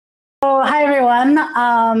Hi,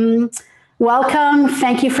 everyone. Welcome.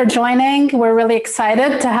 Thank you for joining. We're really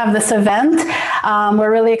excited to have this event. We're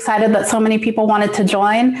really excited that so many people wanted to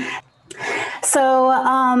join. So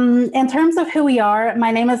in terms of who we are, my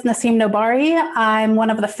name is Nasim Nobari. I'm one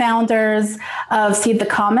of the founders of Seed the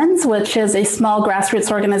Commons, which is a small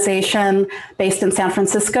grassroots organization based in San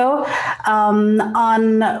Francisco.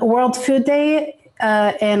 On World Food Day,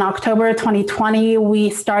 in October 2020,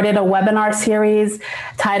 we started a webinar series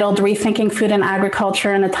titled Rethinking Food and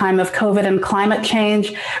Agriculture in a Time of COVID and Climate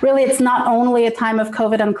Change. Really, it's not only a time of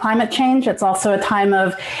COVID and climate change, it's also a time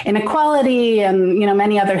of inequality and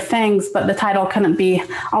many other things, but the title couldn't be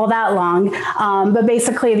all that long. But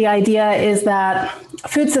basically, the idea is that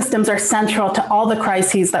food systems are central to all the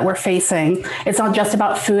crises that we're facing. It's not just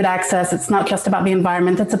about food access, it's not just about the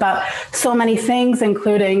environment, it's about so many things,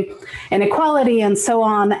 including inequality and so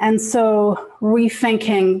on. And so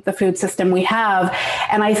rethinking the food system we have.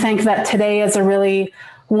 And I think that today is a really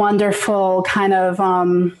wonderful kind of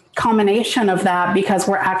combination of that, because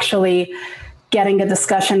we're actually getting a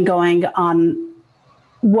discussion going on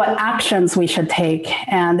what actions we should take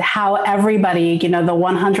and how everybody, the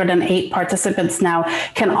 108 participants now,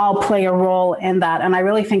 can all play a role in that. And I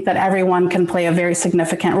really think that everyone can play a very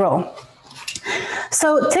significant role.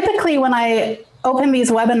 So typically when I open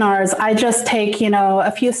these webinars, I just take,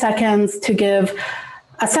 a few seconds to give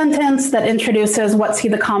a sentence that introduces what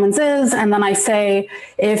Seed the Commons is. And then I say,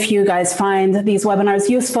 if you guys find these webinars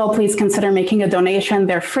useful, please consider making a donation.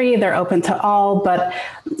 They're free, they're open to all, but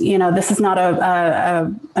this is not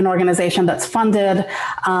an organization that's funded.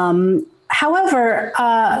 However,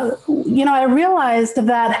 I realized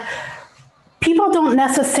that people don't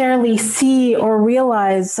necessarily see or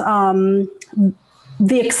realize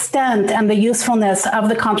the extent and the usefulness of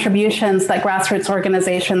the contributions that grassroots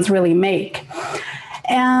organizations really make.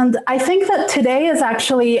 And I think that today is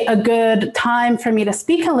actually a good time for me to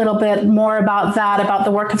speak a little bit more about that, about the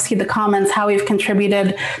work of Seed the Commons, how we've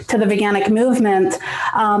contributed to the Veganic movement,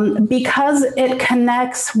 because it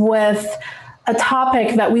connects with a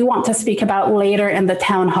topic that we want to speak about later in the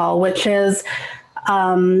town hall, which is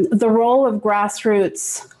the role of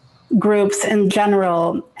grassroots groups in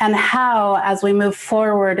general, and how, as we move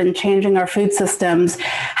forward in changing our food systems,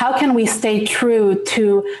 how can we stay true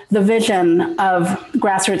to the vision of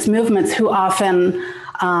grassroots movements who often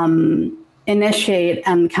initiate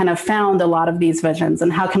and kind of found a lot of these visions,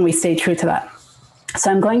 and how can we stay true to that? So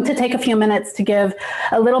I'm going to take a few minutes to give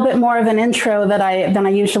a little bit more of an intro than I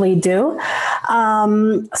usually do.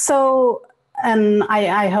 And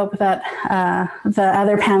I hope that the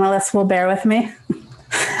other panelists will bear with me.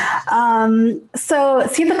 So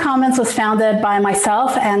Seed the Commons was founded by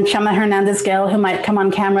myself and Chema Hernandez-Gil, who might come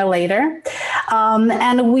on camera later.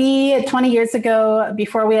 And we, 20 years ago,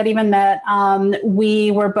 before we had even met,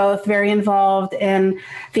 we were both very involved in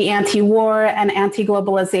the anti-war and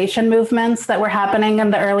anti-globalization movements that were happening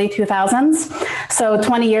in the early 2000s. So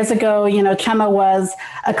 20 years ago, Chema was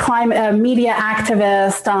a media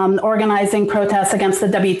activist, organizing protests against the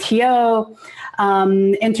WTO,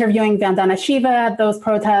 interviewing Vandana Shiva at those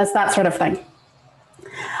protests, that sort of thing.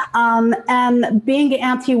 And being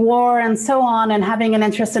anti-war and so on, and having an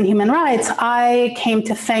interest in human rights, I came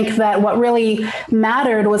to think that what really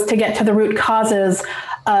mattered was to get to the root causes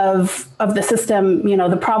of the system,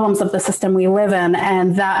 the problems of the system we live in.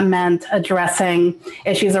 And that meant addressing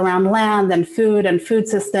issues around land and food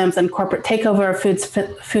systems and corporate takeover of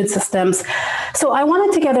food systems. So I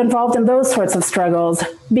wanted to get involved in those sorts of struggles,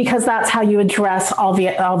 because that's how you address all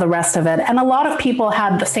the rest of it. And a lot of people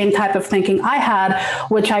had the same type of thinking I had,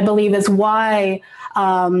 which I believe is why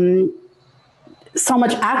so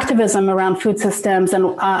much activism around food systems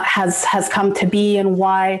and has come to be, and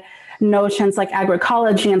why notions like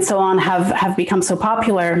agroecology and so on have become so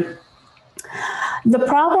popular. The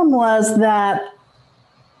problem was that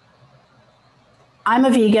I'm a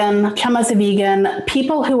vegan, Chema's a vegan.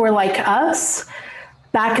 People who were like us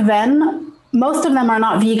back then, most of them are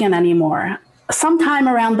not vegan anymore. Sometime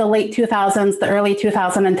around the late 2000s, the early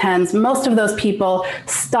 2010s, most of those people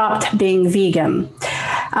stopped being vegan.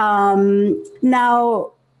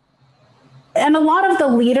 And a lot of the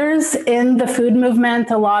leaders in the food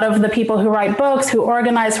movement, a lot of the people who write books, who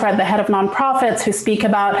organize, who are at the head of nonprofits, who speak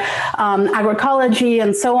about agroecology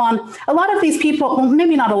and so on, a lot of these people, well,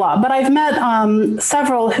 maybe not a lot, but I've met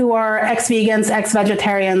several who are ex-vegans,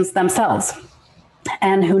 ex-vegetarians themselves,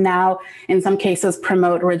 and who now, in some cases,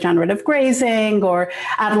 promote regenerative grazing, or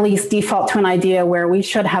at least default to an idea where we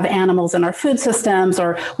should have animals in our food systems,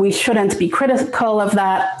 or we shouldn't be critical of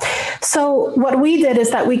that. So what we did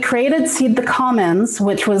is that we created Seed the Commons,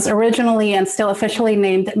 which was originally and still officially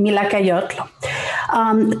named Mila Cayotl,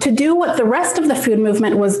 to do what the rest of the food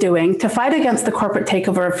movement was doing, to fight against the corporate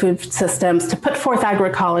takeover of food systems, to put forth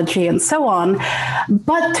agroecology and so on,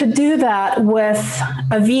 but to do that with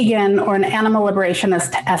a vegan or an animal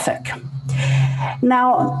liberationist ethic.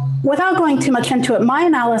 Now, without going too much into it, my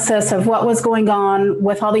analysis of what was going on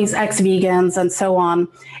with all these ex-vegans and so on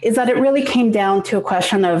is that it really came down to a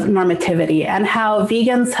question of normativity and how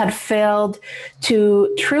vegans had failed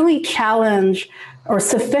to truly challenge or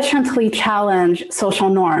sufficiently challenge social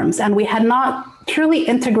norms. And we had not truly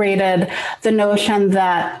integrated the notion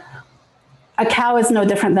that a cow is no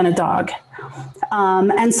different than a dog.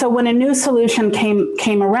 And so when a new solution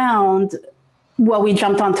came around, well, we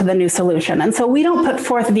jumped onto the new solution. And so we don't put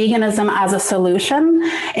forth veganism as a solution.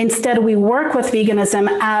 Instead, we work with veganism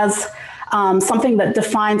as something that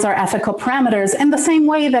defines our ethical parameters in the same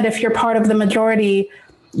way that if you're part of the majority,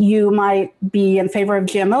 you might be in favor of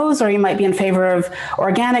GMOs or you might be in favor of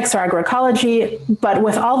organics or agroecology. But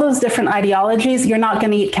with all those different ideologies, you're not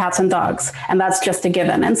going to eat cats and dogs. And that's just a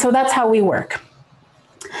given. And so that's how we work.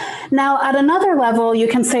 Now, at another level, you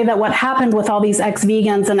can say that what happened with all these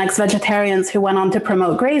ex-vegans and ex-vegetarians who went on to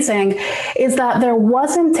promote grazing is that there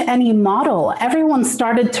wasn't any model. Everyone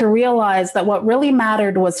started to realize that what really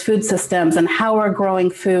mattered was food systems and how we're growing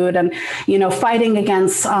food and, fighting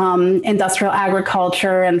against industrial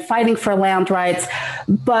agriculture and fighting for land rights.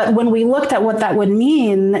 But when we looked at what that would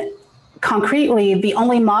mean, concretely, the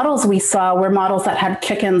only models we saw were models that had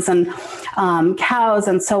chickens and cows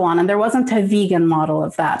and so on. And there wasn't a vegan model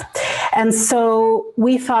of that. And so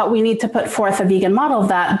we thought we need to put forth a vegan model of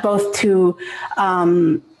that, both to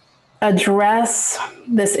address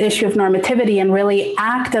this issue of normativity and really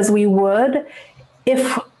act as we would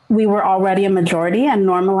if we were already a majority and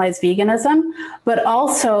normalize veganism, but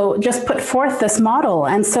also just put forth this model.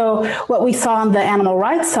 And so what we saw on the animal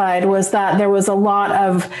rights side was that there was a lot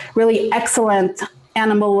of really excellent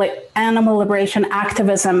animal liberation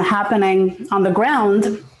activism happening on the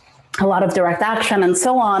ground, a lot of direct action and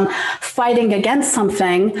so on, fighting against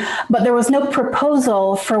something, but there was no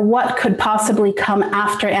proposal for what could possibly come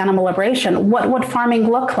after animal liberation. What would farming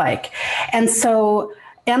look like? And so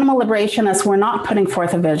animal liberationists were not putting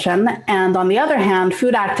forth a vision. And on the other hand,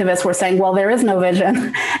 food activists were saying, well, there is no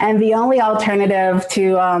vision. And the only alternative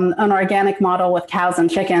to an organic model with cows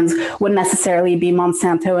and chickens would necessarily be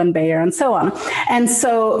Monsanto and Bayer and so on. And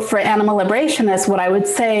so for animal liberationists, what I would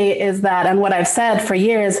say is that, and what I've said for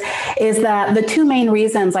years, is that the two main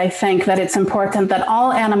reasons I think that it's important that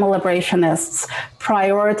all animal liberationists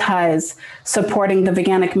prioritize supporting the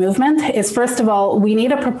veganic movement is, first of all, we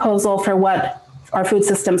need a proposal for what our food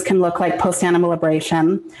systems can look like post-animal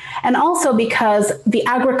liberation. And also because the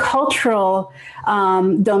agricultural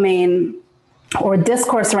domain or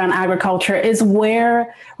discourse around agriculture is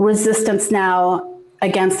where resistance now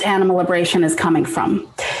against animal liberation is coming from.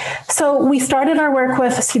 So we started our work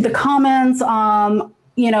with Seed the Commons.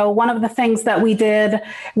 One of the things that we did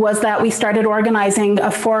was that we started organizing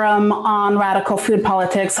a forum on radical food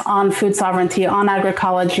politics, on food sovereignty, on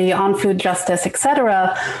agroecology, on food justice, et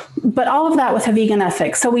cetera, but all of that with a vegan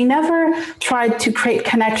ethic. So we never tried to create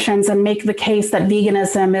connections and make the case that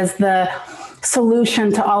veganism is the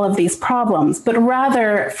solution to all of these problems, but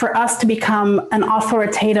rather for us to become an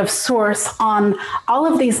authoritative source on all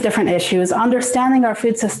of these different issues, understanding our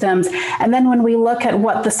food systems. And then when we look at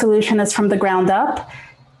what the solution is from the ground up,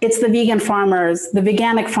 it's the vegan farmers, the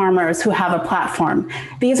veganic farmers who have a platform.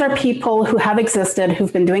 These are people who have existed,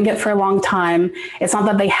 who've been doing it for a long time. It's not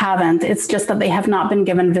that they haven't, it's just that they have not been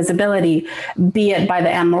given visibility, be it by the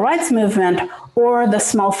animal rights movement or the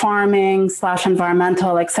small farming /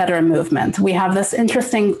 environmental, et cetera, movement. We have this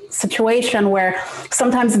interesting situation where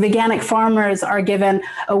sometimes veganic farmers are given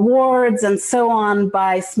awards and so on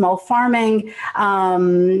by small farming,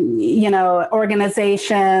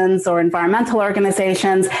 organizations or environmental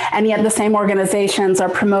organizations, and yet the same organizations are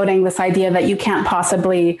promoting this idea that you can't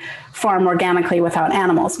possibly farm organically without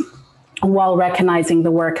animals, while recognizing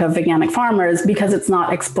the work of veganic farmers because it's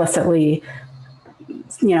not explicitly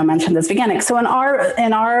mentioned as veganic. So in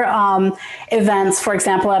our events, for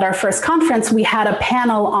example, at our first conference, we had a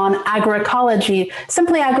panel on agroecology,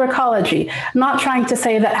 simply agroecology, not trying to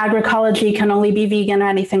say that agroecology can only be vegan or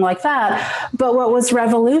anything like that. But what was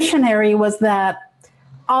revolutionary was that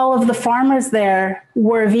all of the farmers there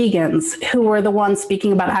were vegans who were the ones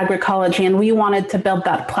speaking about agroecology, and we wanted to build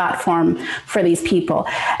that platform for these people.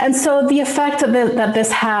 And so the effect that this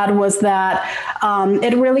had was that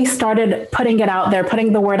it really started putting it out there,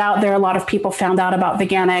 putting the word out there. A lot of people found out about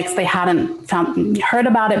Veganics. They hadn't heard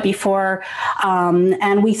about it before.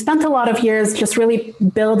 And we spent a lot of years just really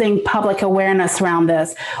building public awareness around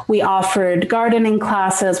this. We offered gardening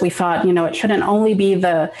classes. We thought, it shouldn't only be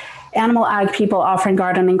the animal ag people offering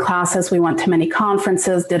gardening classes. We went to many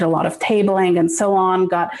conferences, did a lot of tabling and so on,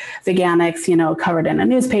 got Veganics, covered in a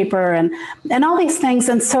newspaper and all these things.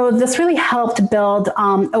 And so this really helped build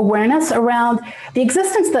awareness around the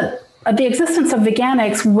existence of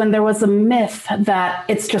Veganics when there was a myth that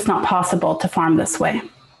it's just not possible to farm this way.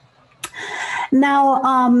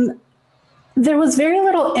 Now, there was very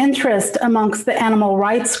little interest amongst the animal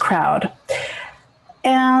rights crowd.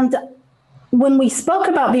 And when we spoke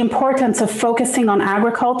about the importance of focusing on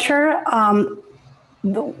agriculture,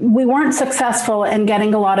 we weren't successful in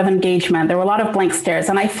getting a lot of engagement. There were a lot of blank stares.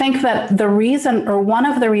 And I think that the reason, or one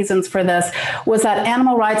of the reasons for this, was that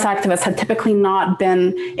animal rights activists had typically not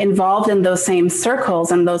been involved in those same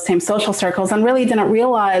circles and those same social circles, and really didn't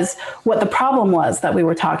realize what the problem was that we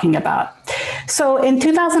were talking about. So in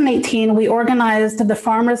 2018, we organized the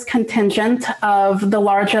farmers contingent of the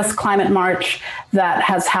largest climate march that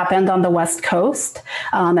has happened on the West Coast.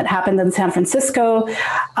 It happened in San Francisco.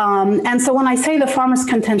 And so when I say the farmers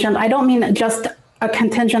contingent, I don't mean just a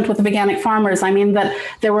contingent with veganic farmers. I mean that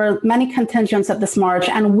there were many contingents at this march,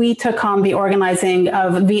 and we took on the organizing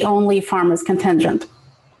of the only farmers contingent.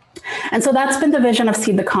 And so that's been the vision of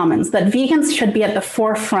Seed the Commons, that vegans should be at the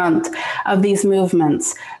forefront of these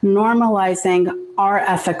movements, normalizing our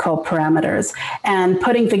ethical parameters and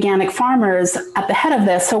putting veganic farmers at the head of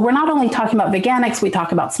this. So we're not only talking about veganics, we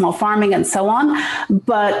talk about small farming and so on,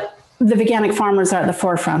 but the veganic farmers are at the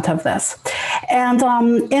forefront of this. And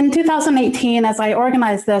in 2018, as I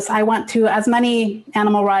organized this, I went to as many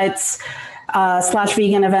animal rights /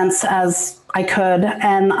 vegan events as I could,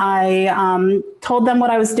 and I told them what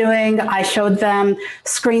I was doing. I showed them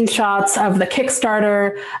screenshots of the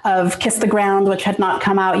Kickstarter of Kiss the Ground, which had not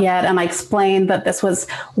come out yet, and I explained that this was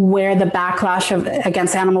where the backlash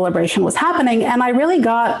against animal liberation was happening, and I really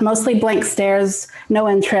got mostly blank stares, no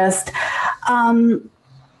interest.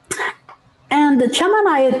 And Chema and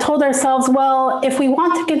I told ourselves, well, if we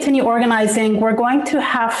want to continue organizing, we're going to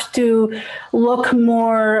have to look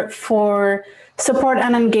more for support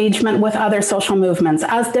and engagement with other social movements,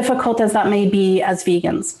 as difficult as that may be as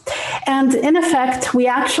vegans. And in effect, we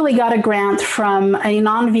actually got a grant from a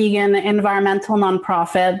non-vegan environmental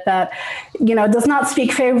nonprofit that, does not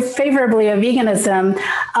speak favorably of veganism,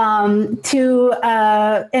 to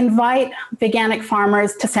invite veganic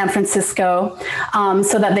farmers to San Francisco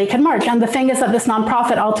so that they could march. And the thing is that this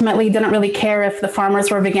nonprofit ultimately didn't really care if the farmers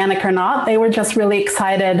were veganic or not. They were just really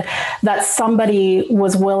excited that somebody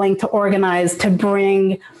was willing to organize to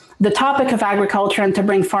bring the topic of agriculture and to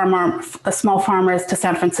bring small farmers to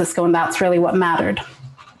San Francisco, and that's really what mattered.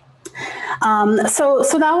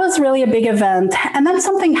 So that was really a big event. And then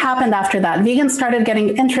something happened after that. Vegans started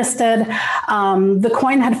getting interested. The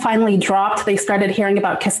coin had finally dropped. They started hearing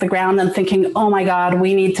about Kiss the Ground and thinking, oh my God,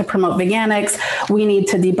 we need to promote veganics. We need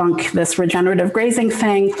to debunk this regenerative grazing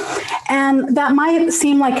thing. And that might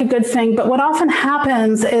seem like a good thing, but what often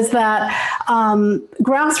happens is that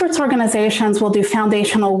grassroots organizations will do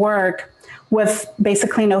foundational work with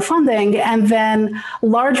basically no funding, and then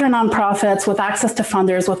larger nonprofits with access to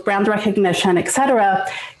funders, with brand recognition, et cetera,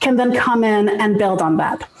 can then come in and build on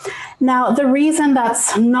that. Now, the reason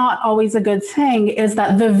that's not always a good thing is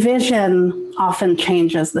that the vision often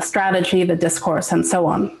changes, the strategy, the discourse, and so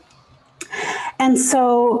on. And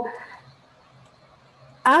so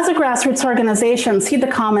as a grassroots organization, Seed the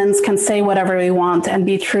Commons can say whatever we want and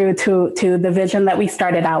be true to the vision that we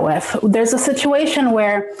started out with. There's a situation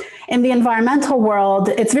where in the environmental world,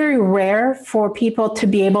 it's very rare for people to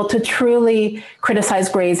be able to truly criticize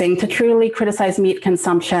grazing, to truly criticize meat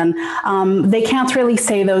consumption. They can't really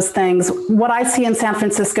say those things. What I see in San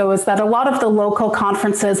Francisco is that a lot of the local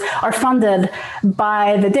conferences are funded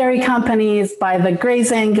by the dairy companies, by the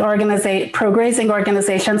pro-grazing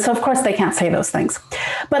organizations. So of course they can't say those things.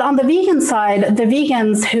 But on the vegan side, the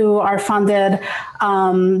vegans who are funded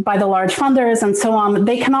by the large funders and so on,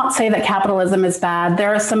 they cannot say that capitalism is bad.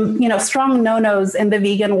 There are some, strong no-nos in the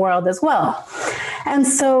vegan world as well. And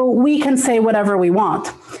so we can say whatever we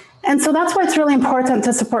want. And so that's why it's really important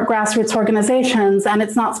to support grassroots organizations. And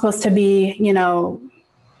it's not supposed to be,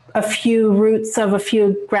 a few roots of a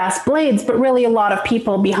few grass blades, but really a lot of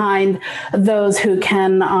people behind those who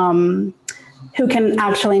can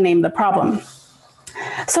actually name the problem.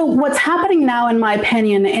 So what's happening now, in my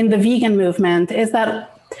opinion, in the vegan movement is that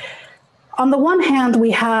on the one hand, we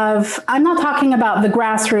have, I'm not talking about the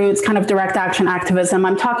grassroots kind of direct action activism.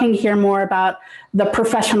 I'm talking here more about the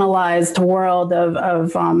professionalized world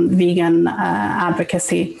of vegan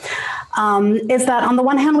advocacy. Is that on the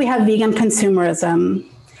one hand, we have vegan consumerism,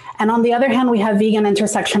 and on the other hand, we have vegan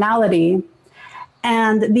intersectionality.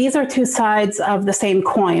 And these are two sides of the same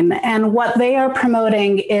coin. And what they are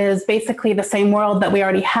promoting is basically the same world that we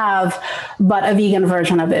already have, but a vegan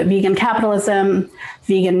version of it. Vegan capitalism,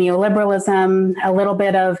 vegan neoliberalism, a little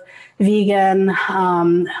bit of vegan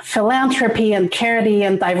philanthropy and charity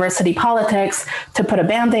and diversity politics, to put a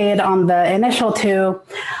Band-Aid on the initial two.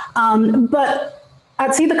 But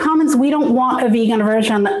at See the Commons, we don't want a vegan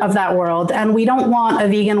version of that world, and we don't want a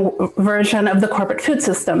vegan version of the corporate food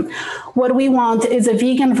system. What we want is a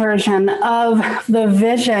vegan version of the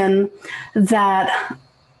vision that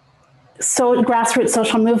grassroots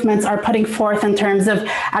social movements are putting forth in terms of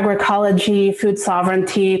agroecology, food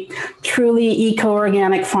sovereignty, truly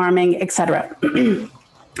eco-organic farming, etc.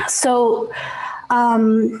 So,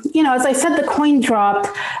 as I said, the coin dropped.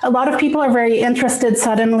 A lot of people are very interested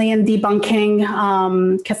suddenly in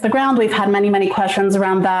debunking Kiss the Ground. We've had many, many questions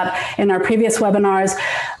around that in our previous webinars.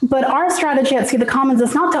 But our strategy at See the Commons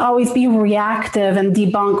is not to always be reactive and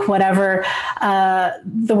debunk whatever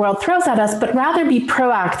the world throws at us, but rather be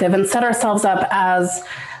proactive and set ourselves up as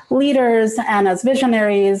leaders and as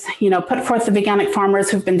visionaries, put forth the veganic farmers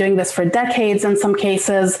who've been doing this for decades in some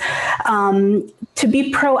cases, to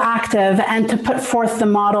be proactive and to put forth the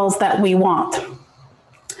models that we want.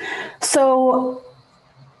 So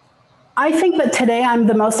I think that today I'm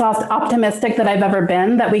the most optimistic that I've ever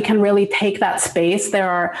been, that we can really take that space. There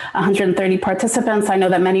are 130 participants. I know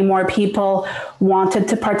that many more people wanted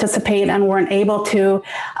to participate and weren't able to.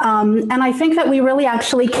 And I think that we really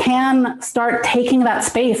actually can start taking that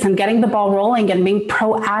space and getting the ball rolling and being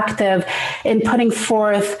proactive in putting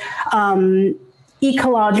forth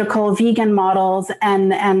ecological vegan models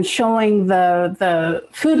and showing the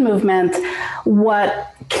food movement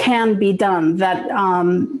what can be done. That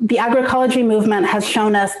the agroecology movement has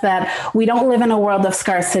shown us that we don't live in a world of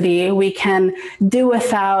scarcity. We can do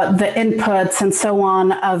without the inputs and so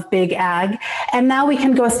on of big ag. And now we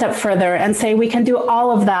can go a step further and say we can do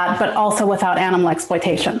all of that, but also without animal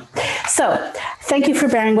exploitation. So thank you for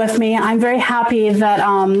bearing with me. I'm very happy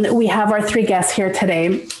that we have our three guests here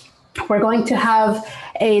today. We're going to have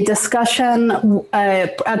a discussion,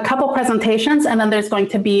 a couple presentations, and then there's going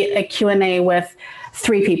to be a Q&A with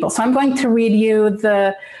three people. So I'm going to read you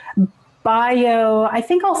the bio. I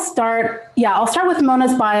think I'll start with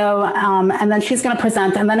Mona's bio, and then she's going to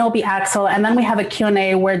present, and then it'll be Axel, and then we have a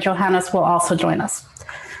Q&A where Johannes will also join us.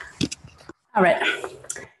 All right.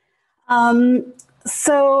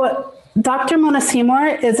 So Dr. Mona Seymour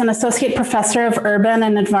is an associate professor of urban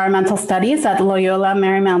and environmental studies at Loyola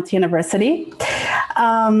Marymount University.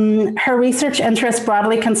 Her research interests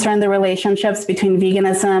broadly concern the relationships between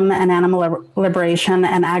veganism and animal liberation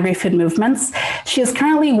and agri-food movements. She is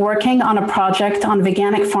currently working on a project on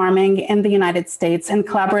veganic farming in the United States in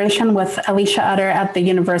collaboration with Alicia Utter at the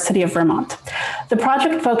University of Vermont. The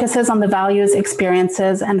project focuses on the values,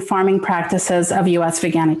 experiences, and farming practices of U.S.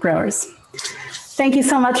 veganic growers. Thank you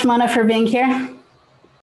so much, Mona, for being here.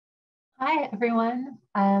 Hi, everyone.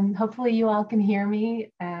 Hopefully you all can hear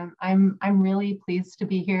me. I'm really pleased to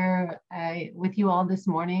be here with you all this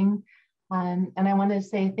morning. And I want to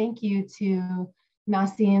say thank you to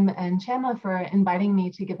Nassim and Chema for inviting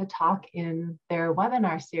me to give a talk in their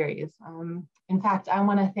webinar series. In fact, I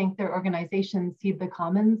want to thank their organization, Seed the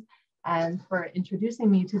Commons, and for introducing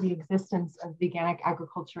me to the existence of veganic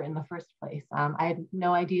agriculture in the first place. I had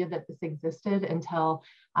no idea that this existed until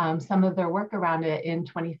some of their work around it in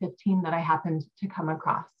 2015 that I happened to come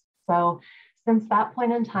across. So since that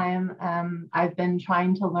point in time, I've been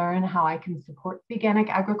trying to learn how I can support veganic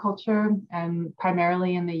agriculture, and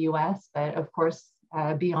primarily in the US, but of course,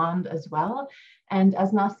 beyond as well. And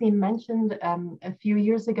as Nassim mentioned, a few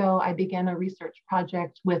years ago, I began a research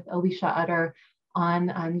project with Alicia Utter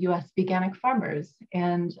on US veganic farmers.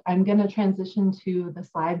 And I'm going to transition to the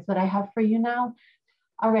slides that I have for you now.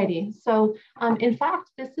 Alrighty, so in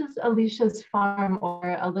fact, this is Alicia's farm,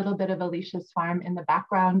 or a little bit of Alicia's farm in the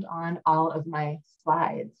background on all of my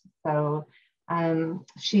slides. So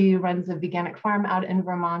she runs a veganic farm out in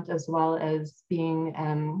Vermont, as well as being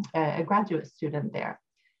a graduate student there.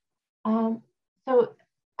 So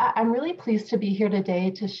I'm really pleased to be here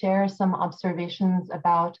today to share some observations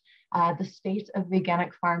about the state of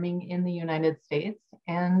veganic farming in the United States.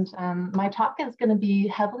 And my talk is going to be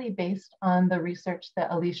heavily based on the research that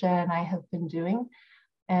Alicia and I have been doing.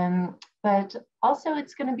 But also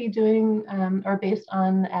it's going to be doing or based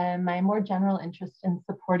on my more general interest in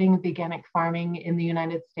supporting veganic farming in the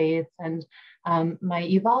United States and my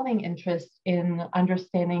evolving interest in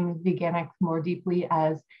understanding veganics more deeply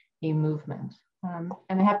as a movement.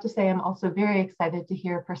 And I have to say, I'm also very excited to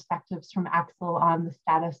hear perspectives from Axel on the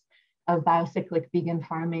status of biocyclic vegan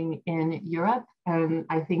farming in Europe. And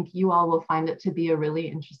I think you all will find it to be a really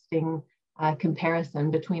interesting comparison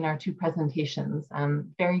between our two presentations.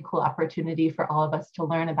 Very cool opportunity for all of us to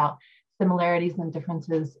learn about similarities and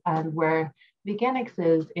differences and where veganics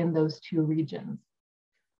is in those two regions.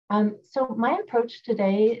 So my approach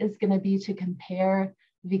today is going to be to compare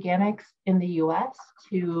veganics in the US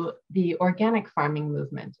to the organic farming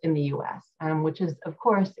movement in the US, which is, of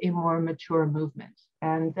course, a more mature movement.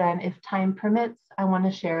 And then if time permits, I want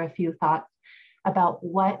to share a few thoughts about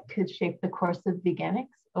what could shape the course of veganics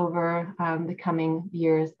over the coming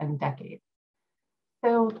years and decades.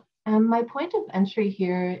 So my point of entry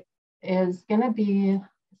here is going to be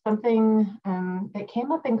something that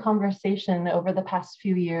came up in conversation over the past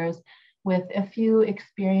few years with a few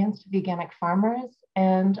experienced veganic farmers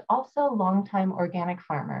and also longtime organic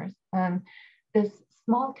farmers. This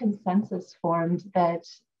small consensus formed that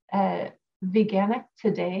veganic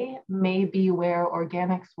today may be where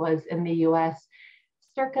organics was in the US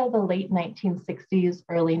circa the late 1960s,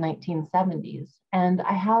 early 1970s. And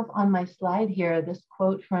I have on my slide here this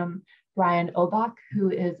quote from Brian Obach,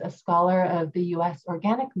 who is a scholar of the US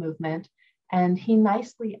organic movement, and he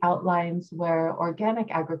nicely outlines where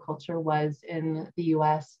organic agriculture was in the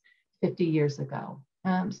US 50 years ago.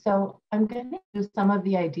 So I'm going to use some of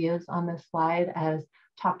the ideas on this slide as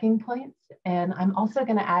talking points, and I'm also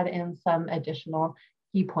going to add in some additional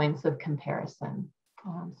key points of comparison.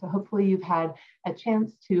 So hopefully you've had a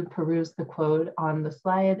chance to peruse the quote on the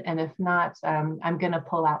slide, and if not, I'm going to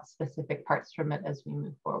pull out specific parts from it as we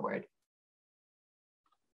move forward.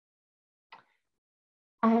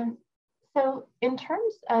 So in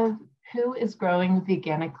terms of who is growing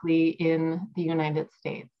veganically in the United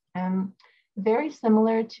States, very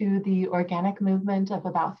similar to the organic movement of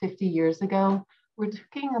about 50 years ago, we're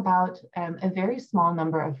talking about a very small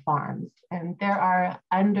number of farms, and there are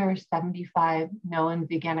under 75 known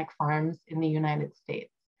veganic farms in the United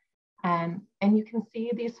States. And you can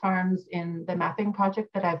see these farms in the mapping project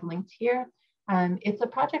that I've linked here. It's a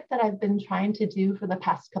project that I've been trying to do for the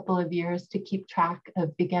past couple of years to keep track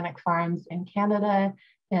of veganic farms in Canada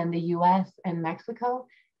and the US and Mexico.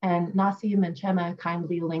 And Nassim and Chema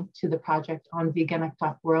kindly linked to the project on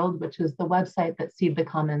veganic.world, which is the website that Seed the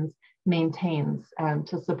Commons maintains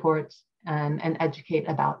to support and educate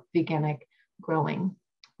about veganic growing.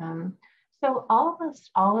 So almost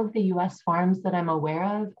all of the US farms that I'm aware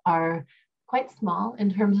of are quite small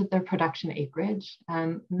in terms of their production acreage.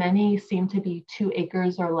 Many seem to be 2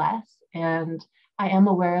 acres or less, and I am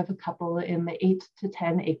aware of a couple in the 8 to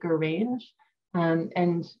 10 acre range.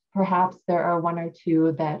 And perhaps there are 1 or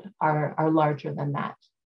 2 that are larger than that.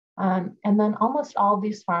 And then almost all of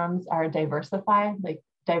these farms are diversified, like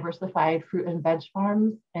diversified fruit and veg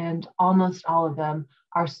farms, and almost all of them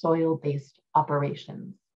are soil-based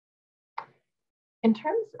operations. In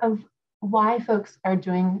terms of why folks are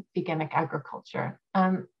doing veganic agriculture,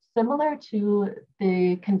 similar to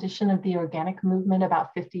the condition of the organic movement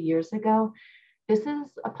about 50 years ago, this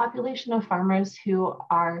is a population of farmers who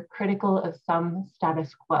are critical of some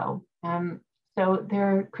status quo. So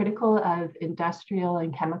they're critical of industrial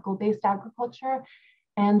and chemical-based agriculture.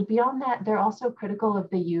 And beyond that, they're also critical of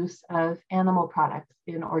the use of animal products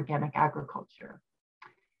in organic agriculture.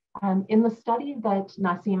 In the study that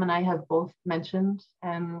Nassim and I have both mentioned,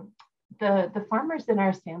 the farmers in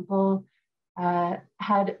our sample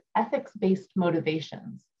had ethics-based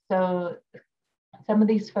motivations. So some of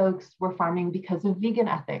these folks were farming because of vegan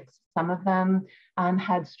ethics. Some of them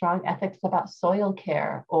had strong ethics about soil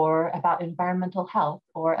care or about environmental health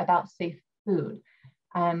or about safe food.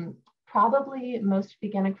 Probably most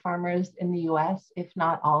veganic farmers in the US, if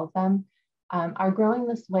not all of them, are growing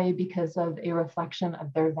this way because of a reflection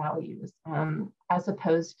of their values, as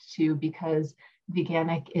opposed to because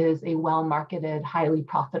veganic is a well-marketed, highly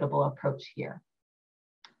profitable approach here.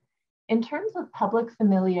 In terms of public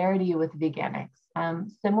familiarity with veganics,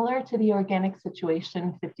 similar to the organic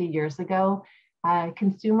situation 50 years ago,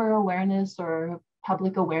 consumer awareness or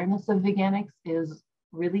public awareness of veganics is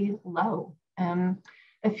really low.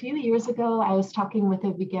 A few years ago, I was talking with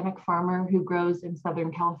a veganic farmer who grows in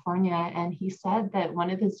Southern California, and he said that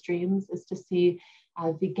one of his dreams is to see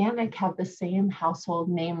veganic have the same household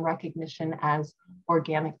name recognition as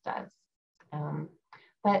organic does.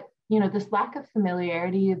 But this lack of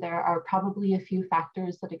familiarity, there are probably a few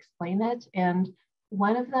factors that explain it. And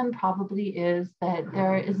One of them probably is that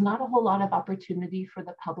there is not a whole lot of opportunity for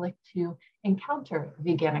the public to encounter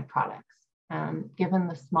veganic products, given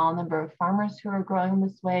the small number of farmers who are growing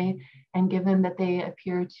this way, and given that they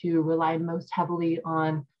appear to rely most heavily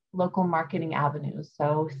on local marketing avenues,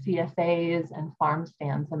 so CSAs and farm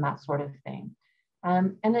stands and that sort of thing.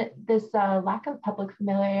 This lack of public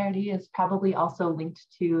familiarity is probably also linked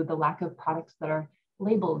to the lack of products that are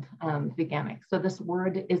labeled veganic. So this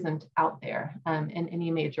word isn't out there in any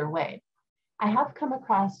major way. I have come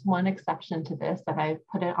across one exception to this, and I've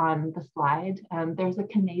put it on the slide. There's a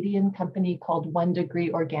Canadian company called 1 Degree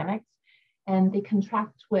Organics, and they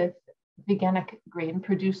contract with veganic grain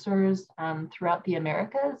producers throughout the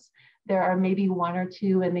Americas. There are maybe 1 or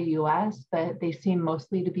 2 in the US, but they seem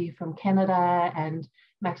mostly to be from Canada and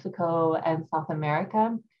Mexico and South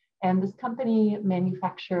America. And this company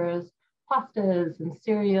manufactures pastas and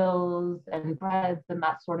cereals and breads and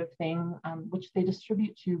that sort of thing, which they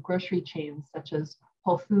distribute to grocery chains such as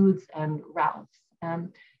Whole Foods and Ralph's.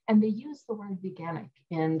 And they use the word veganic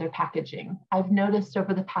in their packaging. I've noticed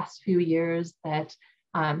over the past few years that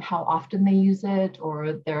how often they use it,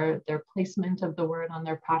 or their placement of the word on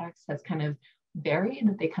their products has kind of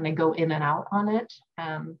varied. They kind of go in and out on it.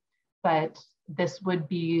 But this would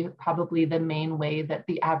be probably the main way that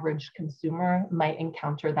the average consumer might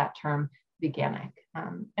encounter that term veganic.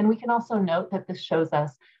 And we can also note that this shows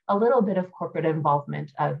us a little bit of corporate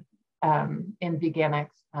involvement in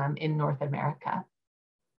veganics in North America.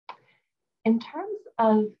 In terms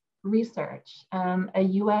of research, a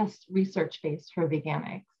US research base for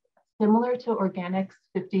veganics, similar to organics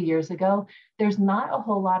 50 years ago, there's not a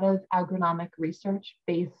whole lot of agronomic research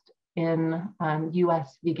based in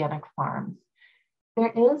US veganic farms.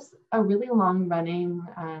 There is a really long-running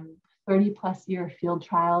 30-plus year field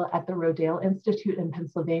trial at the Rodale Institute in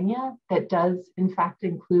Pennsylvania that does, in fact,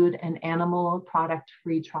 include an animal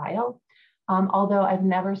product-free trial, although I've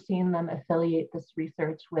never seen them affiliate this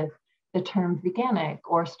research with the term veganic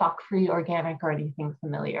or stock-free organic or anything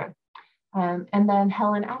familiar. And then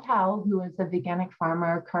Helen Athow, who is a veganic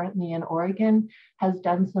farmer currently in Oregon, has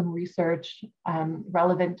done some research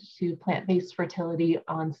relevant to plant-based fertility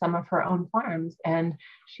on some of her own farms. And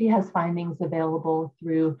she has findings available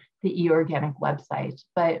through the eOrganic website.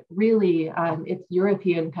 But really, it's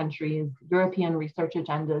European countries, European research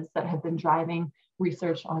agendas that have been driving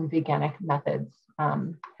research on veganic methods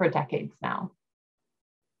for decades now.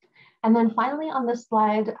 And then finally on this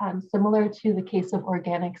slide, similar to the case of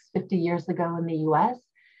organics 50 years ago in the US,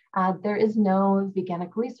 there is no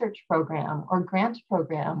veganic research program or grant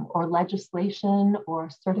program or legislation or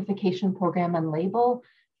certification program and label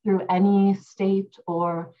through any state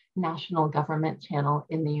or national government channel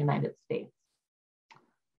in the United States.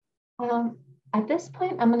 At this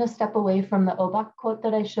point, I'm going to step away from the Eisenbach quote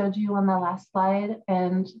that I showed you on the last slide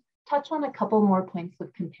and touch on a couple more points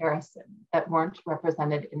of comparison that weren't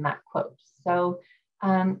represented in that quote. So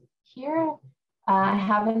here I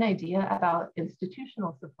have an idea about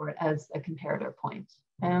institutional support as a comparator point.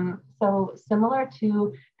 So similar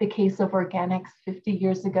to the case of organics 50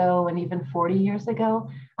 years ago and even 40 years ago,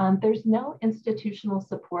 there's no institutional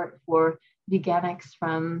support for veganics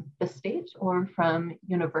from the state or from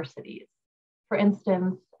universities. For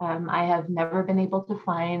instance, I have never been able to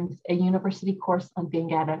find a university course on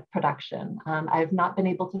veganic production. I've not been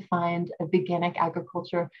able to find a veganic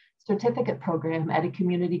agriculture certificate program at a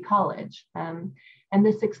community college. And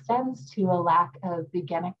this extends to a lack of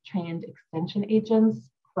veganic trained extension agents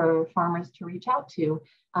for farmers to reach out to,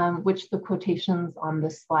 which the quotations on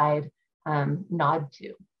this slide nod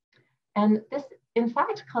to. And this, in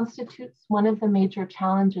fact, constitutes one of the major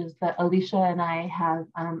challenges that Alicia and I have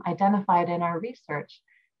identified in our research.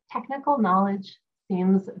 Technical knowledge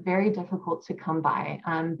seems very difficult to come by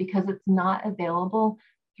because it's not available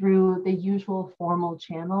through the usual formal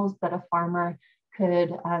channels that a farmer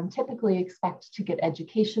could typically expect to get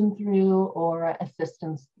education through or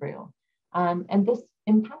assistance through. And this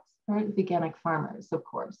impacts current veganic farmers, of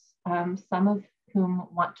course, some of whom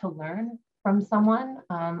want to learn from someone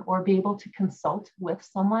or be able to consult with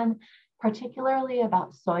someone, particularly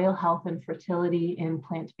about soil health and fertility in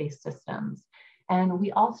plant-based systems. And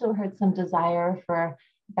we also heard some desire for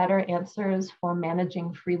better answers for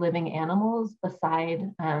managing free-living animals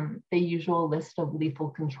beside the usual list of lethal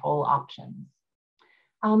control options.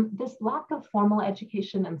 This lack of formal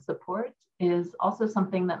education and support is also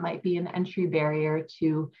something that might be an entry barrier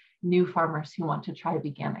to new farmers who want to try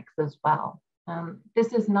veganics as well.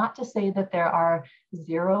 This is not to say that there are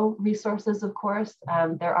zero resources, of course.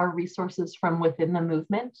 There are resources from within the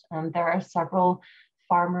movement. There are several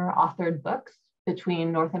farmer-authored books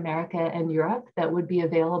between North America and Europe that would be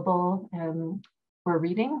available we're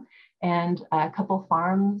reading, and a couple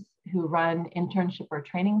farms who run internship or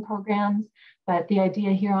training programs. But the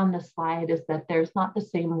idea here on this slide is that there's not the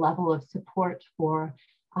same level of support for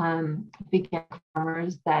vegan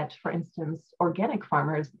farmers that, for instance, organic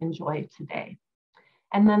farmers enjoy today.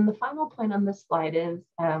 And then the final point on this slide is,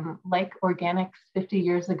 like organics 50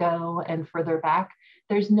 years ago and further back,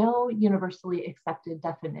 there's no universally accepted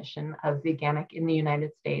definition of veganic in the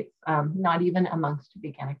United States, not even amongst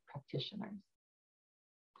veganic practitioners.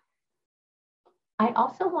 I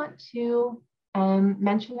also want to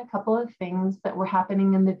mention a couple of things that were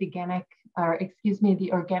happening in the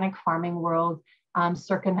the organic farming world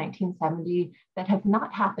circa 1970 that have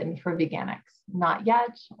not happened for veganics, not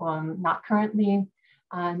yet, not currently.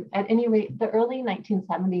 At any rate, the early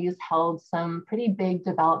 1970s held some pretty big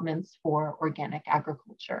developments for organic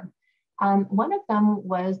agriculture. One of them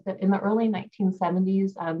was that in the early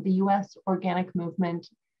 1970s, the US organic movement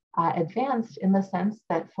advanced in the sense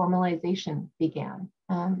that formalization began.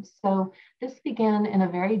 So this began in a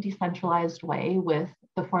very decentralized way with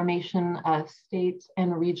the formation of state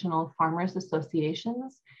and regional farmers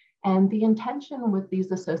associations. And the intention with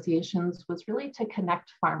these associations was really to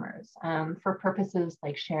connect farmers for purposes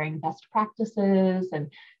like sharing best practices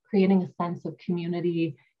and creating a sense of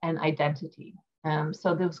community and identity.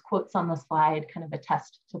 So those quotes on the slide kind of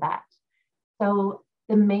attest to that. So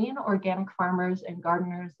the Maine Organic Farmers and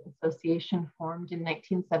Gardeners Association formed in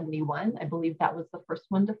 1971. I believe that was the first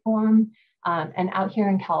one to form. And out here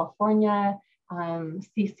in California,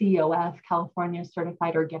 CCOF, California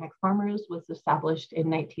Certified Organic Farmers, was established in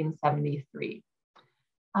 1973.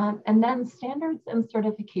 And then standards and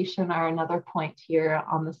certification are another point here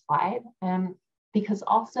on the slide, because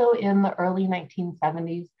also in the early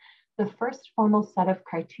 1970s, the first formal set of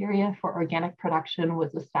criteria for organic production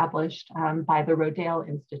was established by the Rodale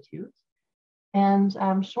Institute. And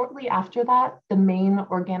shortly after that, the Maine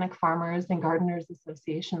Organic Farmers and Gardeners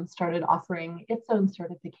Association started offering its own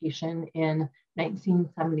certification in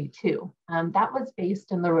 1972. That was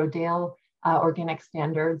based in the Rodale organic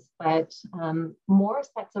standards, but more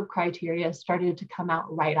sets of criteria started to come out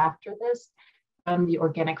right after this from the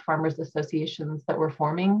organic farmers associations that were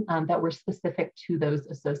forming that were specific to those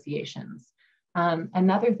associations.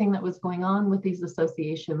 Another thing that was going on with these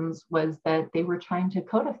associations was that they were trying to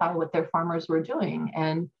codify what their farmers were doing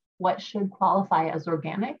and what should qualify as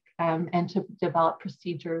organic, and to develop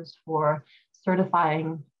procedures for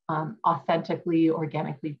certifying authentically,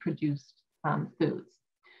 organically produced foods.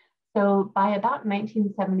 So by about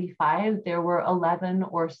 1975, there were 11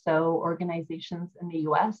 or so organizations in the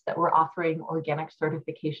US that were offering organic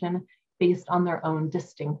certification based on their own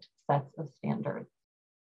distinct sets of standards.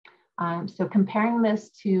 So comparing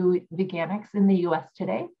this to veganics in the US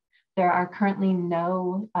today, there are currently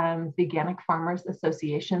no veganic farmers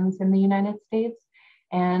associations in the United States,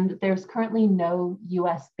 and there's currently no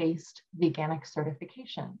US-based veganic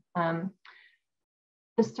certification.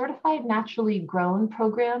 The Certified Naturally Grown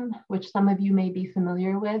program, which some of you may be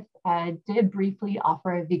familiar with, did briefly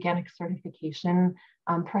offer a veganic certification,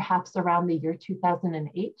 perhaps around the year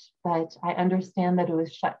 2008, but I understand that it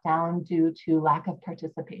was shut down due to lack of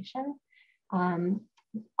participation.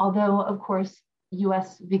 Although, of course,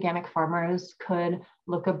 US veganic farmers could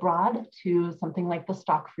look abroad to something like the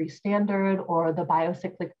Stock-Free Standard or the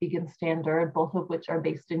Biocyclic Vegan Standard, both of which are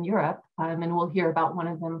based in Europe, and we'll hear about one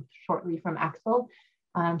of them shortly from Axel.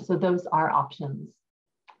 So those are options.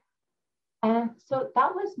 And so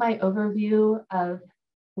that was my overview of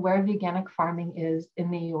where veganic farming is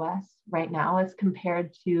in the US right now as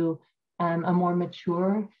compared to a more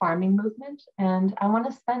mature farming movement. And I want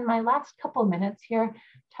to spend my last couple minutes here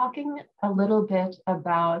talking a little bit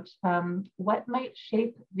about what might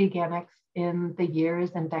shape veganics in the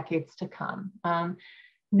years and decades to come.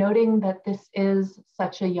 Noting that this is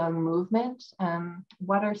such a young movement,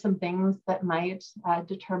 what are some things that might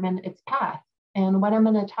determine its path? And what I'm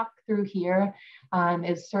going to talk through here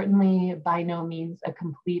is certainly by no means a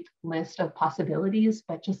complete list of possibilities,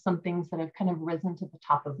 but just some things that have kind of risen to the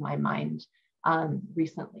top of my mind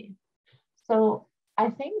recently. So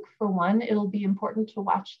I think, for one, it'll be important to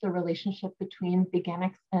watch the relationship between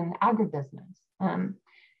veganics and agribusiness.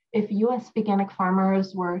 If US veganic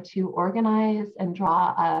farmers were to organize and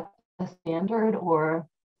draw up a standard or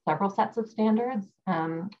several sets of standards,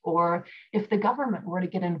 or if the government were to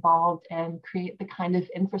get involved and create the kind of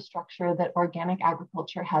infrastructure that organic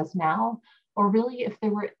agriculture has now, or really if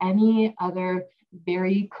there were any other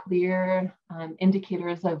very clear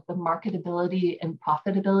indicators of the marketability and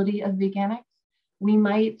profitability of veganics, we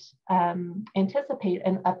might anticipate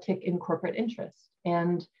an uptick in corporate interest.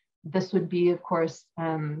 And this would be, of course,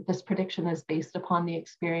 this prediction is based upon the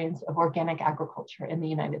experience of organic agriculture in the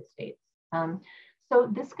United States. So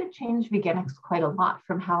this could change veganics quite a lot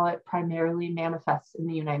from how it primarily manifests in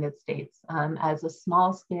the United States as a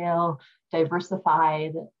small scale,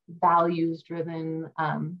 diversified, values-driven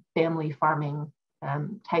family farming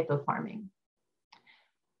type of farming.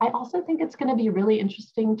 I also think it's going to be really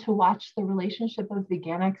interesting to watch the relationship of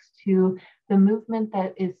veganics to the movement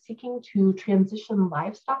that is seeking to transition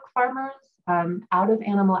livestock farmers out of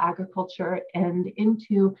animal agriculture and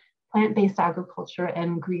into plant-based agriculture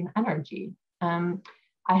and green energy.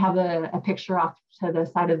 I have a picture off to the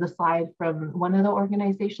side of the slide from one of the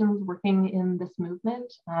organizations working in this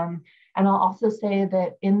movement. And I'll also say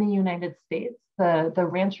that in the United States, the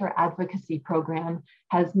Rancher Advocacy Program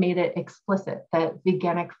has made it explicit that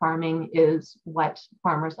veganic farming is what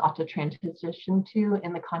farmers ought to transition to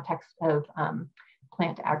in the context of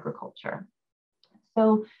plant agriculture.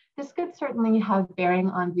 So this could certainly have bearing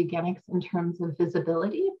on veganics in terms of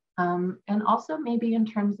visibility, and also maybe in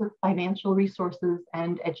terms of financial resources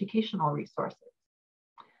and educational resources.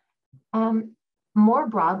 More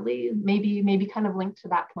broadly, maybe kind of linked to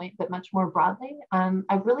that point, but much more broadly,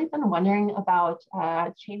 I've really been wondering about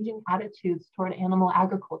changing attitudes toward animal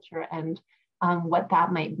agriculture and what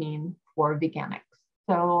that might mean for veganics.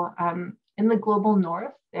 So in the global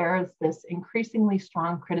north, there's this increasingly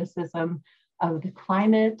strong criticism of the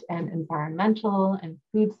climate and environmental and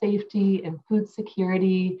food safety and food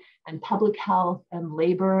security and public health and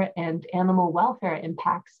labor and animal welfare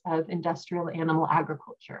impacts of industrial animal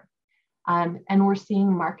agriculture. And we're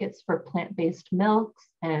seeing markets for plant-based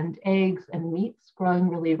milks and eggs and meats growing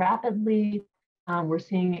really rapidly. We're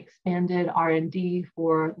seeing expanded R&D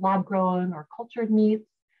for lab-grown or cultured meats.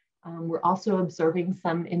 We're also observing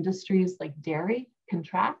some industries like dairy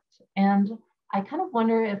contract. And I kind of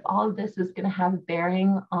wonder if all of this is going to have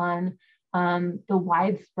bearing on the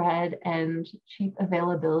widespread and cheap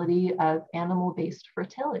availability of animal-based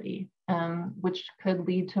fertility, which could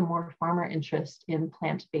lead to more farmer interest in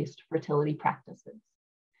plant-based fertility practices.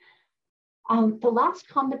 The last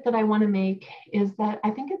comment that I want to make is that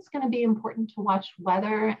I think it's going to be important to watch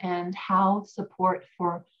whether and how support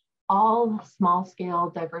for all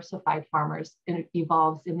small-scale diversified farmers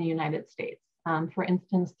evolves in the United States. For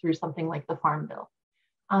instance, through something like the Farm Bill.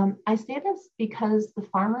 I say this because the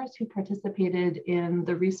farmers who participated in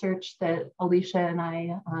the research that Alicia and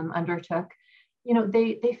I undertook,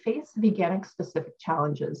 they face veganic specific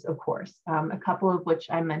challenges, of course, a couple of which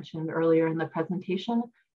I mentioned earlier in the presentation,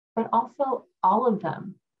 but also all of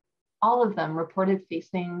them reported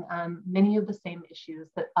facing many of the same issues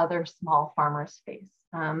that other small farmers face.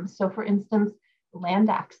 So for instance, land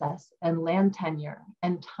access and land tenure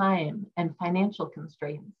and time and financial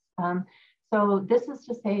constraints. So this is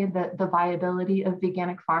to say that the viability of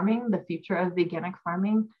veganic farming, the future of veganic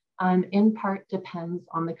farming, in part depends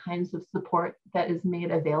on the kinds of support that is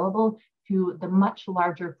made available to the much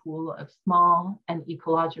larger pool of small and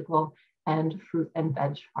ecological and fruit and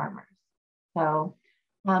veg farmers. So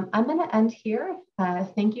I'm going to end here.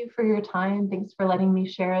 Thank you for your time. Thanks for letting me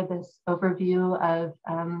share this overview of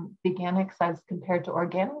veganics as compared to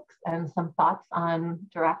organics and some thoughts on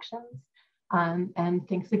directions. And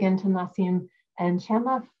thanks again to Nassim and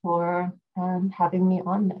Chema for having me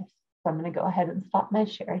on this. So I'm going to go ahead and stop my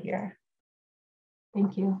share here.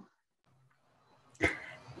 Thank you.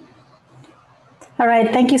 All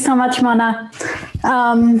right, thank you so much, Mona.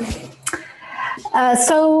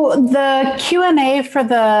 So the Q&A for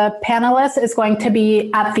the panelists is going to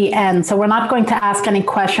be at the end. So we're not going to ask any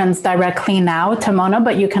questions directly now to Mona,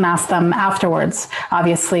 but you can ask them afterwards,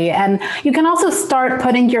 obviously. And you can also start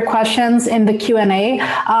putting your questions in the Q&A.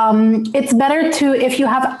 It's better to, if you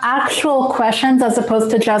have actual questions as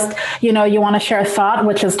opposed to just, you want to share a thought,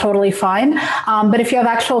 which is totally fine. But if you have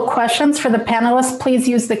actual questions for the panelists, please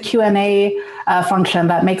use the Q&A function.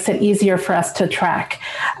 That makes it easier for us to track.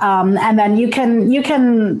 And then you can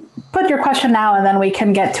put your question now, and then we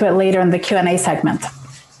can get to it later in the Q&A segment.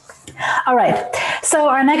 All right, so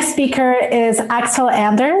our next speaker is Axel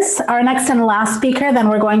Anders, our next and last speaker. Then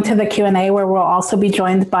we're going to the Q&A, where we'll also be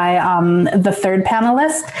joined by the third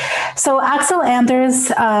panelist. So Axel Anders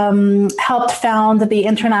helped found the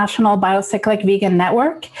International Biocyclic Vegan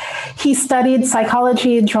Network. He studied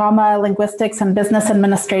psychology, drama, linguistics, and business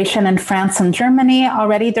administration in France and Germany.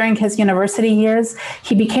 Already during his university years,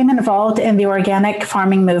 he became involved in the organic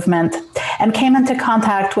farming movement and came into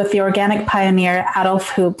contact with the organic pioneer Adolf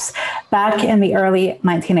Hoops back in the early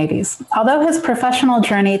 1980s. Although his professional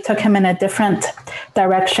journey took him in a different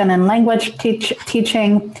direction in language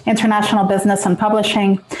teaching, international business and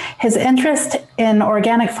publishing, his interest in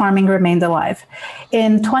organic farming remained alive.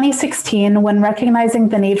 In 2016, when recognizing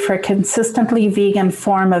the need for a consistently vegan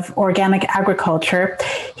form of organic agriculture,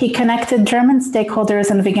 he connected German stakeholders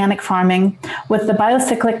in veganic farming with the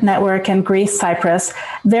Biocyclic Network in Greece, Cyprus,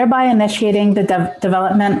 thereby initiating the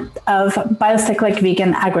development of biocyclic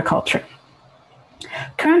vegan agriculture.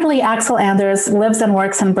 Currently, Axel Anders lives and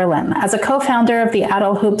works in Berlin. As a co-founder of the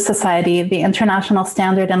Adolhoop Society, the international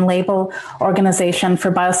standard and label organization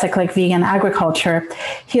for biocyclic vegan agriculture,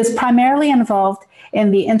 he is primarily involved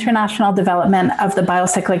in the international development of the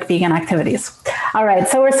biocyclic vegan activities. All right,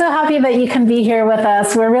 so we're so happy that you can be here with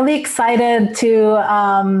us. We're really excited to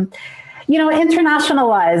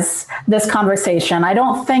internationalize this conversation. I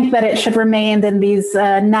don't think that it should remain in these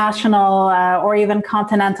national or even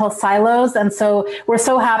continental silos. And so we're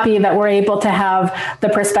so happy that we're able to have the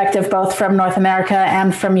perspective both from North America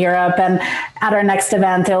and from Europe. And at our next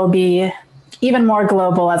event, it will be even more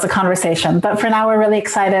global as a conversation. But for now, we're really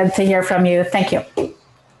excited to hear from you. Thank you.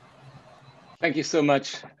 Thank you so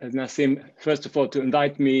much, Nassim, first of all, to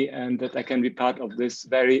invite me and that I can be part of this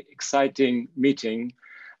very exciting meeting.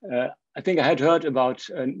 I think I had heard about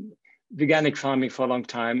veganic farming for a long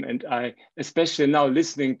time, and I, especially now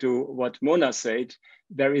listening to what Mona said,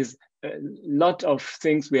 there is a lot of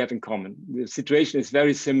things we have in common. The situation is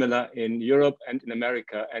very similar in Europe and in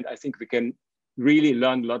America, and I think we can really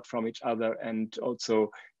learn a lot from each other and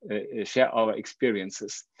also share our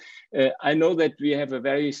experiences. I know that we have a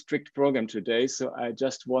very strict program today, so I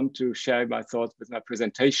just want to share my thoughts with my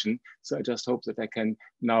presentation. So I just hope that I can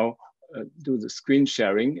now do the screen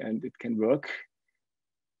sharing and it can work.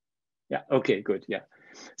 Yeah, okay, good, yeah.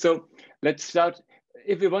 So let's start.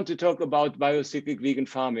 If we want to talk about biocyclic vegan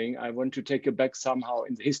farming, I want to take you back somehow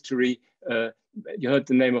in the history. You heard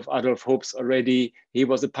the name of Adolf Hobbs already. He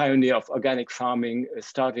was a pioneer of organic farming,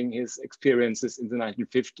 starting his experiences in the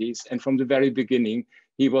 1950s. And from the very beginning,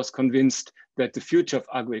 he was convinced that the future of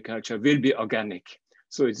agriculture will be organic.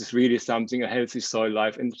 So it is really something, a healthy soil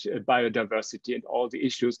life and biodiversity and all the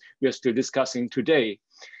issues we are still discussing today.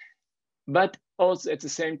 But also at the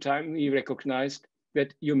same time, he recognized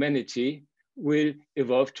that humanity will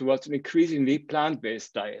evolve towards an increasingly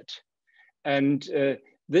plant-based diet. And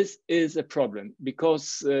this is a problem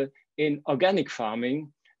because in organic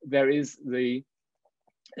farming, there is the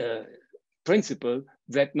principle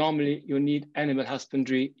that normally you need animal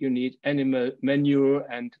husbandry, you need animal manure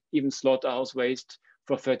and even slaughterhouse waste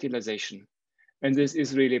for fertilization. And this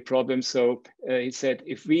is really a problem. So he said,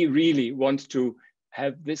 if we really want to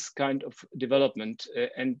have this kind of development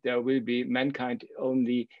and there will be mankind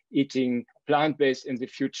only eating plant-based in the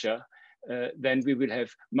future, then we will have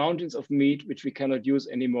mountains of meat which we cannot use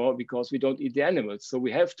anymore because we don't eat the animals. So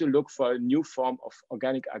we have to look for a new form of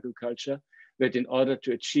organic agriculture that in order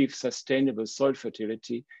to achieve sustainable soil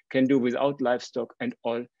fertility can do without livestock and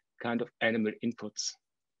all kind of animal inputs.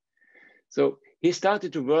 So he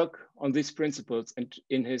started to work on these principles, and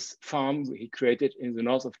in his farm he created in the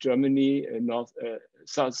north of Germany,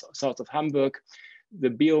 south of Hamburg, the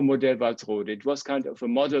Biomodell Walsrode. It was kind of a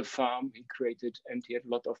model farm he created, and he had a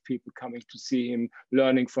lot of people coming to see him,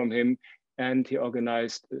 learning from him, and he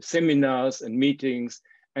organized seminars and meetings.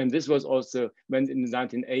 And this was also when in the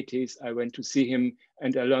 1980s I went to see him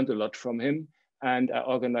and I learned a lot from him. And I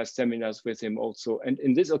organized seminars with him also. And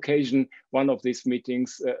in this occasion, one of these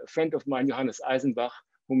meetings, a friend of mine, Johannes Eisenbach,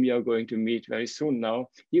 whom you are going to meet very soon now,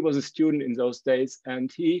 he was a student in those days,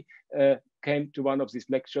 and he came to one of these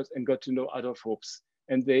lectures and got to know Adolf Hobbs.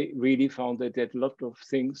 And they really found that they had a lot of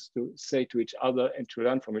things to say to each other and to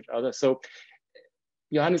learn from each other. So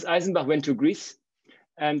Johannes Eisenbach went to Greece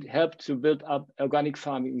and helped to build up organic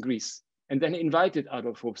farming in Greece. And then he invited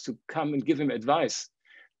Adolf Hobbs to come and give him advice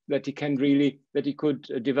that he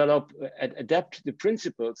could develop and adapt the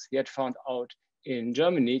principles he had found out in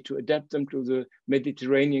Germany to adapt them to the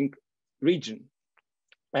Mediterranean region.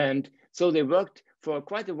 And so they worked for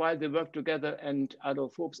quite a while. They worked together, and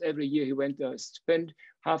Adolf Hobbs, every year he went there, spent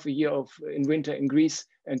half a year in winter in Greece,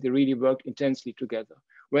 and they really worked intensely together.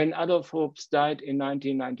 When Adolf Hobbs died in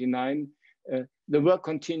 1999, the work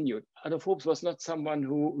continued. Adolf Hobbs was not someone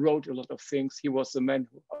who wrote a lot of things. He was a man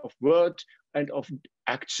of word and of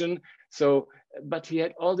action. So, but he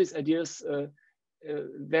had all these ideas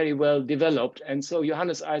very well developed. And so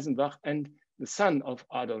Johannes Eisenbach and the son of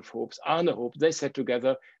Adolf Hobbs, Arne Hobbs, they sat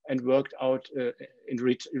together and worked out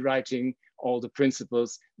in writing all the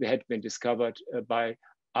principles that had been discovered by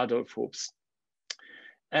Adolf Hobbs.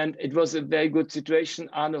 And it was a very good situation.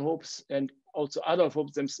 Arne Hobbs and also Adolf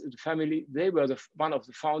Hobbs, the family, they were one of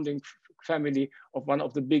the founding family of one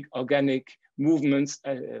of the big organic movements,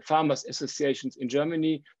 farmers associations in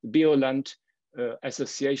Germany, the Bioland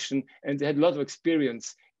Association, and they had a lot of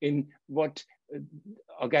experience in what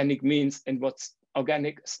organic means and what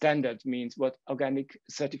organic standard means, what organic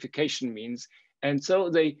certification means. And so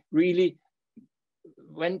they really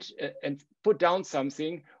went and put down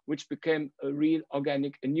something which became a real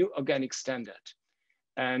organic, a new organic standard.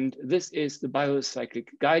 And this is the biocyclic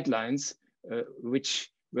guidelines,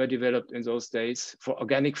 which were developed in those days for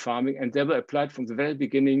organic farming. And they were applied from the very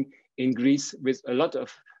beginning in Greece with a lot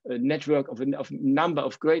of network of a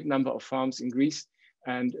great number of farms in Greece.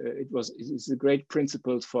 And it's a great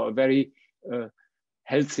principle for a very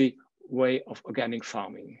healthy way of organic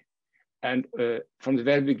farming. And from the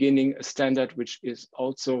very beginning, a standard which is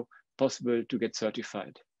also possible to get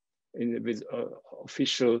certified with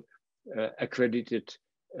official accredited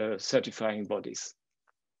certifying bodies.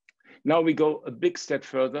 Now we go a big step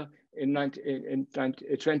further. In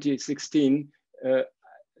 2016,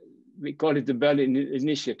 we call it the Berlin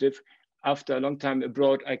Initiative. After a long time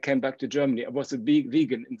abroad, I came back to Germany. I was a big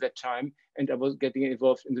vegan in that time, and I was getting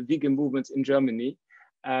involved in the vegan movements in Germany.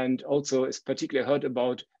 And also particularly heard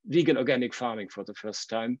about vegan organic farming for the first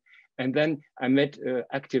time. And then I met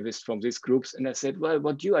activists from these groups, and I said, well,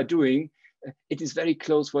 what you are doing, it is very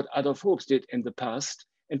close what Adolf Hobbes did in the past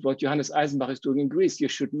and what Johannes Eisenbach is doing in Greece. You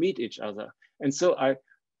should meet each other. And so I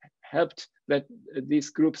helped that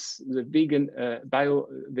these groups, the Vegan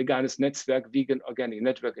Veganes Netzwerk, Vegan Organic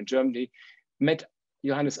Network in Germany, met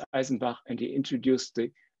Johannes Eisenbach, and he introduced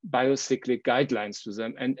the biocyclic guidelines to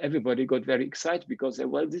them, and everybody got very excited because they,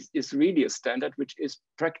 well, this is really a standard which is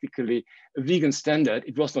practically a vegan standard.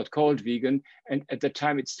 It was not called vegan, and at the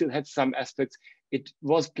time it still had some aspects. It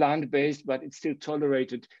was plant-based, but it still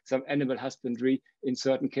tolerated some animal husbandry in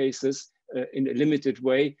certain cases in a limited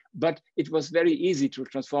way, but it was very easy to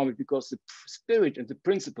transform it because the spirit and the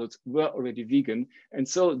principles were already vegan. And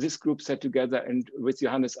so this group sat together and with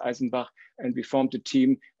Johannes Eisenbach, and we formed a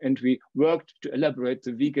team, and we worked to elaborate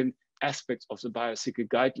the vegan aspects of the biocyclic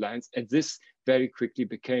guidelines. And this very quickly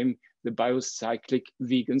became the biocyclic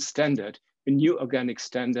vegan standard, a new organic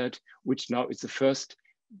standard, which now is the first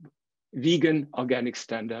vegan organic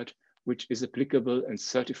standard, which is applicable and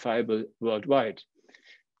certifiable worldwide.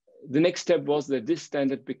 The next step was that this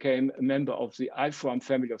standard became a member of the IFORM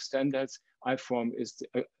family of standards. IFORM is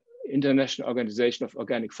the International Organization of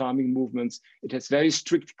Organic Farming Movements. It has very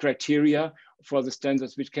strict criteria for the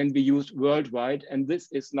standards which can be used worldwide. And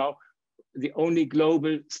this is now the only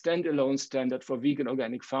global standalone standard for vegan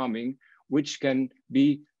organic farming, which can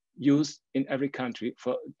be used in every country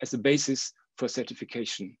as a basis for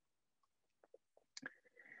certification.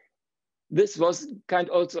 This was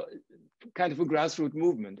kind of a grassroots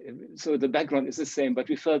movement. So the background is the same, but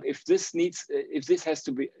we felt if this has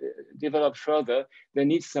to be developed further, there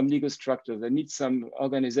needs some legal structure, there needs some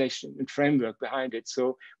organization and framework behind it.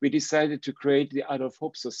 So we decided to create the Adolf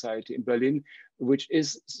Hobbes Society in Berlin, which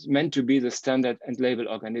is meant to be the standard and label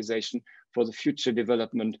organization for the future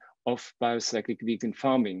development of biocyclic vegan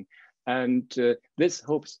farming. And this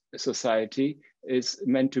Hobbes Society is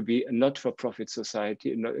meant to be a not-for-profit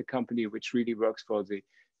society, not a company which really works for the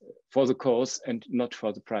cause and not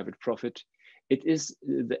for the private profit. It is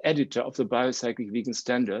the editor of the Biocyclic Vegan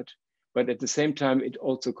Standard, but at the same time, it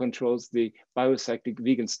also controls the Biocyclic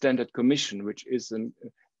Vegan Standard Commission, which is a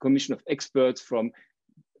commission of experts from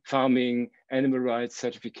farming, animal rights,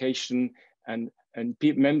 certification, and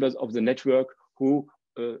members of the network who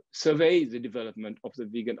survey the development of the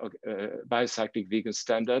vegan biocyclic vegan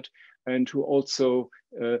standard, and who also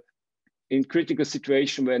in critical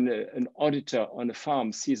situation when an auditor on a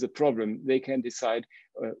farm sees a problem, they can decide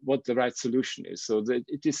what the right solution is. So that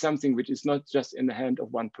it is something which is not just in the hand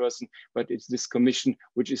of one person, but it's this commission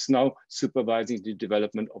which is now supervising the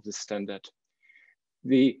development of the standard.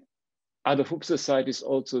 The Adolf Hobbes Society is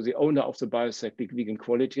also the owner of the Biocyclic Vegan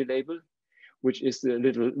Quality Label, which is the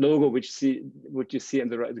little logo what you see in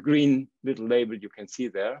the green little label you can see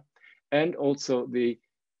there. And also the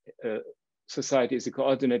Society is a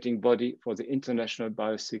coordinating body for the International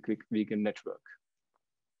Biocyclic Vegan Network.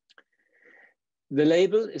 The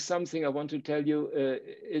label is something I want to tell you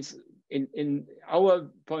is in our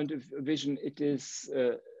point of vision, it is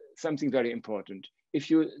something very important.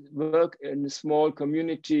 If you work in a small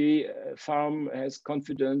community, farm has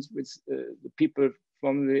confidence with the people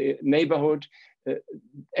from the neighborhood,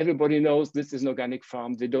 everybody knows this is an organic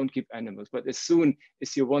farm, they don't keep animals. But as soon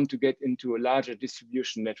as you want to get into a larger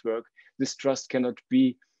distribution network, this trust cannot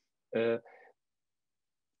be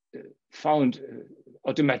found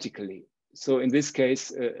automatically. So in this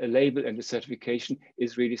case, a label and a certification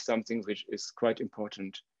is really something which is quite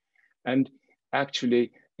important. And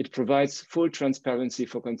actually, it provides full transparency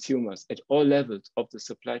for consumers at all levels of the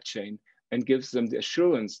supply chain and gives them the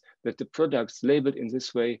assurance that the products labeled in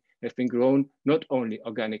this way have been grown not only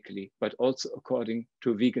organically, but also according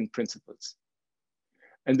to vegan principles.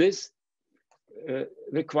 And this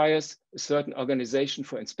requires a certain organization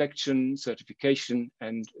for inspection, certification,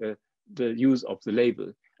 and the use of the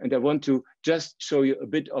label. And I want to just show you a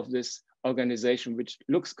bit of this organization, which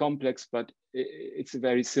looks complex, but it's a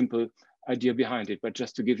very simple idea behind it. But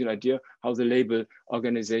just to give you an idea how the label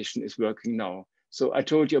organization is working now. So I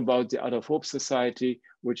told you about the Adolf Hope Society,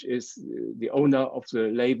 which is the owner of the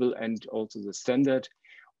label and also the standard,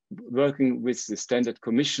 working with the Standard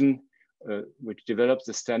Commission, which develops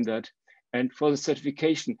the standard. And for the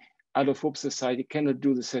certification, Adolf Hope Society cannot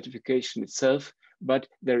do the certification itself, but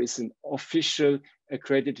there is an official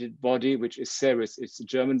accredited body, which is CERES. It's a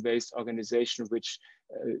German-based organization which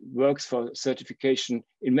works for certification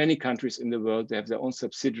in many countries in the world. They have their own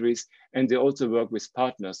subsidiaries, and they also work with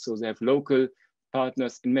partners. So they have local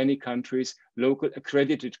partners in many countries, local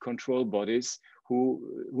accredited control bodies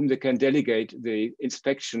whom they can delegate the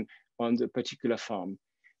inspection on the particular farm.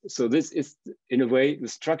 So this is, in a way, the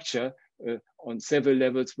structure on several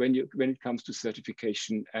levels when it comes to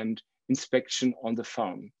certification and inspection on the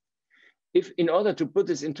farm. If in order to put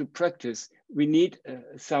this into practice, we need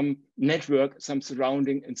some network, some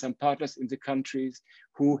surrounding, and some partners in the countries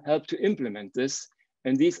who help to implement this.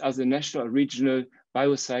 And these are the national, regional,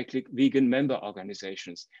 biocyclic vegan member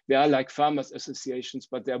organizations. They are like farmers associations,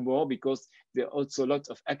 but they're more because there are also lots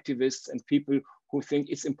of activists and people who think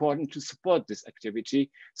it's important to support this activity.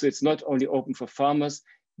 So it's not only open for farmers,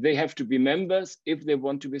 they have to be members if they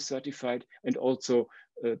want to be certified, and also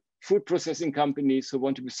food processing companies who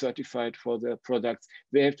want to be certified for their products,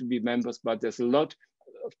 they have to be members, but there's a lot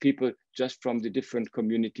of people just from the different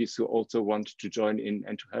communities who also want to join in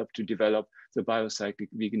and to help to develop the biocyclic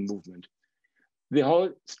vegan movement. The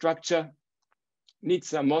whole structure needs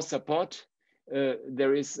some more support.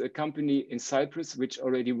 There is a company in Cyprus which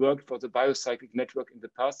already worked for the Biocyclic Network in the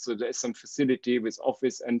past, so there is some facility with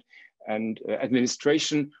office and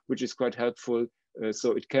administration, which is quite helpful.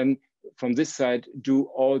 So it can, from this side, do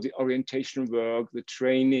all the orientation work, the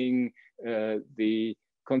training, the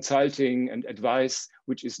consulting and advice,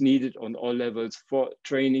 which is needed on all levels for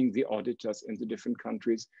training the auditors in the different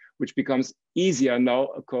countries, which becomes easier now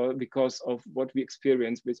because of what we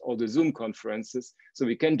experience with all the Zoom conferences. So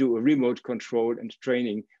we can do a remote control and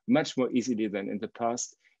training much more easily than in the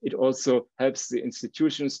past. It also helps the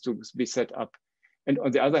institutions to be set up. And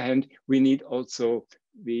on the other hand, we need also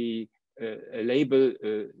the label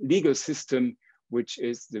legal system, which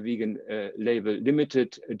is the Vegan Label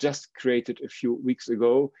Limited, just created a few weeks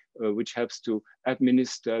ago, which helps to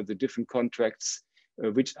administer the different contracts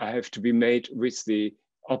which have to be made with the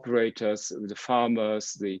operators, the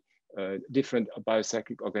farmers, the different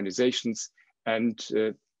biocyclic organizations. And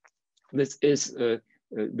this is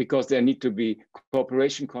because there need to be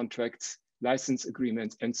cooperation contracts, license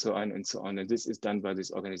agreements, and so on and so on. And this is done by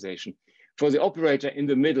this organization. For the operator in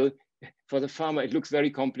the middle, for the farmer, it looks very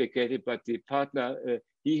complicated, but the partner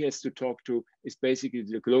he has to talk to is basically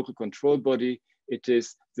the local control body. It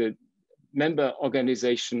is the member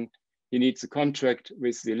organization. He needs a contract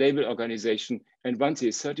with the label organization. And once he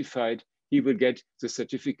is certified, he will get the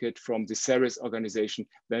certificate from the CERES organization.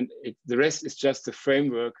 Then the rest is just the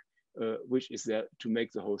framework which is there to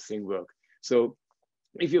make the whole thing work. So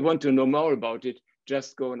if you want to know more about it,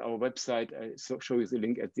 just go on our website. I show you the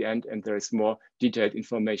link at the end, and there is more detailed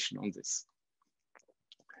information on this.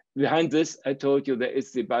 Behind this, I told you there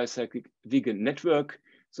is the Biocyclic Vegan Network.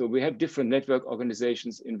 So we have different network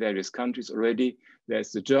organizations in various countries already.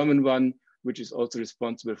 There's the German one, which is also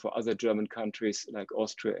responsible for other German countries like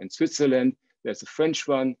Austria and Switzerland. There's a French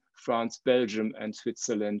one, France, Belgium, and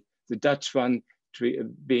Switzerland. The Dutch one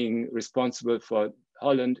being responsible for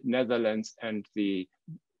Holland, Netherlands, and the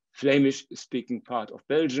Flemish-speaking part of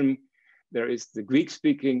Belgium. There is the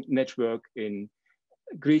Greek-speaking network in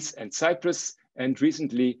Greece and Cyprus. And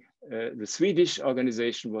recently, the Swedish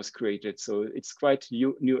organization was created. So it's quite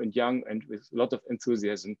new and young and with a lot of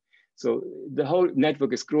enthusiasm. So the whole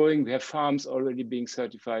network is growing. We have farms already being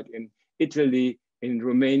certified in Italy, in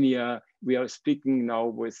Romania. We are speaking now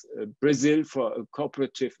with Brazil for a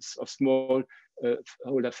cooperative of small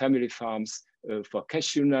holder family farms for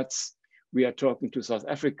cashew nuts. We are talking to South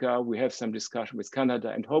Africa. We have some discussion with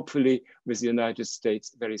Canada and hopefully with the United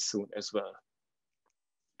States very soon as well.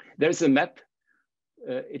 There's a map.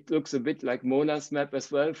 It looks a bit like Mona's map as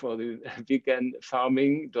well for the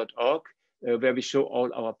veganfarming.org. where we show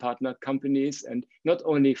all our partner companies, and not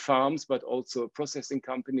only farms, but also processing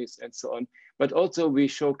companies and so on. But also we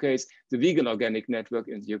showcase the Vegan Organic Network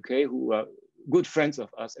in the UK, who are good friends of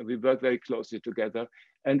us, and we work very closely together.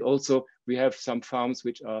 And also we have some farms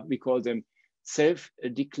which are, we call them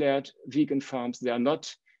self-declared vegan farms. They are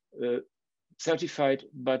not certified,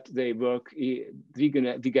 but they work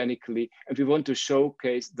veganically. And we want to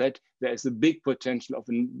showcase that there is a big potential of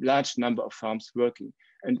a large number of farms working.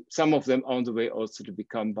 And some of them are on the way also to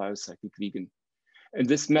become biocyclic vegan. And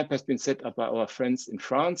this map has been set up by our friends in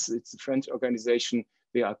France. It's a French organization.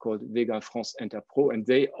 They are called Vegan France Interpro, and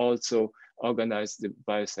they also organize the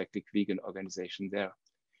biocyclic vegan organization there.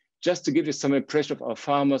 Just to give you some impression of our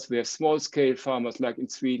farmers, we have small-scale farmers like in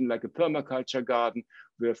Sweden, like a permaculture garden.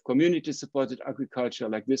 We have community-supported agriculture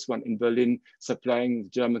like this one in Berlin, supplying the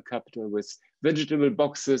German capital with vegetable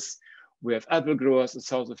boxes. We have apple growers in the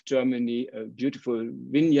south of Germany, a beautiful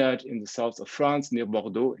vineyard in the south of France, near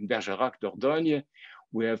Bordeaux, in Bergerac, Dordogne.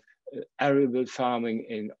 We have arable farming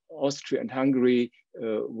in Austria and Hungary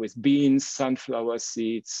with beans, sunflower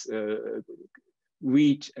seeds,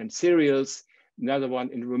 wheat and cereals. Another one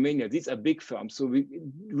in Romania. These are big farms. So we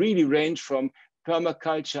really range from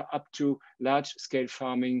permaculture up to large-scale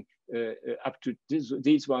farming, up to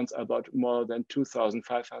these ones are about more than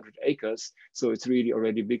 2,500 acres. So it's really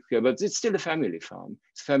already big here, but it's still a family farm.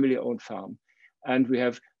 It's a family-owned farm. And we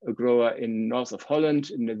have a grower in north of Holland,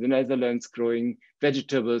 in the Netherlands, growing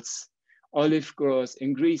vegetables, olive growers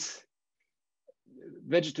in Greece,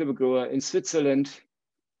 vegetable grower in Switzerland,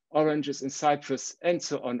 oranges in Cyprus, and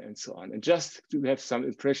so on and so on. And just to have some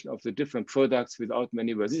impression of the different products without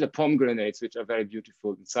many words. These are pomegranates, which are very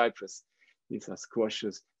beautiful in Cyprus. These are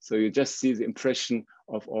squashes. So you just see the impression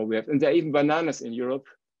of all we have. And there are even bananas in Europe,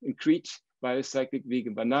 in Crete, biocyclic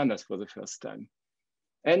vegan bananas for the first time.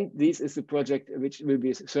 And this is the project which will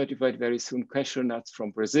be certified very soon, cashew nuts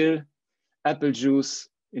from Brazil, apple juice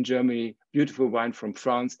in Germany, beautiful wine from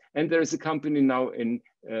France. And there is a company now in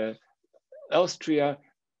Austria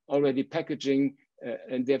already packaging,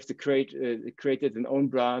 and they have created an own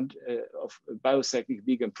brand of biocyclic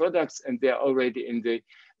vegan products, and they're already in the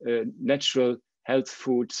natural health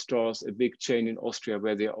food stores, a big chain in Austria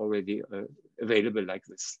where they're already available like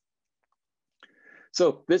this.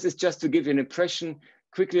 So this is just to give you an impression.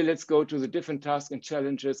 Quickly, let's go to the different tasks and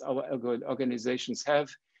challenges our organizations have.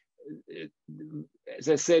 As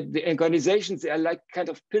I said, the organizations, they are like kind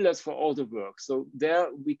of pillars for all the work. So there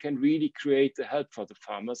we can really create the help for the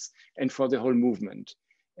farmers and for the whole movement.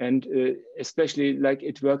 And especially like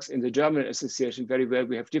it works in the German association very well,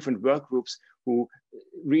 we have different work groups who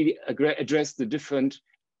really address the different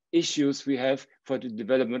issues we have for the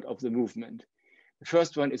development of the movement. The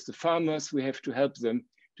first one is the farmers. We have to help them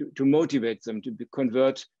to motivate them to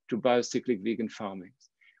convert to biocyclic vegan farming.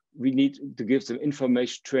 We need to give them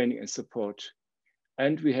information, training, and support.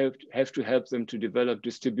 And we have to help them to develop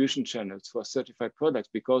distribution channels for certified products,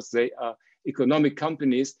 because they are economic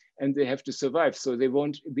companies and they have to survive. So they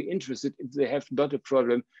won't be interested if they have not a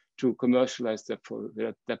problem to commercialize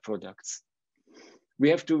their products. We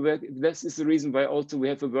have to work, this is the reason why also we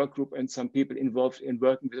have a work group and some people involved in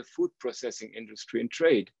working with the food processing industry and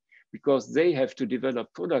trade, because they have to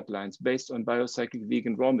develop product lines based on biocyclic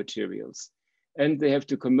vegan raw materials. And they have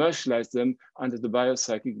to commercialize them under the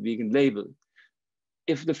biocyclic vegan label.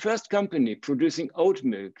 If the first company producing oat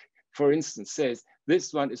milk, for instance, says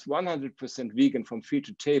this one is 100% vegan from field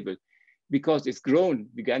to table because it's grown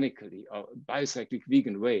veganically or biocyclic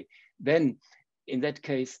vegan way, then in that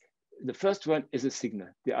case, the first one is a signal.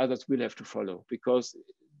 The others will have to follow, because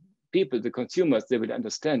people, the consumers, they will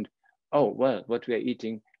understand, oh, well, what we are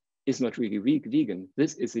eating is not really vegan.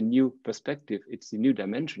 This is a new perspective. It's a new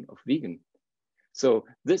dimension of vegan. So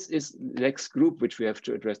this is the next group which we have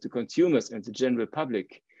to address, the consumers and the general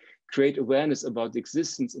public, create awareness about the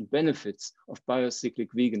existence and benefits of biocyclic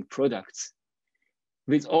vegan products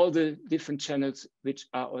with all the different channels which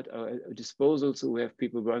are at our disposal. So we have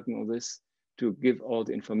people working on this to give all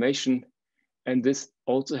the information. And this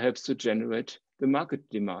also helps to generate the market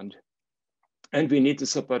demand. And we need the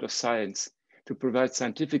support of science to provide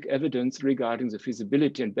scientific evidence regarding the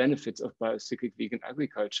feasibility and benefits of biocyclic vegan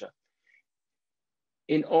agriculture.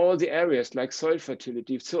 In all the areas like soil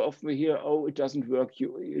fertility, so often we hear, oh, it doesn't work.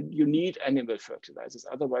 You need animal fertilizers,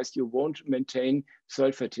 otherwise you won't maintain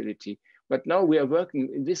soil fertility. But now we are working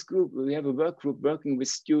in this group, we have a work group working with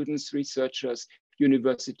students, researchers,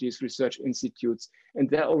 universities, research institutes, and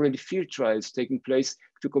there are already field trials taking place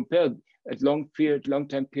to compare at long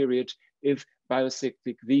time period if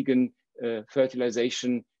biocyclic vegan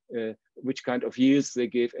fertilization which kind of yields they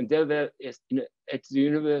give. And there were, at the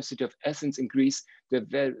University of Athens in Greece, there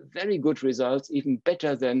were very good results, even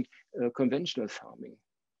better than conventional farming.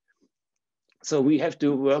 So we have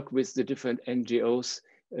to work with the different NGOs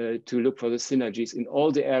to look for the synergies in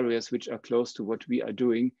all the areas which are close to what we are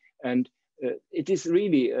doing. And it is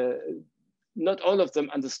really, not all of them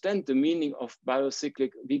understand the meaning of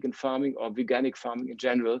biocyclic vegan farming or veganic farming in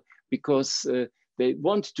general, because they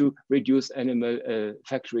want to reduce animal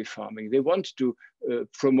factory farming. They want to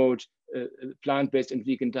promote plant-based and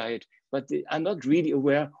vegan diet, but they are not really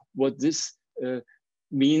aware what this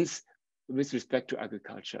means with respect to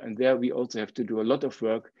agriculture. And there we also have to do a lot of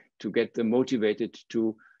work to get them motivated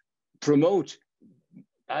to promote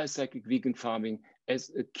biocyclic vegan farming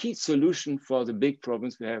as a key solution for the big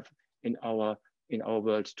problems we have in our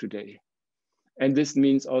world today. And this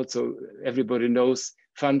means also, everybody knows,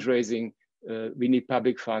 fundraising. We need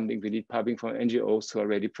public funding. We need public from NGOs who are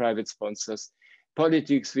already private sponsors.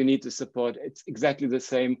 Politics, we need to support. It's exactly the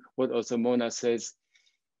same what also Mona says.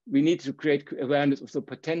 We need to create awareness of the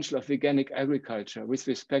potential of veganic agriculture with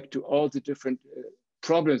respect to all the different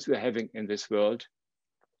problems we're having in this world.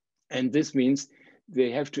 And this means they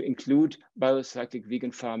have to include biocyclic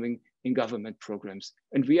vegan farming in government programs.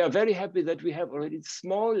 And we are very happy that we have already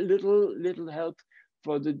small little help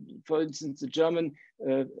for instance, the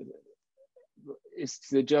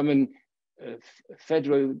German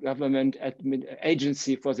federal government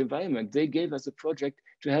agency for the environment. They gave us a project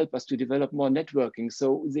to help us to develop more networking.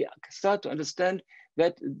 So they start to understand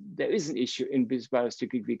that there is an issue in this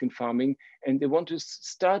biocyclic vegan farming, and they want to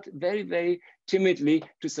start very, very timidly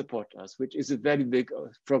to support us, which is a very big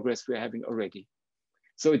progress we're having already.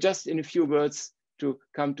 So just in a few words to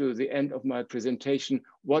come to the end of my presentation,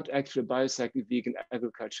 what actually biocyclic vegan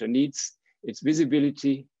agriculture needs: its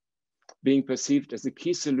visibility, being perceived as a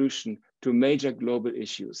key solution to major global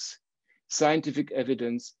issues, scientific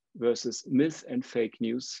evidence versus myth and fake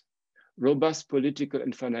news, robust political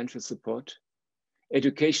and financial support,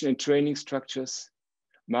 education and training structures,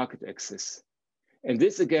 market access. And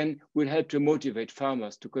this again will help to motivate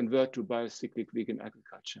farmers to convert to biocyclic vegan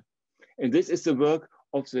agriculture. And this is the work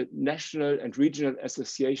of the national and regional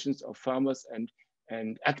associations of farmers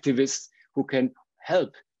and activists who can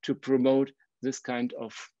help to promote this kind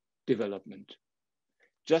of development.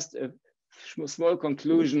 Just a small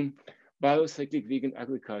conclusion: biocyclic vegan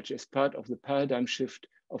agriculture is part of the paradigm shift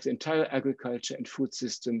of the entire agriculture and food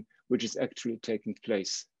system, which is actually taking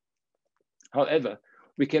place. However,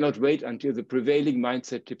 we cannot wait until the prevailing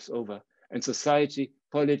mindset tips over and society,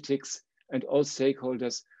 politics, and all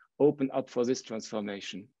stakeholders open up for this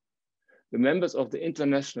transformation. The members of the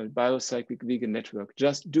International Biocyclic Vegan Network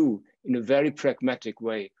just do, in a very pragmatic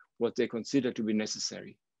way, what they consider to be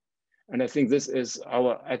necessary. And I think this is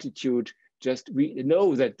our attitude. Just we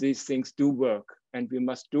know that these things do work, and we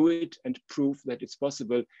must do it and prove that it's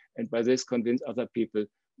possible, and by this convince other people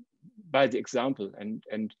by the example,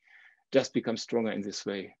 and just become stronger in this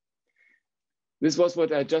way. This was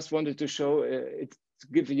what I just wanted to show. It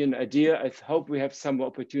give you an idea. I hope we have some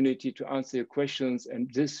opportunity to answer your questions,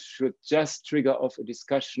 and this should just trigger off a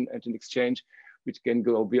discussion and an exchange which can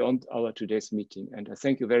go beyond our today's meeting. And I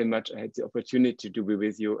thank you very much. I had the opportunity to be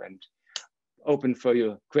with you and open for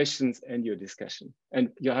your questions and your discussion. And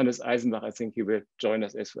Johannes Eisenbach, I think he will join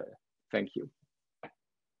us as well. Thank you.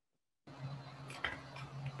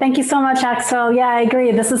 Thank you so much, Axel. Yeah, I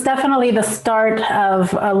agree. This is definitely the start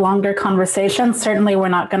of a longer conversation. Certainly, we're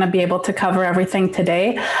not going to be able to cover everything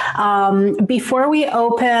today. Before we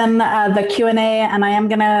open the Q&A, and I am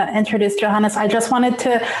going to introduce Johannes, I just wanted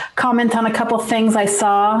to comment on a couple of things I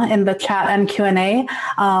saw in the chat and Q&A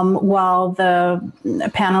while the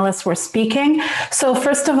panelists were speaking. So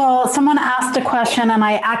first of all, someone asked a question, and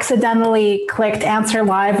I accidentally clicked answer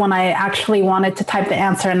live when I actually wanted to type the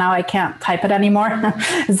answer, and now I can't type it anymore.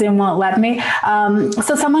 Zoom won't let me.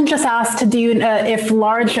 So someone just asked, do you, if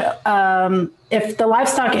the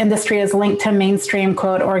livestock industry is linked to mainstream,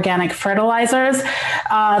 quote, organic fertilizers?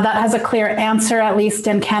 That has a clear answer, at least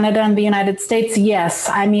in Canada and the United States. Yes.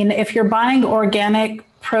 I mean, if you're buying organic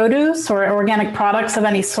produce or organic products of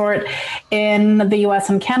any sort in the US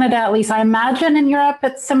and Canada, at least I imagine in Europe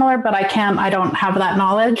it's similar, but I don't have that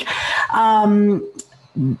knowledge.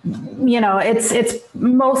 You know, it's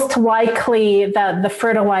most likely that the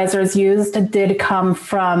fertilizers used did come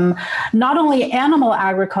from not only animal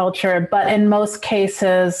agriculture, but in most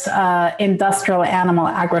cases, industrial animal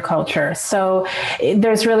agriculture. So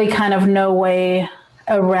there's really kind of no way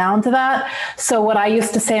around that. So what I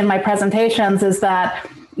used to say in my presentations is that,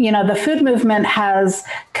 you know, the food movement has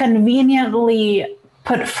conveniently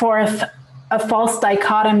put forth a false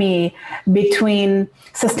dichotomy between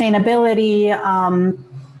sustainability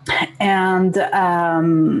and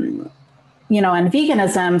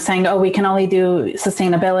veganism, saying, oh, we can only do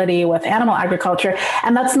sustainability with animal agriculture.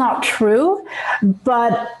 And that's not true.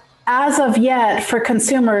 But as of yet, for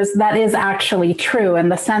consumers, that is actually true, in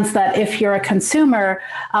the sense that if you're a consumer,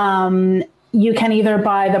 you can either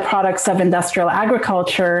buy the products of industrial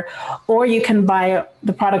agriculture, or you can buy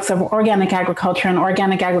the products of organic agriculture. And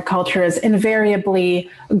organic agriculture is invariably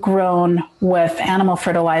grown with animal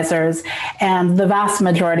fertilizers. And the vast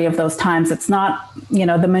majority of those times, it's not,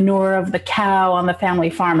 the manure of the cow on the family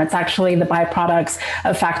farm. It's actually the byproducts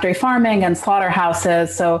of factory farming and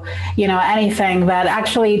slaughterhouses. So, anything that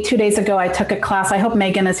actually 2 days ago, I took a class. I hope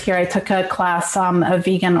Megan is here. I took a class,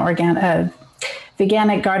 a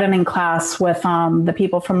Veganic gardening class with the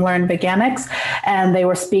people from Learn Veganics, and they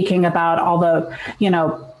were speaking about all the,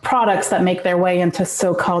 products that make their way into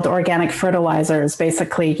so-called organic fertilizers.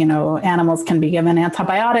 Basically, animals can be given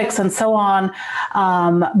antibiotics and so on,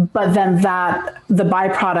 but then the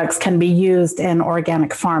byproducts can be used in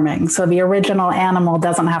organic farming. So the original animal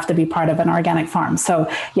doesn't have to be part of an organic farm. So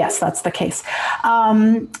yes, that's the case.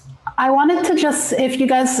 I wanted to just, if you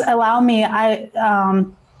guys allow me,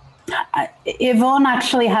 Yvonne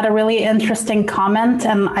actually had a really interesting comment,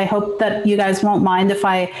 and I hope that you guys won't mind if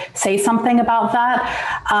I say something about that.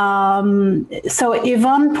 So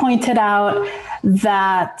Yvonne pointed out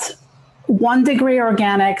that 1 Degree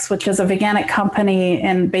Organics, which is a veganic company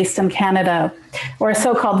based in Canada, or a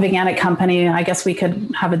so-called veganic company, I guess we could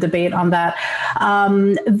have a debate on that,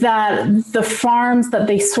 that the farms that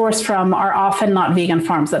they source from are often not vegan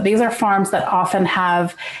farms, that these are farms that often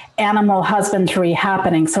have animal husbandry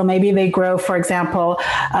happening. So maybe they grow, for example,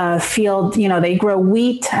 field, they grow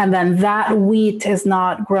wheat, and then that wheat is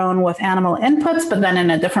not grown with animal inputs, but then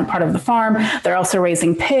in a different part of the farm, they're also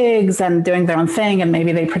raising pigs and doing their own thing, and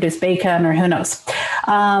maybe they produce bacon, or who knows.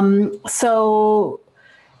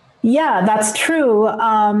 Yeah, that's true.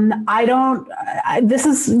 This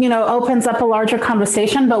is, opens up a larger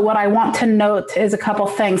conversation, but what I want to note is a couple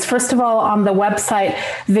things. First of all, on the website,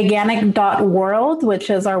 veganic.world,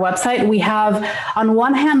 which is our website, we have on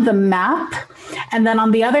one hand the map, and then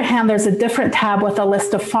on the other hand, there's a different tab with a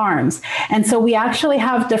list of farms. And so we actually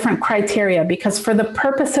have different criteria, because for the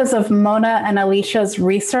purposes of Mona and Alicia's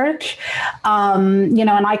research, and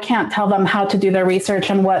I can't tell them how to do their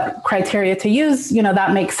research and what criteria to use,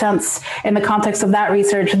 that makes sense in the context of that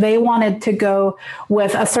research. They wanted to go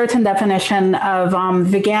with a certain definition of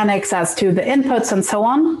veganics as to the inputs and so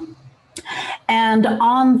on. And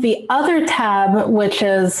on the other tab, which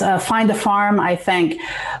is Find a Farm, I think,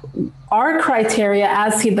 our criteria,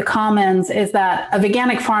 as Seed the Commons, is that a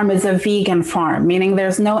veganic farm is a vegan farm, meaning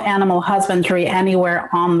there's no animal husbandry anywhere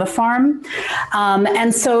on the farm.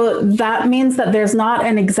 And so that means that there's not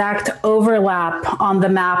an exact overlap on the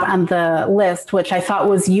map and the list, which I thought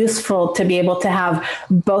was useful to be able to have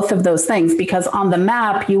both of those things, because on the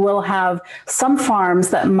map, you will have some farms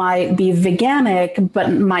that might be veganic,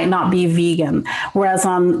 but might not be vegan. Whereas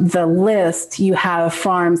on the list, you have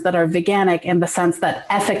farms that are veganic in the sense that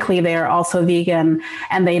ethically they are also vegan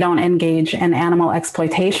and they don't engage in animal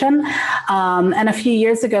exploitation. And a few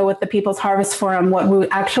years ago with the People's Harvest Forum, what we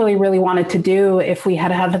actually really wanted to do, if we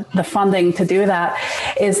had had the funding to do that,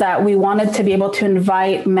 is that we wanted to be able to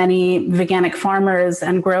invite many veganic farmers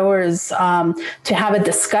and growers to have a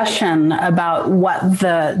discussion about what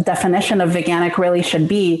the definition of veganic really should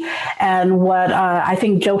be. And what I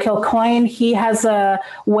think Joe Kilcoyne, he has a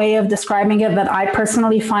way of describing it that I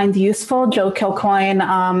personally find useful. Joe Kilcoyne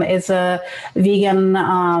is a vegan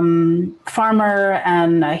farmer,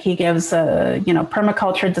 and he gives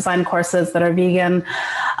permaculture design courses that are vegan,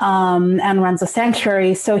 and runs a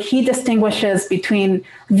sanctuary. So he distinguishes between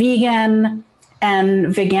vegan and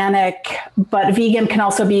veganic, but vegan can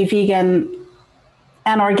also be vegan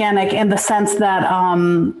and organic in the sense that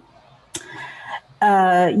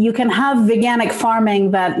you can have veganic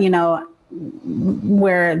farming that,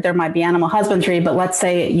 where there might be animal husbandry, but let's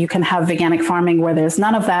say you can have veganic farming where there's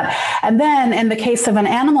none of that. And then in the case of an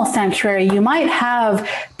animal sanctuary, you might have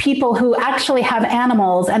people who actually have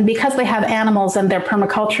animals, and because they have animals and they're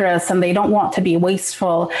permaculturists and they don't want to be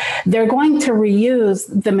wasteful, they're going to reuse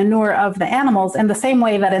the manure of the animals in the same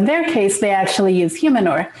way that in their case, they actually use human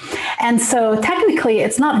manure. And so technically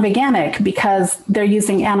it's not veganic because they're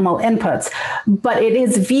using animal inputs, but it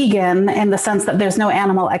is vegan in the sense that there's no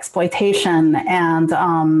animal exploitation and,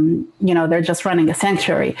 they're just running a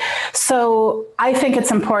sanctuary. So I think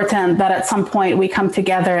it's important that at some point we come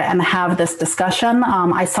together and have this discussion.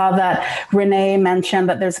 I saw that Renee mentioned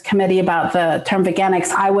that there's a committee about the term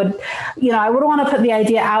veganics. I would want to put the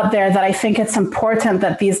idea out there that I think it's important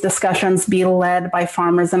that these discussions be led by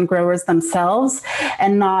farmers and growers themselves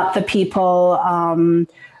and not the people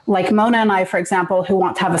like Mona and I, for example, who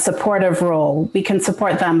want to have a supportive role. We can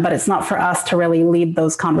support them, but it's not for us to really lead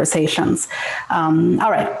those conversations.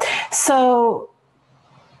 All right.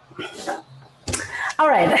 All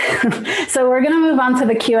right, so we're going to move on to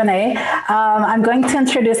the Q&A. I'm going to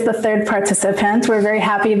introduce the third participant. We're very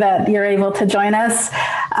happy that you're able to join us.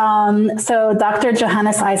 So Dr.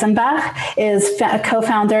 Johannes Eisenbach is a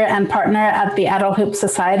co-founder and partner at the Adult Hoop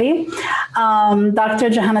Society. Dr.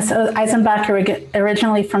 Johannes Eisenbach,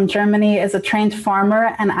 originally from Germany, is a trained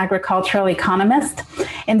farmer and agricultural economist.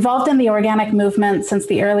 Involved in the organic movement since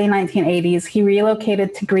the early 1980s, he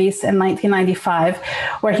relocated to Greece in 1995,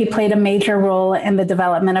 where he played a major role in the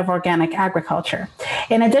development of organic agriculture.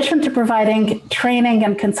 In addition to providing training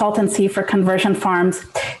and consultancy for conversion farms,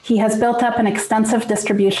 he has built up an extensive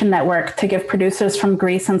distribution network to give producers from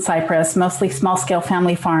Greece and Cyprus, mostly small-scale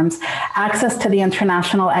family farms, access to the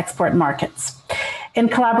international export markets. In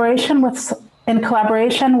collaboration with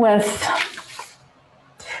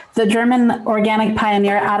the German organic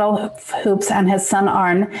pioneer Adolf Hoops and his son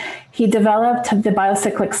Arne, he developed the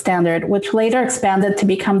Biocyclic standard, which later expanded to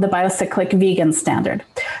become the Biocyclic Vegan standard.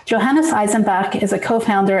 Johannes Eisenbach is a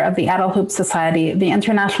co-founder of the Adult Hoop Society, the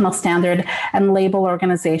international standard and label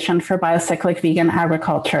organization for biocyclic vegan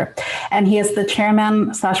agriculture. And he is the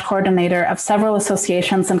chairman/coordinator of several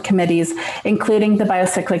associations and committees, including the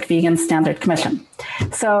Biocyclic Vegan Standard Commission.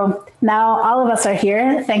 So now all of us are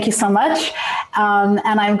here. Thank you so much. And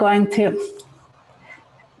I'm going to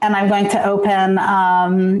open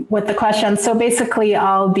with the questions. So basically,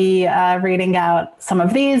 I'll be reading out some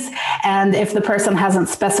of these. And if the person hasn't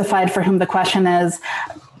specified for whom the question is,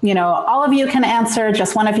 all of you can answer,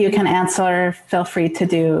 just one of you can answer. Feel free to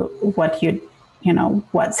do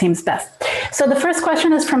what seems best. So the first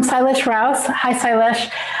question is from Silesh Rouse. Hi, Silesh.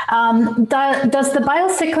 Does the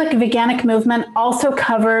biocyclic veganic movement also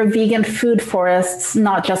cover vegan food forests,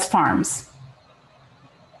 not just farms?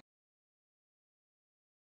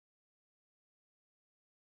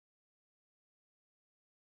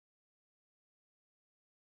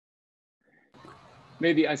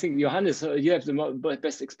 Maybe I think Johannes, you have the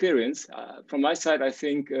best experience. From my side, I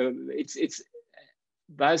think it's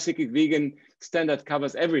biocyclic vegan standard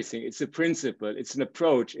covers everything. It's a principle, it's an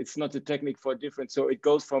approach. It's not a technique for different. So it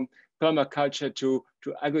goes from permaculture to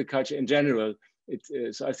agriculture in general.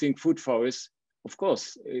 So I think food forests, of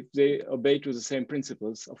course, if they obey to the same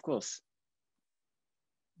principles, of course.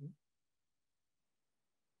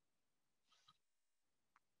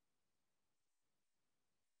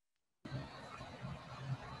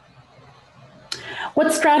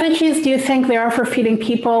 What strategies do you think there are for feeding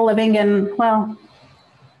people living in,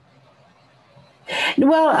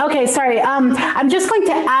 okay, sorry. I'm just going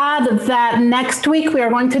to add that next week we are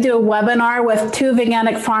going to do a webinar with 2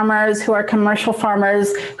 veganic farmers who are commercial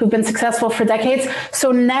farmers who've been successful for decades.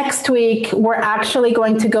 So next week, we're actually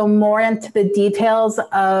going to go more into the details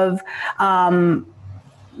of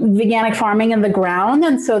veganic farming in the ground.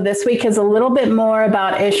 And so this week is a little bit more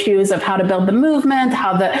about issues of how to build the movement,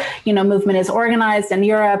 how the movement is organized in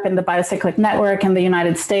Europe and the Biocyclic Network in the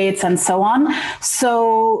United States and so on.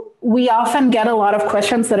 So we often get a lot of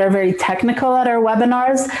questions that are very technical at our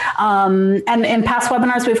webinars. And in past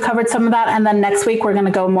webinars, we've covered some of that. And then next week, we're going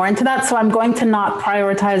to go more into that. So I'm going to not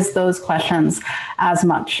prioritize those questions as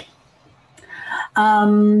much.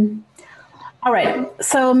 All right,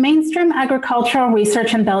 so mainstream agricultural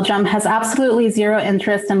research in Belgium has absolutely zero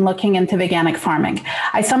interest in looking into veganic farming.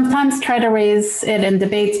 I sometimes try to raise it in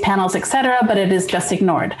debates, panels, etc., but it is just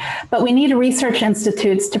ignored. But we need research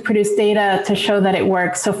institutes to produce data to show that it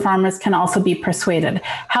works so farmers can also be persuaded.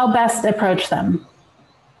 How best approach them?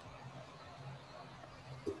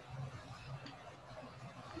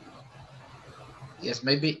 Yes,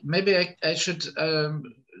 maybe I should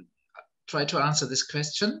try to answer this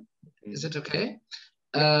question. Is it okay?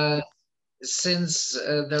 Since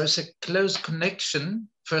there is a close connection,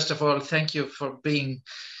 first of all, thank you for being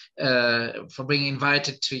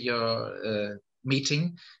invited to your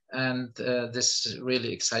meeting and this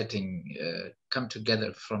really exciting come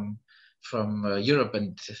together from Europe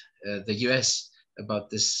and the US about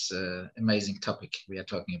this amazing topic we are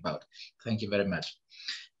talking about. Thank you very much.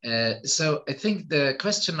 So I think the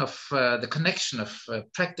question of the connection of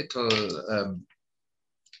practical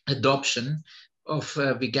adoption of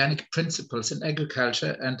veganic principles in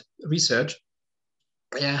agriculture and research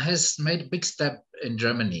has made a big step in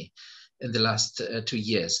Germany in the last 2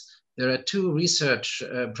 years. There are 2 research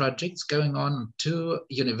projects going on, 2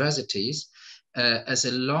 universities as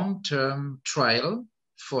a long-term trial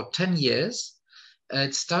for 10 years.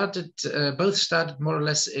 It started, both started more or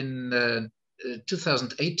less in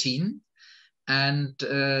 2018, and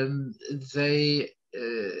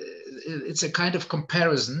it's a kind of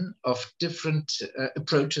comparison of different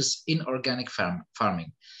approaches in organic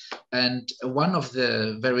farming. And one of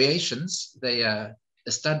the variations they are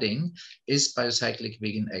studying is biocyclic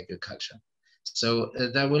vegan agriculture. So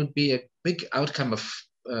there will be a big outcome of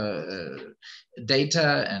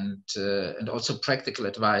data and also practical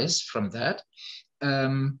advice from that.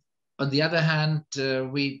 On the other hand,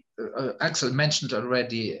 Axel mentioned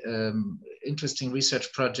already interesting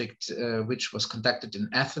research project which was conducted in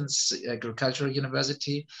Athens Agricultural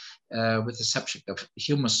University with the subject of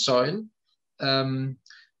humus soil.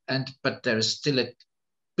 But there is still a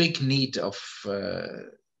big need of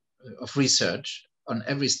research on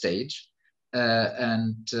every stage.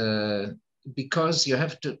 Because you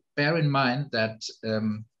have to bear in mind that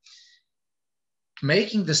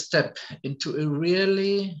making the step into a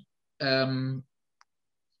really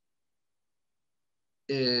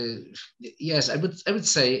yes, I would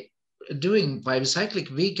say doing biocyclic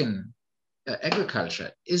vegan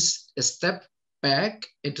agriculture is a step back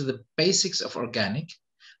into the basics of organic,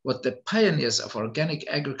 what the pioneers of organic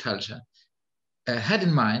agriculture had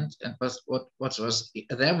in mind and what was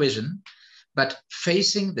their vision, but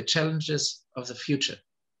facing the challenges of the future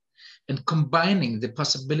and combining the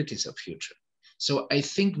possibilities of future. So I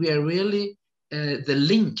think we are really the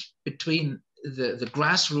link between the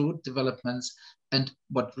grassroots developments and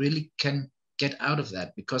what really can get out of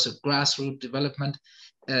that, because a grassroots development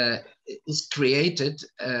is created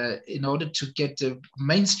in order to get a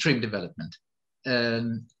mainstream development.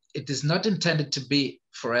 It is not intended to be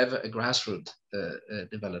forever a grassroots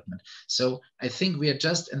development. So I think we are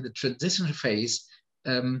just in the transition phase,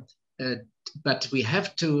 but we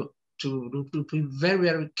have to be very,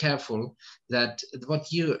 very careful that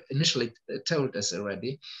what you initially told us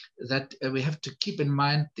already, that we have to keep in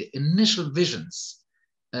mind the initial visions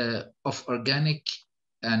of organic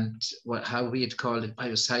and how we had called it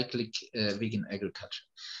biocyclic vegan agriculture.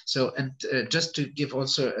 So, and just to give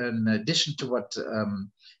also an addition to what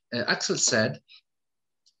Axel said,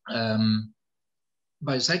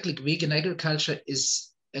 biocyclic vegan agriculture is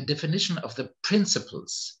a definition of the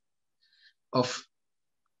principles of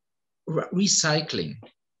recycling,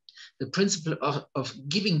 the principle of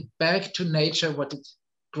giving back to nature what it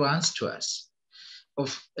grants to us,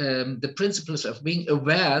 of the principles of being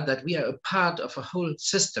aware that we are a part of a whole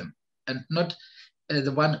system and not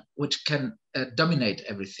the one which can dominate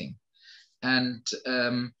everything. And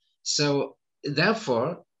so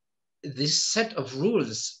therefore, this set of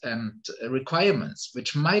rules and requirements,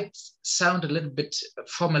 which might sound a little bit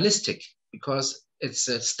formalistic because it's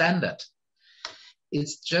a standard,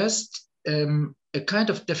 it's just a kind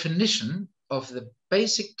of definition of the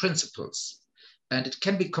basic principles, and it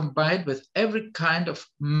can be combined with every kind of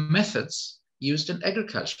methods used in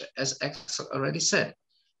agriculture. As Axel already said,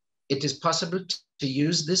 it is possible to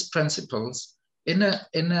use these principles in a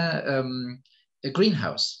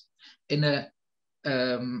greenhouse, in a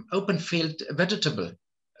open field vegetable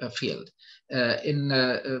field, in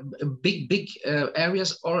big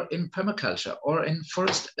areas, or in permaculture, or in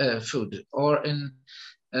forest food, or in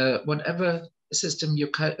whatever system you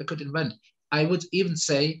could invent. I would even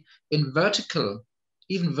say in vertical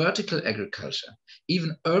agriculture,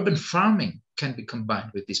 even urban farming can be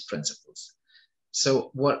combined with these principles.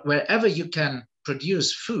 So wherever you can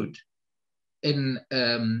produce food in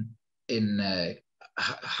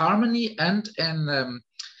harmony and in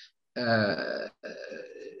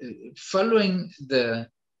following the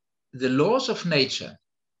laws of nature,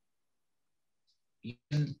 you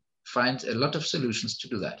can find a lot of solutions to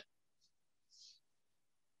do that.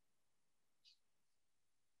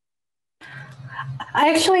 I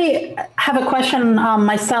actually have a question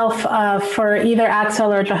myself for either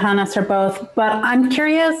Axel or Johannes or both, but I'm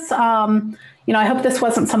curious, I hope this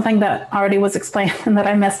wasn't something that already was explained and that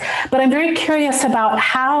I missed, but I'm very curious about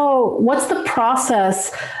what's the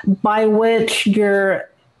process by which you're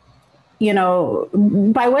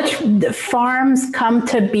by which farms come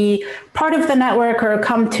to be part of the network or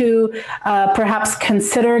come to perhaps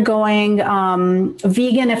consider going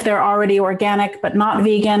vegan if they're already organic but not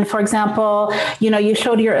vegan. For example, you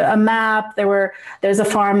showed a map. There's a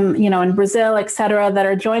farm, in Brazil, et cetera, that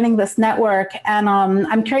are joining this network. And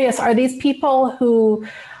I'm curious, are these people who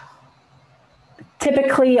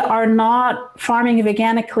typically are not farming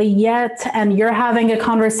veganically yet, and you're having a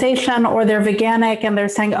conversation, or they're veganic and they're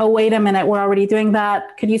saying, oh, wait a minute, we're already doing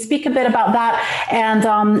that? Could you speak a bit about that?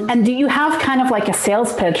 And do you have kind of like a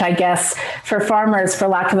sales pitch, I guess, for farmers, for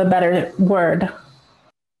lack of a better word?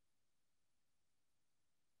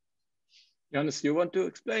 Johannes, you want to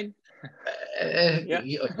explain? Yeah.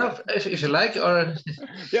 If you like, or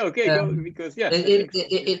yeah, okay, go, because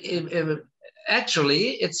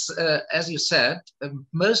actually, it's as you said,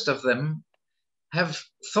 most of them have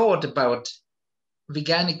thought about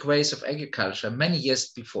veganic ways of agriculture many years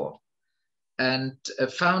before, and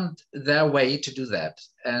found their way to do that.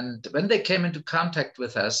 And when they came into contact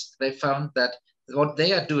with us, they found that what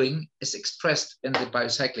they are doing is expressed in the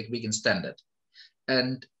Biocyclic Vegan Standard,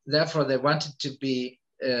 and therefore they wanted to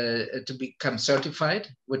become certified,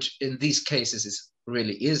 which in these cases is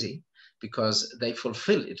really easy because they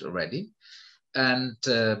fulfill it already. And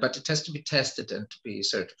but it has to be tested and to be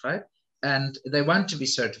certified, and they want to be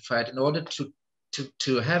certified in order to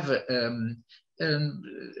have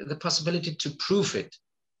the possibility to prove it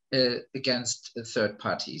against third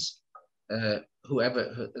parties,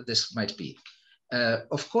 whoever this might be.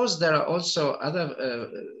 Of course, there are also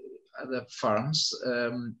other farms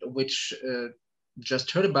which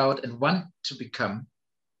just heard about and want to become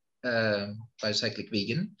biocyclic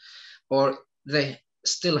vegan, or they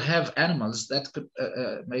still have animals that could,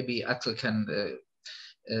 maybe Axel can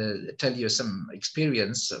tell you some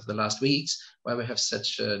experience of the last weeks where we have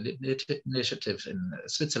such initiative in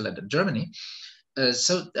Switzerland and Germany.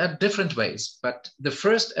 So there are different ways, but the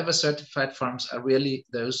first ever certified farms are really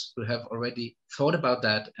those who have already thought about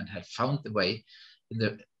that and have found the way in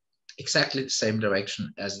the exactly the same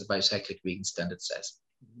direction as the Biocyclic Vegan Standard says.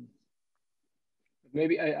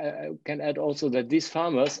 Maybe I can add also that these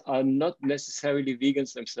farmers are not necessarily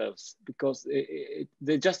vegans themselves, because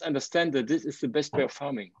they just understand that this is the best way of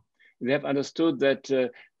farming. They have understood that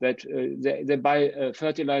they buy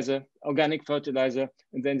fertilizer, organic fertilizer,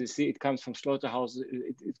 and then they see it comes from slaughterhouses.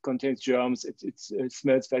 It contains germs. It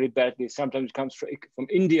smells very badly. Sometimes it comes from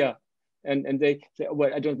India. And they say,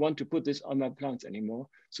 well, I don't want to put this on my plants anymore.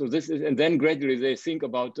 So this is, and then gradually they think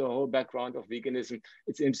about the whole background of veganism.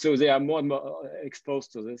 So they are more and more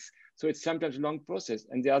exposed to this. So it's sometimes a long process.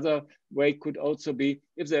 And the other way could also be,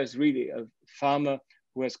 if there's really a farmer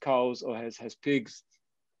who has cows or has pigs,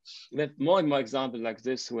 we have more and more examples like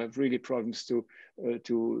this who have really problems to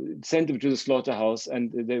send them to the slaughterhouse,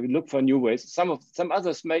 and they look for new ways. Some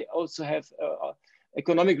others may also have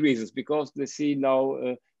economic reasons, because they see now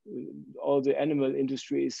all the animal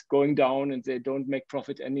industry is going down and they don't make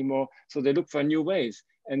profit anymore. So they look for new ways.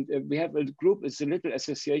 And we have a group, it's a little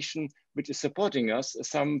association which is supporting us.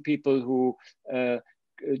 Some people who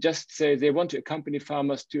just say they want to accompany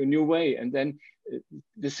farmers to a new way. And then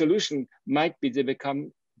the solution might be they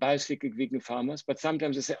become biocyclic vegan farmers, but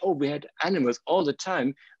sometimes they say, oh, we had animals all the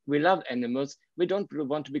time. We love animals. We don't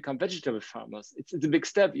want to become vegetable farmers. It's a big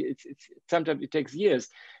step. Sometimes it takes years.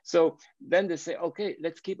 So then they say, okay,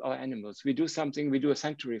 let's keep our animals. We do something, we do a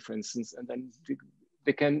sanctuary, for instance, and then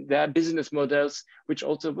there are business models which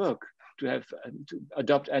also work to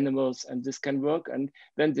adopt animals, and this can work. And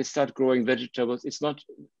then they start growing vegetables. It's not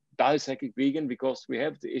biocyclic vegan because we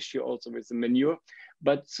have the issue also with the manure,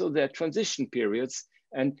 but so there are transition periods.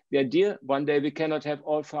 And the idea, one day we cannot have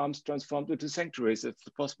all farms transformed into sanctuaries. It's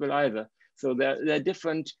possible either. So there are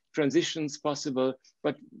different transitions possible,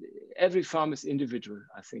 but every farm is individual,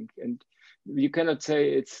 I think. And you cannot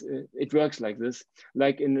say it works like this.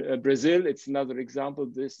 Like in Brazil, it's another example.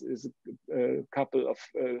 This is a couple of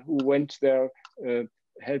who went there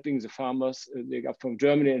helping the farmers. They are from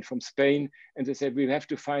Germany and from Spain. And they said, we have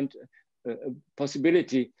to find a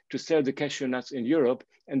possibility to sell the cashew nuts in Europe.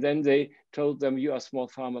 And then they told them, you are small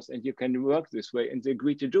farmers and you can work this way. And they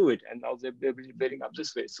agreed to do it. And now they're building up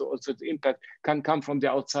this way. So also the impact can come from the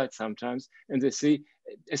outside sometimes. And they see,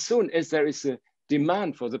 as soon as there is a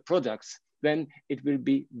demand for the products, then it will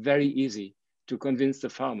be very easy to convince the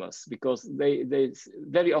farmers, because they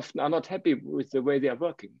very often are not happy with the way they are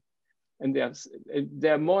working. And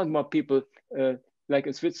there are more and more people, like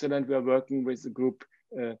in Switzerland, we are working with a group,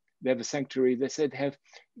 they have a sanctuary. They said have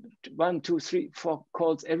 1, 2, 3, 4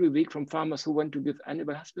 calls every week from farmers who want to give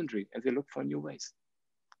animal husbandry, and they look for new ways.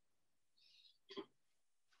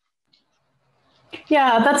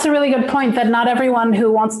 Yeah, that's a really good point, that not everyone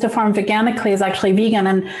who wants to farm veganically is actually vegan.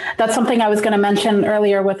 And that's something I was going to mention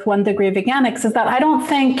earlier with 1 Degree Veganics, is that I don't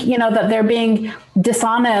think, that they're being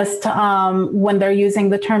dishonest when they're using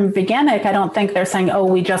the term veganic. I don't think they're saying, oh,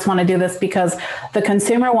 we just want to do this because the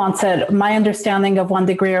consumer wants it. My understanding of 1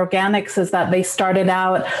 Degree Organics is that they started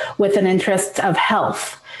out with an interest of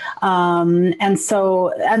health. And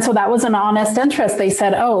so that was an honest interest. They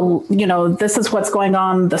said, oh, this is what's going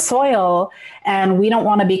on the soil, and we don't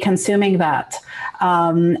want to be consuming that.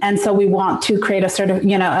 And so we want to create a sort of,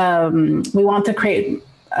 we want to create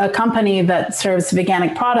a company that serves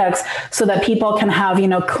veganic products so that people can have,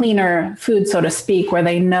 cleaner food, so to speak, where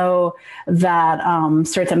they know that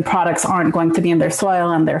certain products aren't going to be in their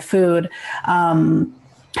soil and their food.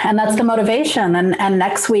 And that's the motivation. And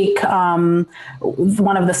next week,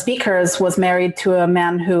 one of the speakers was married to a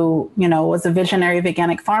man who, was a visionary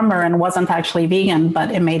veganic farmer and wasn't actually vegan, but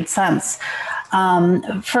it made sense.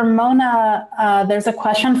 For Mona, there's a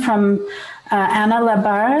question from Anna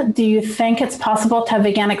Labar. Do you think it's possible to have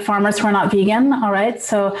veganic farmers who are not vegan? All right.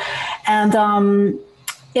 So, and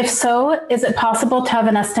if so, is it possible to have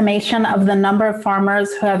an estimation of the number of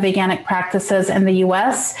farmers who have veganic practices in the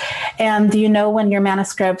US? And do you know when your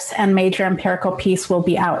manuscripts and major empirical piece will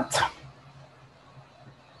be out?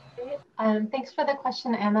 Thanks for the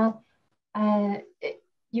question, Anna. I'm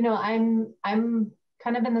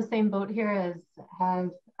kind of in the same boat here as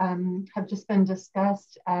have just been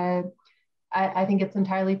discussed. I think it's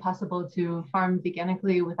entirely possible to farm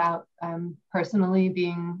veganically without personally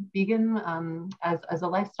being vegan as a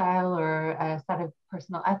lifestyle or a set of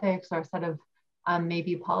personal ethics or a set of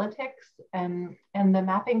maybe politics. And the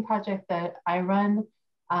mapping project that I run,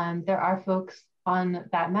 there are folks on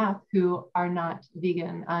that map who are not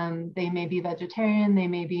vegan. They may be vegetarian, they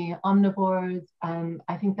may be omnivores.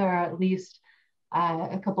 I think there are at least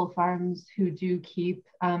a couple of farms who do keep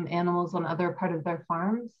animals on other part of their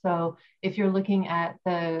farms. So if you're looking at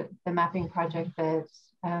the mapping project that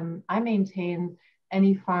I maintain,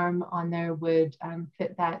 any farm on there would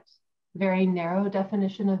fit that very narrow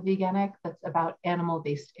definition of veganic that's about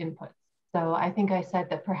animal-based inputs. So I think I said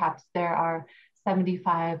that perhaps there are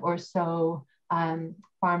 75 or so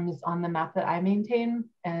farms on the map that I maintain.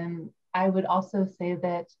 And I would also say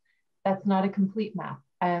that that's not a complete map.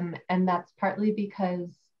 And that's partly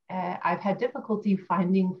because I've had difficulty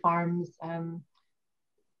finding farms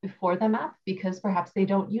before the map because perhaps they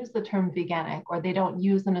don't use the term veganic, or they don't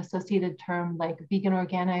use an associated term like vegan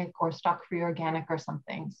organic or stock-free organic or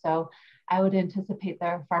something. So I would anticipate there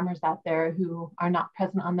are farmers out there who are not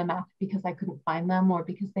present on the map because I couldn't find them or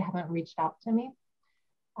because they haven't reached out to me.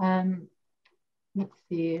 Let's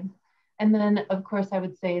see. And then, of course, I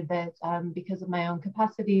would say that because of my own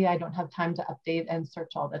capacity, I don't have time to update and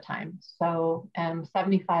search all the time. So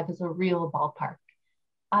 75 is a real ballpark.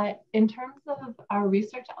 In terms of our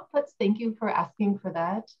research outputs, thank you for asking for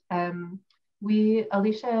that.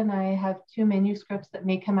 Alicia and I have 2 manuscripts that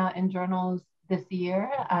may come out in journals this year.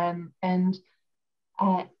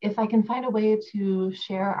 If I can find a way to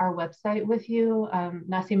share our website with you,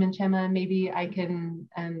 Nassim and Chema, maybe I can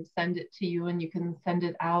send it to you and you can send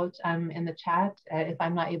it out in the chat if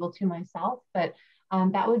I'm not able to myself. But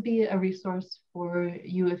that would be a resource for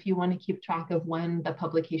you if you want to keep track of when the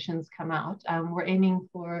publications come out. We're aiming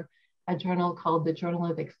for a journal called the Journal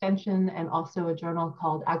of Extension and also a journal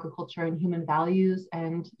called Agriculture and Human Values.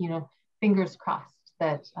 And, fingers crossed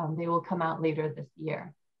that they will come out later this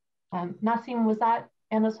year. Nassim, was that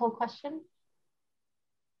Anna's whole question?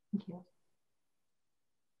 Thank you.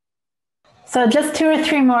 So just 2 or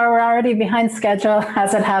 3 more. We're already behind schedule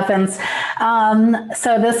as it happens.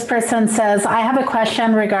 So this person says, I have a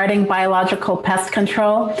question regarding biological pest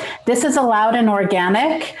control. This is allowed in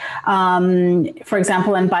organic, for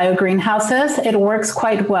example, in bio greenhouses. It works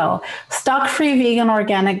quite well. Stock-free vegan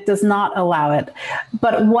organic does not allow it.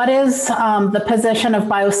 But what is the position of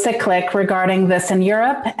Biocyclic regarding this in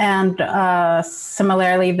Europe, and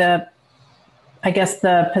similarly the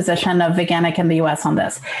position of Veganic in the US on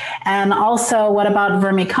this? And also, what about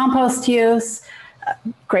vermicompost use?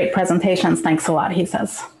 Great presentations. Thanks a lot, he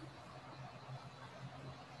says.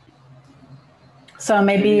 So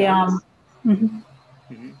maybe,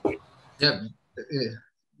 Yeah.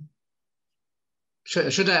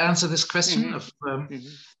 Should I answer this question?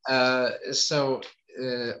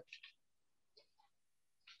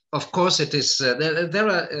 Of course, it is. There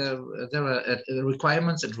are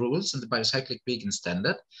requirements and rules in the Biocyclic Vegan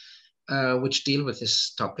Standard, which deal with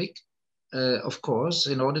this topic. Of course,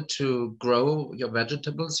 in order to grow your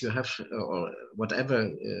vegetables, you have, or whatever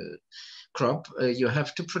crop, you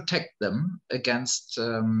have to protect them against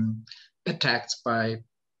attacks by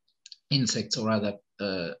insects or other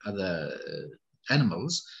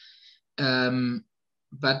animals.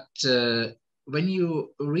 But when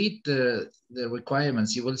you read the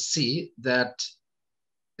requirements, you will see that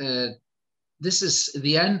this is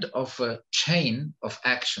the end of a chain of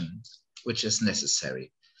action which is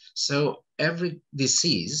necessary. So every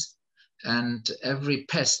disease and every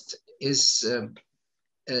pest is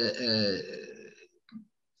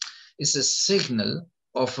a signal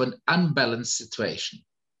of an unbalanced situation.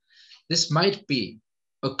 This might be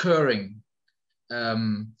occurring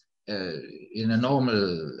in a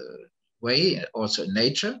normal way, also in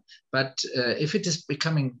nature, but if it is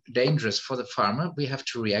becoming dangerous for the farmer, we have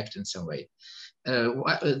to react in some way.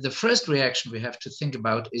 The first reaction we have to think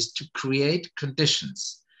about is to create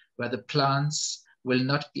conditions where the plants will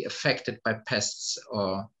not be affected by pests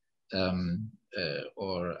or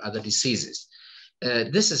other diseases.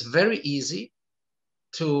 This is very easy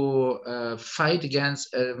to fight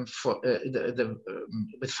against with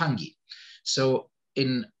fungi. So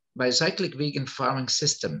in biocyclic vegan farming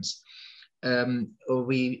systems,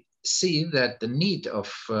 we see that the need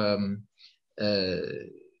of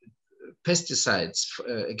pesticides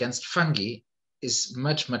against fungi is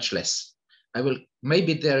much, much less.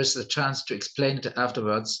 Maybe there is a chance to explain it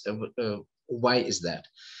afterwards. Why is that?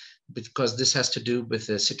 Because this has to do with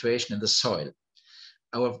the situation in the soil.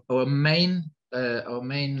 Our main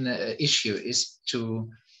issue is to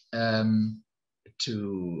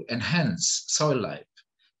enhance soil life,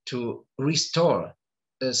 to restore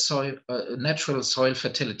natural soil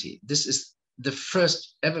fertility. This is the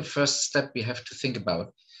first step we have to think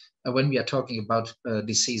about when we are talking about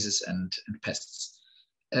diseases and pests.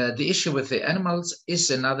 The issue with the animals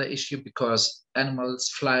is another issue, because animals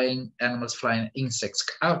flying, insects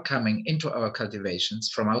are coming into our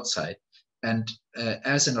cultivations from outside. And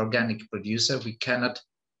as an organic producer, we cannot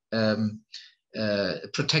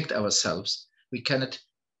protect ourselves. We cannot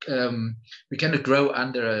grow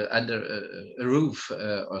under a roof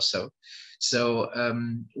or so. So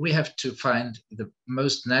we have to find the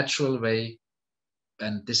most natural way,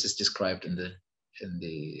 and this is described in the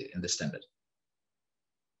standard.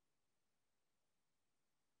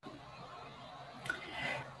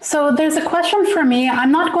 So there's a question for me.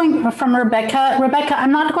 From Rebecca. Rebecca,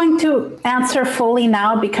 I'm not going to answer fully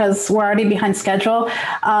now because we're already behind schedule.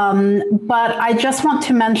 But I just want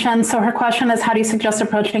to mention, so her question is, how do you suggest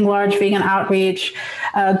approaching large vegan outreach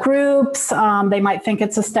groups? They might think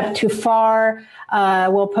it's a step too far.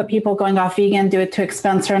 We'll put people going off vegan due to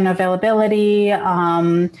expense or unavailability.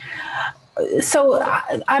 So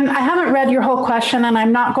I haven't read your whole question, and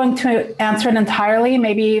I'm not going to answer it entirely.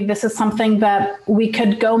 Maybe this is something that we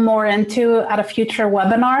could go more into at a future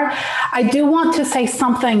webinar. I do want to say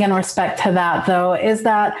something in respect to that, though, is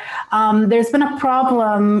that there's been a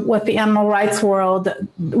problem with the animal rights world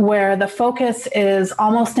where the focus is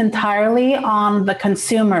almost entirely on the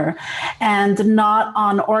consumer and not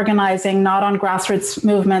on organizing, not on grassroots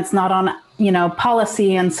movements, not on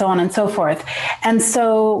policy and so on and so forth. And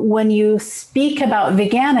so when you speak about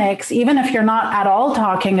veganics, even if you're not at all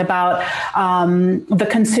talking about the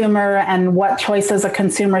consumer and what choices a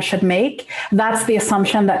consumer should make, that's the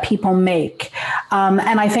assumption that people make.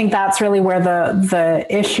 And I think that's really where the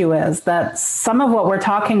issue is, that some of what we're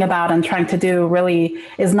talking about and trying to do really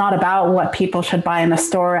is not about what people should buy in a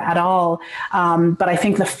store at all. But I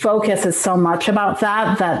think the focus is so much about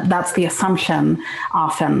that's the assumption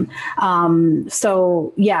often.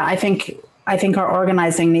 So yeah, I think our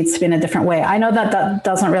organizing needs to be in a different way. I know that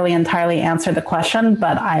doesn't really entirely answer the question,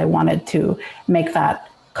 but I wanted to make that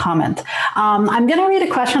comment. I'm going to read a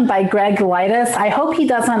question by Greg Lightus. I hope he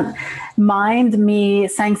doesn't mind me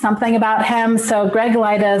saying something about him. So Greg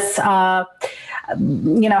Lightus,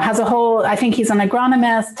 has a whole, I think he's an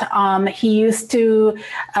agronomist. He used to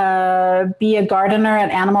be a gardener at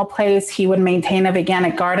Animal Place. He would maintain a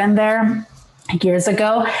veganic garden there years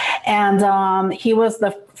ago. And he was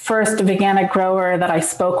the first veganic grower that I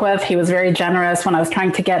spoke with. He was very generous when I was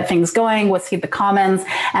trying to get things going with Seed the Commons.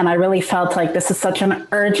 And I really felt like this is such an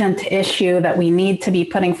urgent issue that we need to be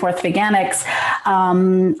putting forth veganics.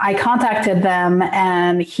 I contacted them,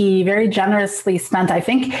 and he very generously spent, I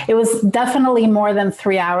think it was definitely more than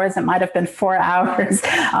 3 hours. It might've been 4 hours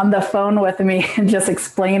on the phone with me, just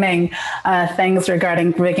explaining things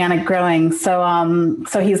regarding veganic growing.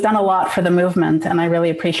 So he's done a lot for the movement, and I really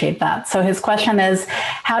appreciate that. So his question is,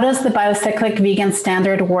 how does the Biocyclic Vegan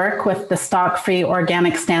Standard work with the stock-free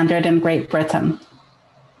organic standard in Great Britain?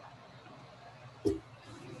 I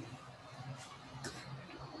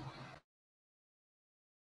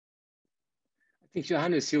think,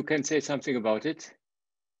 Johannes, you can say something about it.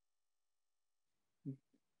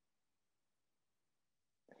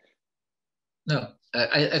 No,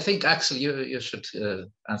 I think Axel, you should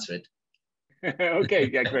answer it. Okay,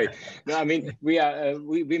 yeah, great. No, I mean, we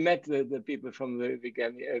met the people from the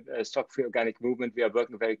vegan stock-free organic movement. We are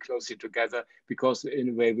working very closely together because in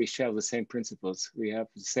a way we share the same principles. We have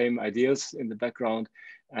the same ideas in the background,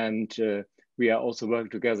 and we are also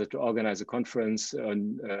working together to organize a conference,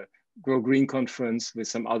 Grow Green conference with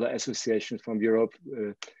some other associations from Europe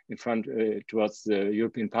in front towards the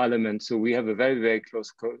European Parliament. So we have a very, very close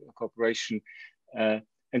cooperation.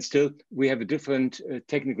 And still, we have a different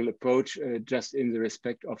technical approach just in the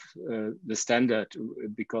respect of the standard,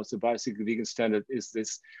 because the Biocyclic Vegan standard is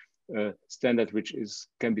this standard which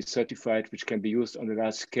can be certified, which can be used on a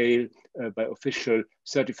large scale by official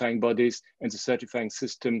certifying bodies, and the certifying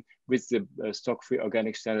system with the stock-free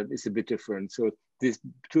organic standard is a bit different. So these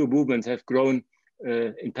two movements have grown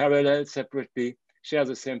in parallel, separately, share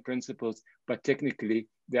the same principles, but technically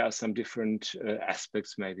there are some different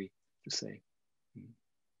aspects, maybe to say.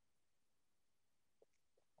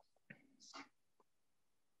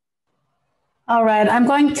 All right, I'm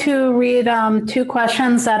going to read two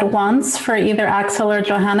questions at once for either Axel or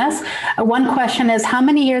Johannes. One question is, how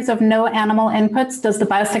many years of no animal inputs does the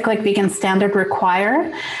Biocyclic Vegan Standard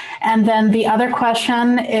require? And then the other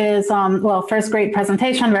question is, well, first, great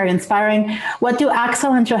presentation, very inspiring. What do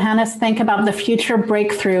Axel and Johannes think about the future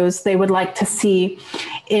breakthroughs they would like to see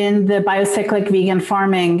in the Biocyclic vegan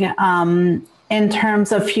farming in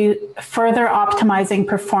terms of further optimizing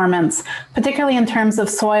performance, particularly in terms of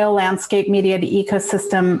soil, landscape, mediated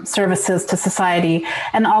ecosystem services to society,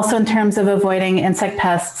 and also in terms of avoiding insect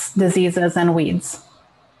pests, diseases, and weeds?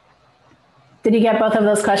 Did you get both of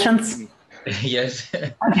those questions? Yes.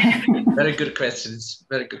 Okay. Very good questions.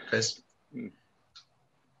 Very good question.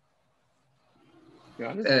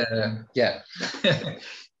 Yeah.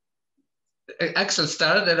 Axel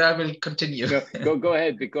started and I will continue. No, go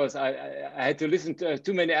ahead, because I had to listen to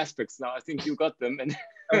too many aspects now. I think you got them, and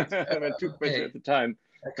two questions at a time.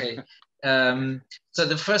 Okay. So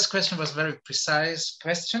the first question was a very precise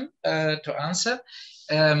question to answer.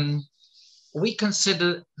 We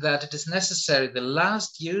consider that it is necessary the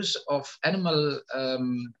last use of animal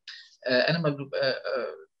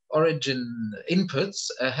origin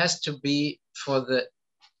inputs has to be for the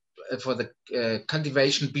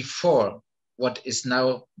cultivation before what is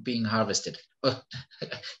now being harvested.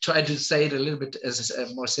 Try to say it a little bit as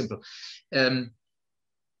more simple. The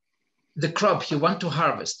crop you want to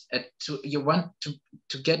harvest, you want to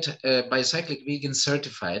get Biocyclic Vegan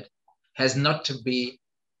certified, has not to be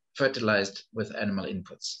fertilized with animal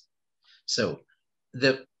inputs. So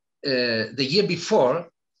the year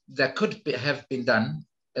before, there could have been done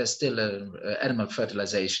still animal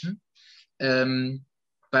fertilization,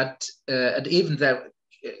 but and even there,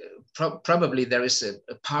 probably there is a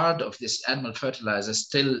part of this animal fertilizer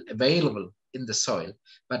still available in the soil,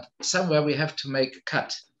 but somewhere we have to make a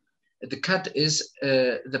cut. The cut is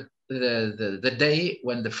the day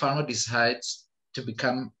when the farmer decides to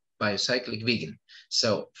become Biocyclic vegan.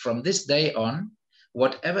 So from this day on,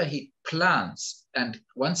 whatever he plants and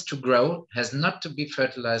wants to grow has not to be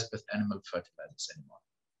fertilized with animal fertilizers anymore.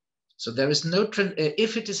 So there is no,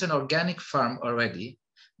 if it is an organic farm already,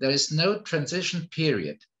 there is no transition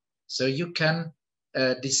period. So you can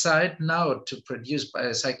decide now to produce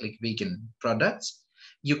Biocyclic vegan products.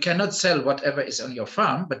 You cannot sell whatever is on your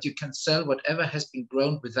farm, but you can sell whatever has been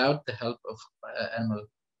grown without the help of animal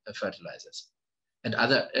fertilizers. And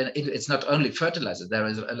it's not only fertilizer. There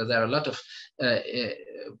are a lot of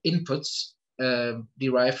inputs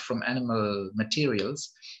derived from animal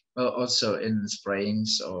materials, also in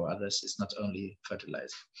sprayings or others. It's not only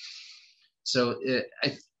fertilizer. So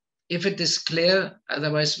if it is clear,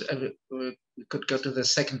 otherwise we could go to the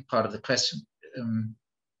second part of the question.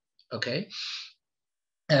 Okay.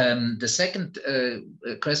 The second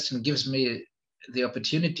question gives me the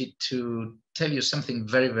opportunity to tell you something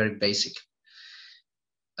very, very basic.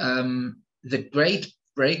 The great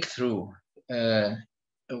breakthrough,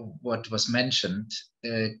 what was mentioned,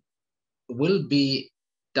 will be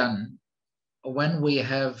done when we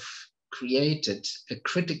have created a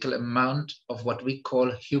critical amount of what we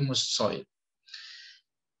call humus soil.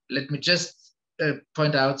 Let me just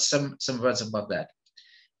point out some words about that.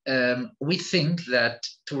 We think that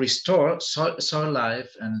to restore soil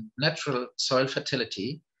life and natural soil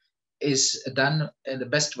fertility is done in the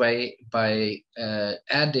best way by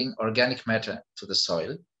adding organic matter to the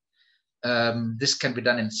soil. This can be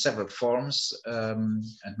done in several forms and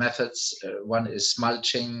methods. One is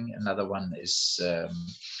mulching, another one is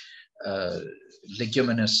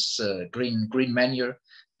leguminous green manure,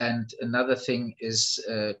 and another thing is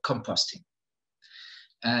composting.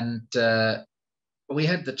 And we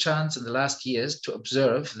had the chance in the last years to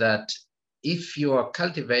observe that if you are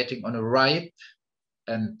cultivating on a ripe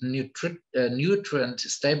and nutrient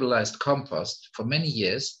stabilized compost for many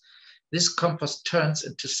years, this compost turns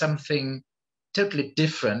into something totally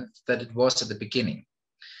different than it was at the beginning.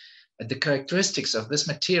 And the characteristics of this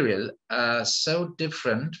material are so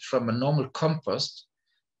different from a normal compost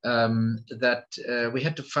that we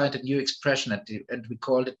had to find a new expression, and we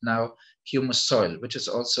called it now humus soil, which is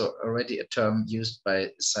also already a term used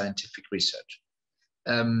by scientific research.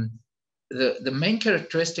 The main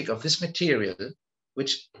characteristic of this material,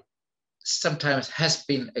 which sometimes has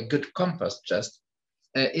been a good compost just,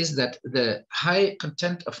 is that the high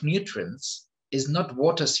content of nutrients is not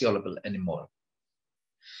water soluble anymore.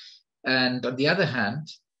 And on the other hand,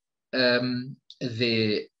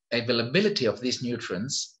 the availability of these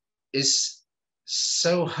nutrients is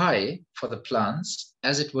so high for the plants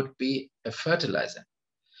as it would be a fertilizer.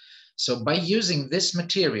 So by using this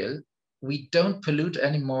material, we don't pollute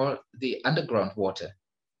anymore the underground water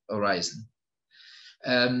horizon.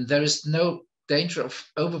 There is no danger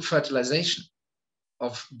of over-fertilization,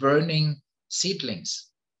 of burning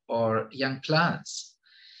seedlings or young plants.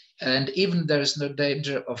 And even there is no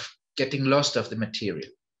danger of getting lost of the material.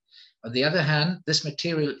 On the other hand, this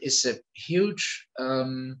material is a huge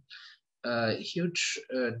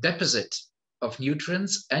deposit of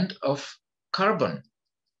nutrients and of carbon.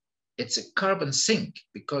 It's a carbon sink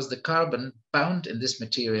because the carbon bound in this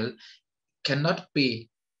material cannot be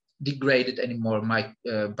degraded anymore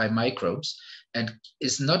by microbes, and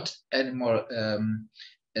is not anymore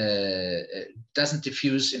doesn't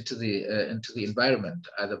diffuse into the environment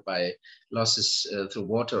either by losses through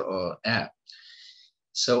water or air.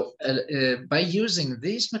 So by using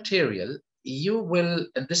this material, you will,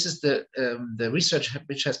 and this is the research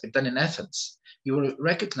which has been done in Athens, you will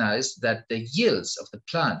recognize that the yields of the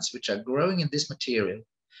plants which are growing in this material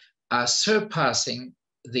are surpassing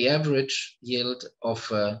the average yield of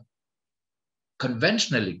a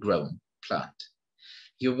conventionally grown plant.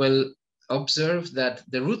 You will observe that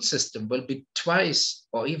the root system will be twice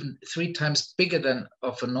or even 3 times bigger than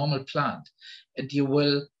of a normal plant. And you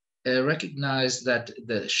will recognize that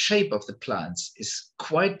the shape of the plants is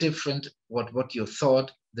quite different what you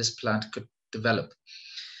thought this plant could develop.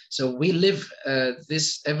 So we live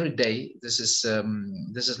this every day. This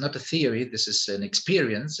is not a theory. This is an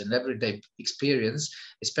experience, an everyday experience,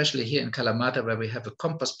 especially here in Kalamata, where we have a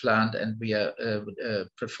compost plant and we are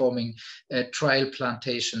performing trial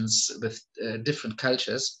plantations with different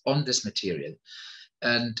cultures on this material.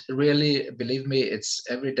 And really, believe me, it's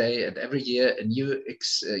every day and every year a new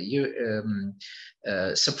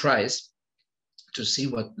surprise to see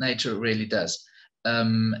what nature really does.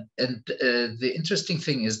 The interesting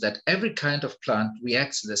thing is that every kind of plant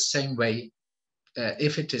reacts the same way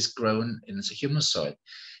if it is grown in the humus soil.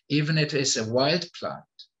 Even if it is a wild plant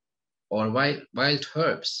or wild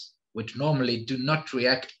herbs, which normally do not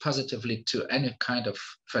react positively to any kind of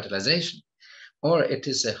fertilization, or it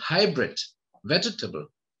is a hybrid vegetable,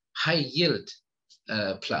 high yield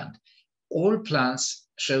plant, all plants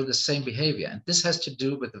show the same behavior. And this has to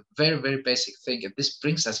do with a very, very basic thing. And this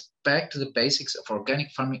brings us back to the basics of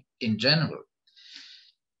organic farming in general.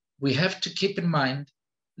 We have to keep in mind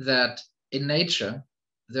that in nature,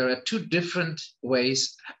 there are 2 different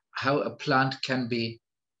ways how a plant can be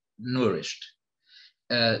nourished.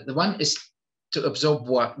 The one is to absorb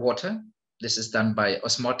water. This is done by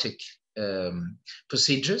osmotic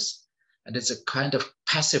procedures. And it's a kind of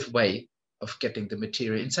passive way of getting the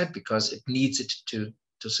material inside because it needs it to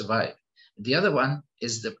survive. The other one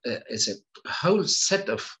is a whole set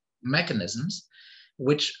of mechanisms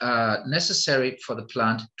which are necessary for the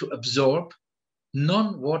plant to absorb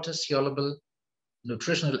non-water soluble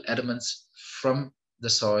nutritional elements from the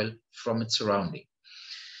soil, from its surrounding.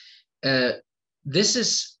 This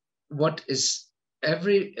is what is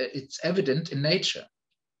it's evident in nature.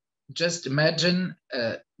 Just imagine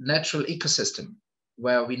a natural ecosystem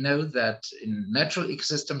where we know that in natural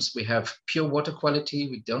ecosystems we have pure water quality,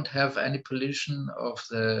 we don't have any pollution of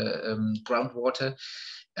the groundwater,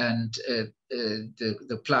 and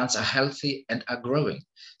the plants are healthy and are growing.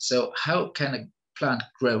 So how can a plant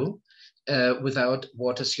grow without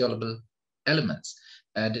water-soluble elements?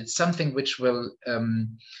 And it's something which will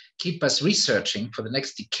keep us researching for the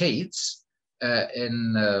next decades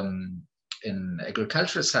in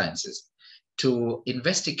agricultural sciences to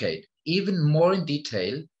investigate even more in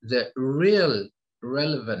detail the real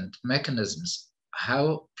relevant mechanisms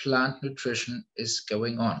how plant nutrition is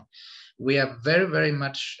going on. We are very, very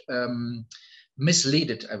much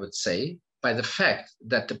misleaded, I would say, by the fact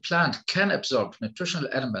that the plant can absorb nutritional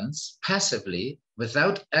elements passively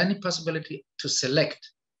without any possibility to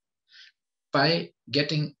select by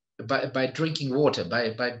drinking water,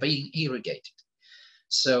 by being irrigated.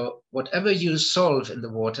 So whatever you solve in the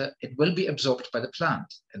water, it will be absorbed by the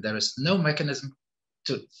plant, and there is no mechanism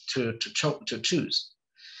to choose.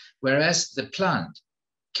 Whereas the plant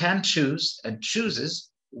can choose and chooses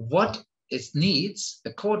what it needs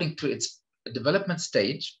according to its development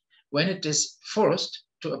stage when it is forced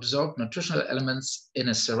to absorb nutritional elements in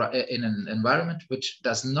an environment which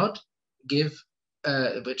does not give,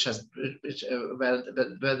 where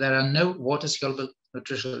there are no water-soluble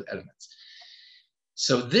nutritional elements.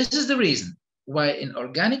 So this is the reason why in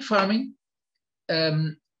organic farming,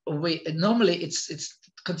 normally it's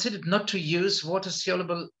considered not to use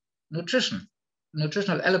water-soluble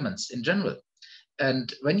nutritional elements in general.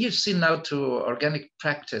 And when you see now to organic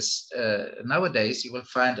practice nowadays, you will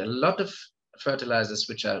find a lot of fertilizers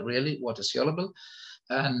which are really water soluble,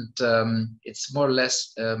 and it's more or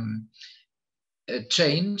less a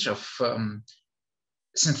change of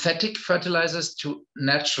synthetic fertilizers to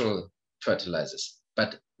natural fertilizers.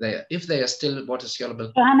 But if they are still water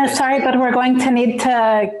soluble. Johannes, sorry, but we're going to need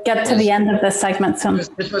to get to the end of this segment soon.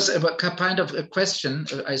 It was a kind of a question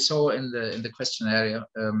I saw in the question area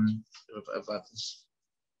about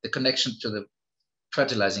the connection to the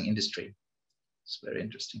fertilizing industry. It's very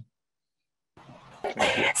interesting.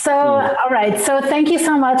 So, all right. So thank you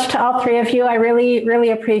so much to all three of you. I really,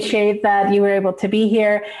 really appreciate that you were able to be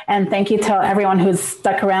here. And thank you to everyone who's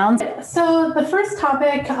stuck around. So the first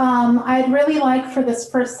topic, I'd really like for this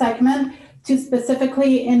first segment to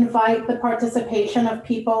specifically invite the participation of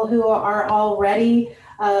people who are already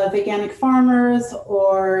veganic farmers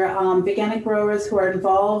or veganic growers who are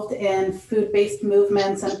involved in food-based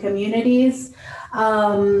movements and communities.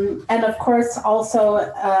 And of course, also,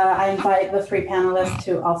 I invite the three panelists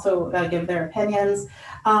to also give their opinions.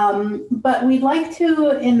 But we'd like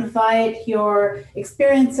to invite your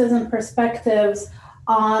experiences and perspectives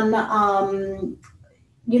on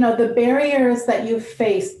the barriers that you've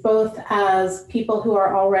faced, both as people who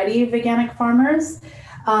are already veganic farmers,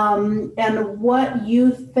 and what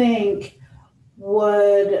you think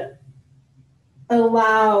would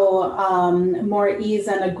allow more ease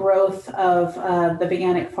and a growth of the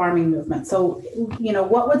veganic farming movement. So,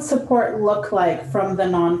 what would support look like from the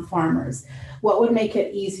non-farmers? What would make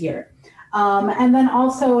it easier? And then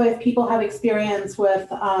also if people have experience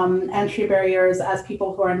with entry barriers as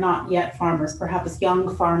people who are not yet farmers, perhaps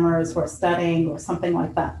young farmers who are studying or something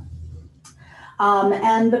like that.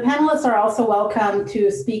 And the panelists are also welcome to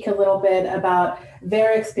speak a little bit about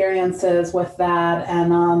their experiences with that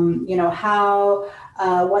and, how,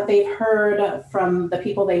 what they've heard from the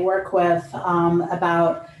people they work with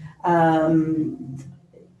about,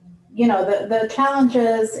 the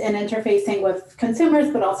challenges in interfacing with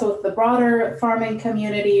consumers, but also with the broader farming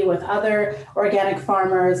community, with other organic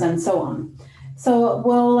farmers, and so on. So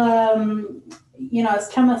we'll, as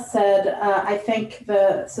Chema said, I think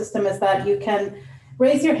the system is that you can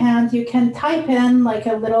raise your hand, you can type in like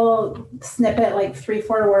a little snippet, like 3-4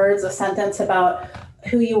 words, a sentence about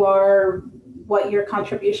who you are, what your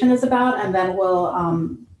contribution is about, and then we'll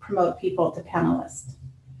promote people to panelists.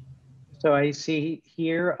 So I see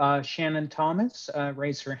here Shannon Thomas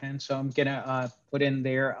raised her hand, so I'm gonna put in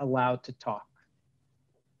there allowed to talk.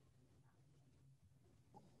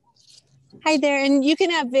 Hi there, and you can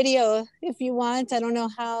have video if you want. I don't know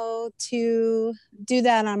how to do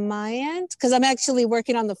that on my end because I'm actually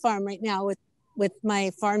working on the farm right now with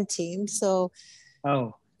my farm team. So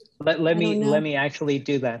let me actually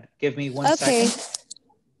do that. Give me one second.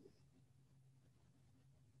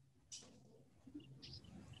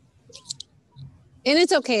 And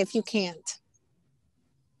it's okay if you can't.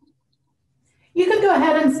 You could go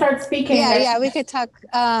ahead and start speaking. Yeah, we could talk.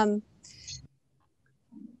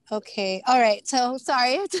 Okay, all right. So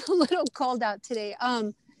sorry, it's a little cold out today.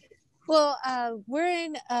 We're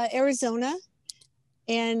in Arizona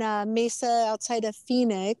and Mesa outside of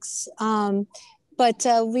Phoenix. But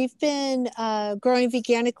we've been growing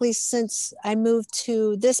veganically since I moved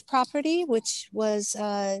to this property, which was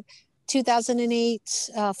 2008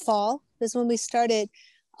 fall is when we started.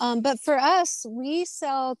 But for us, we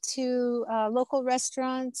sell to local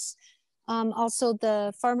restaurants, also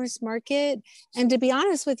the farmers market. And to be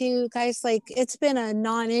honest with you guys, like it's been a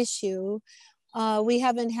non-issue. We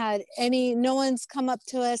haven't had no one's come up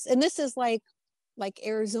to us. And this is like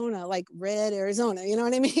Arizona, like red Arizona, you know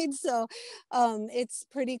what I mean? So it's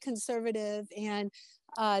pretty conservative and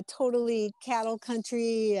totally cattle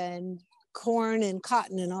country and corn and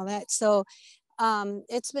cotton and all that. So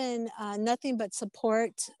it's been nothing but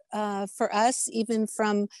support for us, even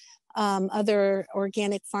from other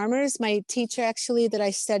organic farmers. My teacher actually that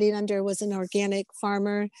I studied under was an organic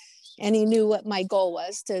farmer, and he knew what my goal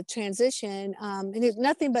was to transition, and it,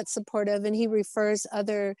 nothing but supportive, and he refers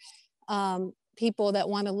other people that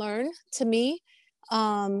want to learn to me.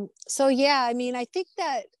 So yeah, I mean, I think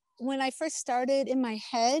that when I first started, in my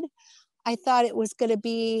head, I thought it was going to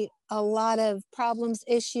be a lot of problems,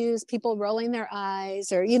 issues, people rolling their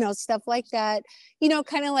eyes, or, you know, stuff like that. You know,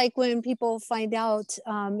 kind of like when people find out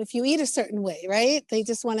if you eat a certain way, right? They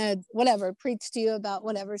just want to, whatever, preach to you about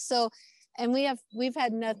whatever. So, and we've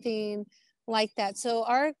had nothing like that. So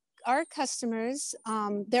our customers,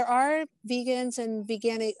 there are vegans and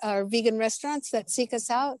vegan restaurants that seek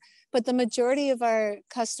us out, but the majority of our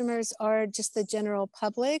customers are just the general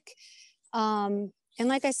public. And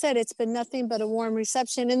like I said, it's been nothing but a warm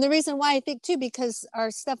reception. And the reason why, I think too, because our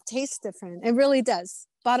stuff tastes different. It really does.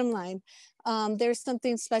 Bottom line, there's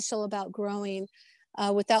something special about growing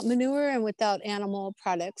without manure and without animal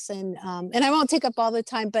products. And I won't take up all the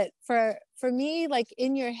time, but for me, like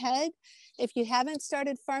in your head, if you haven't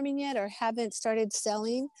started farming yet or haven't started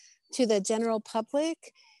selling to the general public,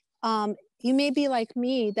 you may be like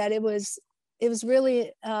me, that it was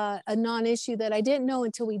really a non-issue that I didn't know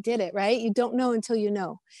until we did it, right? You don't know until you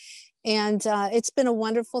know. And it's been a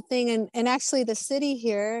wonderful thing. And actually the city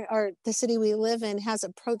here, or the city we live in, has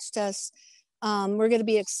approached us. We're going to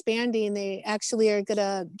be expanding. They actually are going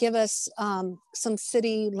to give us some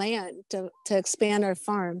city land to expand our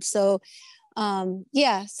farm. So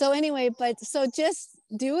yeah, so anyway, so just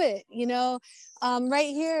do it, you know. Right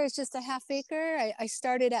here is just a ½ acre. I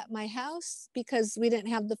started at my house because we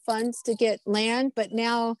didn't have the funds to get land, but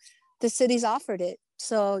now the city's offered it.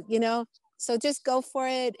 So, you know, so just go for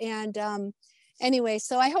it. And anyway,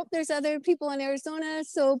 so I hope there's other people in Arizona.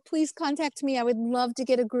 So please contact me. I would love to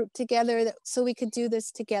get a group together so we could do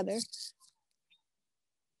this together.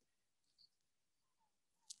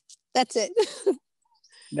 That's it.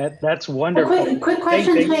 That's wonderful. Quick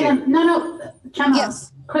question, Shannon. No, Gemma.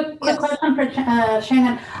 Yes. Quick question for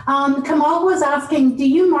Shannon. Kamal was asking, do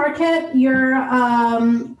you market your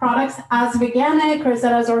products as veganic, or is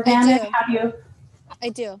it as organic? I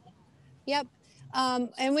do. Yep.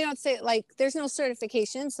 And we don't say, like, there's no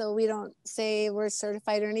certification, so we don't say we're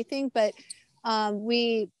certified or anything, but at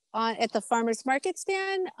the farmer's market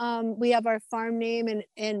stand, we have our farm name, and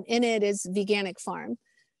in it is Veganic Farm.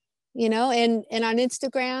 You know, and on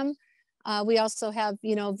Instagram, we also have,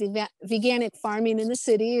 you know, veganic farming in the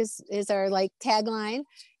city is our like tagline.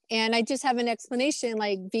 And I just have an explanation,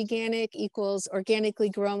 like veganic equals organically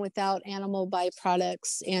grown without animal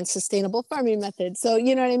byproducts and sustainable farming methods. So,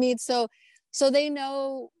 you know what I mean? So they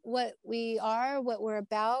know what we are, what we're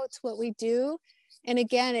about, what we do. And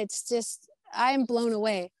again, it's just, I'm blown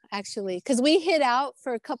away actually, because we hid out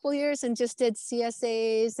for a couple years and just did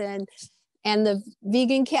CSAs and the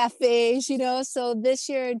vegan cafes, you know. So this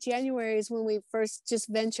year, January, is when we first just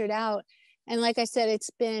ventured out. And like I said, it's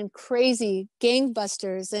been crazy,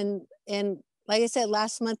 gangbusters. And like I said,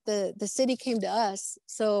 last month, the city came to us.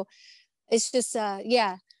 So it's just,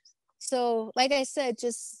 yeah. So like I said,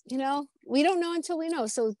 just, you know, we don't know until we know.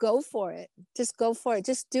 So go for it. Just go for it.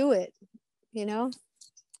 Just do it, you know.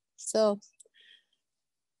 So,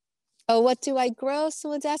 oh, what do I grow?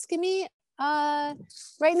 Someone's asking me.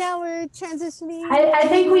 Right now we're transitioning. I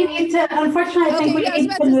think we need to, unfortunately, I think we need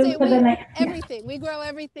to move to the next. Everything, we grow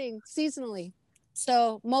everything seasonally.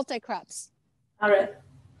 So multi-crops. All right.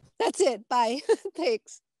 That's it, bye,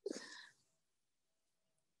 thanks.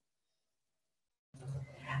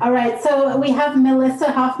 All right, so we have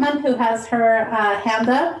Melissa Hoffman who has her hand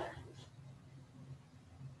up.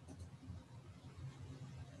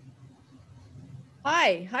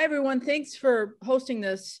 Hi everyone. Thanks for hosting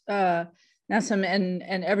this, Nassim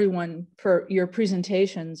and everyone, for your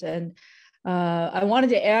presentations. And I wanted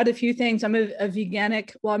to add a few things. I'm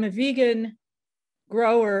a vegan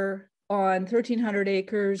grower on 1,300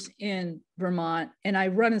 acres in Vermont, and I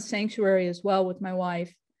run a sanctuary as well with my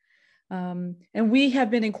wife. And we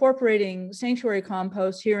have been incorporating sanctuary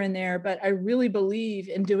compost here and there, but I really believe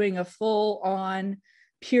in doing a full-on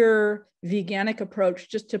pure veganic approach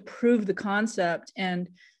just to prove the concept, and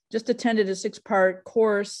just attended a 6-part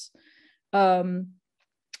course put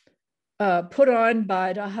on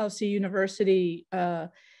by Dalhousie University,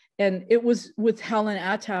 and it was with Helen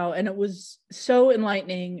Attow, and it was so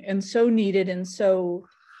enlightening and so needed and so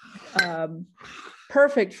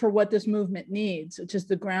perfect for what this movement needs, which is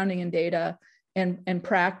the grounding in data and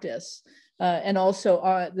practice, and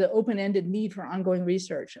also the open-ended need for ongoing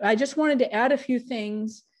research. I just wanted to add a few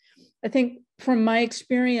things. I think from my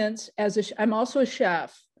experience I'm also a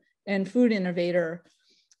chef and food innovator.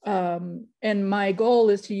 And my goal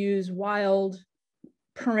is to use wild,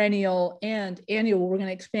 perennial, and annual. We're going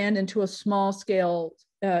to expand into a small scale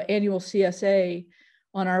annual CSA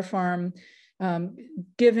on our farm,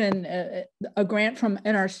 given a grant from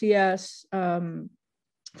NRCS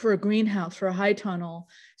for a greenhouse, for a high tunnel.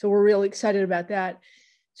 So we're really excited about that.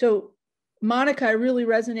 So Monica, I really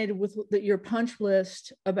resonated with your punch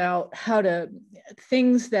list about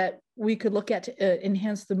things that we could look at to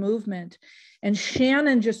enhance the movement. And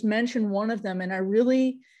Shannon just mentioned one of them, and I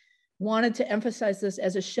really wanted to emphasize this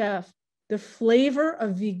as a chef. The flavor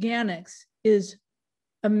of Veganics is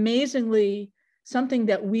amazingly something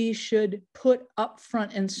that we should put up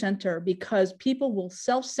front and center, because people will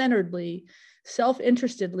self-centeredly,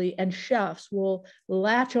 self-interestedly, and chefs will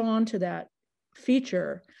latch on to that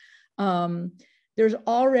feature. There's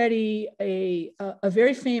already a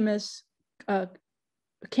very famous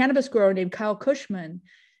cannabis grower named Kyle Kushman,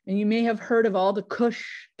 and you may have heard of all the Kush,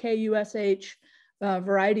 K-U-S-H,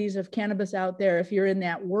 varieties of cannabis out there if you're in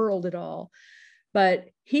that world at all. But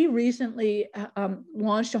he recently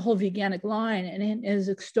launched a whole veganic line and is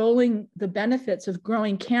extolling the benefits of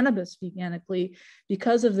growing cannabis veganically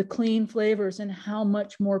because of the clean flavors and how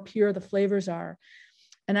much more pure the flavors are.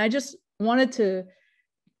 And I just wanted to,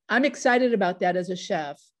 I'm excited about that as a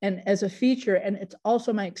chef and as a feature. And it's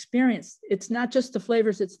also my experience. It's not just the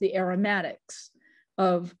flavors, it's the aromatics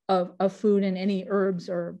of food and any herbs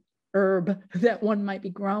or herb that one might be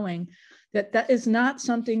growing. That is not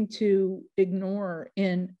something to ignore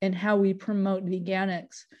in how we promote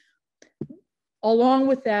veganics. Along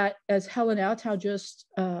with that, as Helen Altau just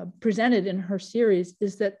presented in her series,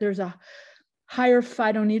 is that there's a higher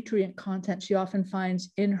phytonutrient content she often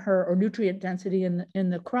finds in her, or nutrient density in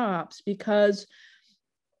the crops, because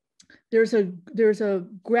there's a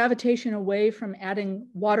gravitation away from adding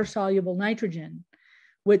water soluble nitrogen,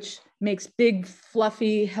 which makes big,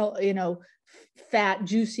 fluffy, fat,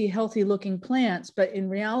 juicy, healthy looking plants. But in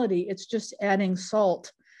reality, it's just adding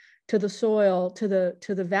salt to the soil, to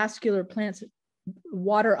the vascular plant's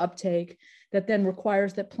water uptake that then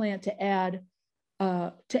requires that plant to add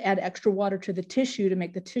extra water to the tissue to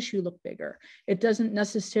make the tissue look bigger. It doesn't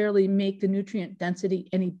necessarily make the nutrient density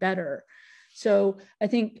any better. So I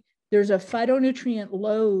think there's a phytonutrient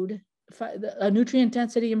load, a nutrient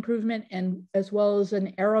density improvement, and as well as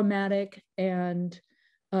an aromatic and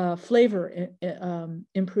flavor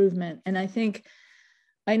improvement. And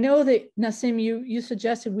I know that, Nassim, you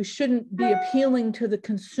suggested we shouldn't be appealing to the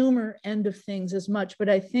consumer end of things as much, but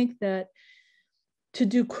I think that to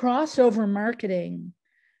do crossover marketing,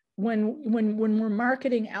 when we're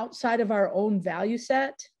marketing outside of our own value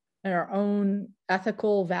set and our own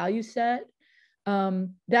ethical value set,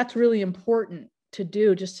 that's really important to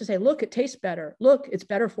do, just to say, look, it tastes better. Look, it's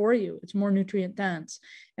better for you. It's more nutrient dense.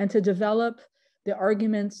 And to develop the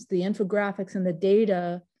arguments, the infographics, and the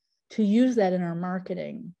data to use that in our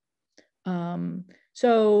marketing.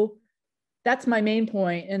 So that's my main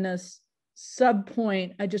point. And this sub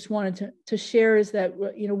point I just wanted to share is that,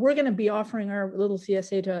 we're going to be offering our little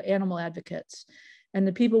CSA to animal advocates and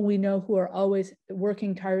the people we know who are always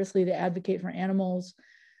working tirelessly to advocate for animals,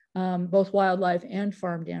 both wildlife and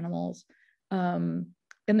farmed animals. And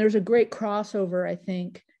there's a great crossover, I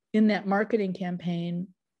think, in that marketing campaign,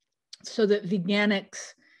 so that veganics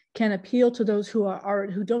can appeal to those who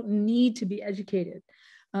don't need to be educated.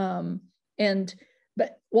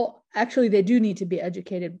 Actually, they do need to be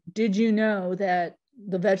educated. Did you know that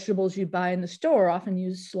the vegetables you buy in the store often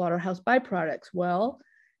use slaughterhouse byproducts? Well,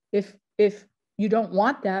 if you don't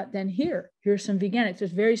want that, then here's some veganics.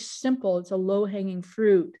 It's very simple. It's a low-hanging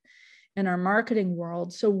fruit in our marketing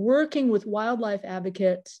world. So working with wildlife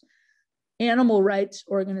advocates, animal rights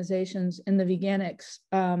organizations, and the veganics,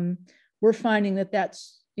 we're finding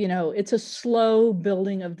that's, it's a slow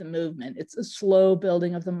building of the movement. It's a slow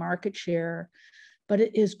building of the market share, but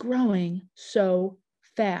it is growing so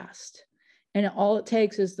fast. And all it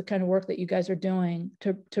takes is the kind of work that you guys are doing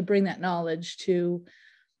to bring that knowledge to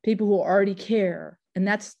people who already care. And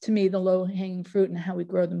that's, to me, the low-hanging fruit and how we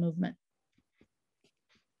grow the movement.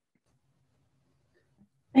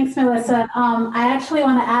 Thanks, Melissa. I actually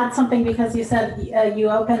want to add something, because you said you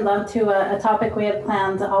opened onto a topic we had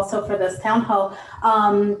planned also for this town hall.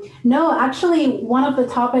 No, actually, one of the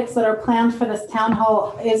topics that are planned for this town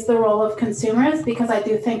hall is the role of consumers, because I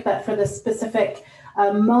do think that for this specific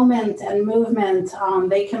moment and movement,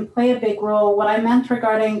 they can play a big role. What I meant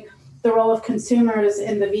regarding the role of consumers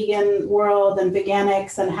in the vegan world and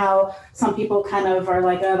veganics, and how some people kind of are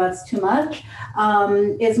like, oh, that's too much,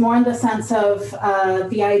 is more in the sense of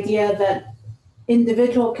the idea that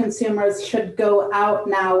individual consumers should go out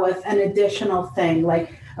now with an additional thing,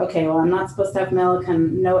 like, okay, well, I'm not supposed to have milk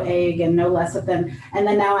and no egg and no lecithin, and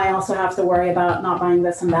then now I also have to worry about not buying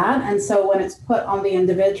this and that. And so when it's put on the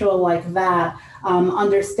individual like that,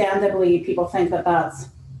 understandably, people think that that's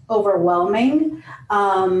overwhelming.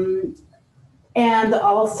 And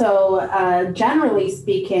also, generally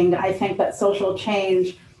speaking, I think that social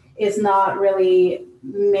change is not really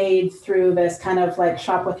made through this kind of like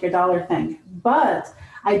shop with your dollar thing. But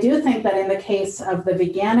I do think that in the case of the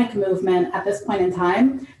veganic movement at this point in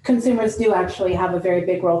time, consumers do actually have a very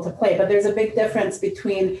big role to play. But there's a big difference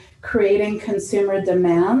between creating consumer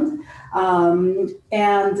demand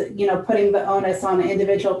and, you know, putting the onus on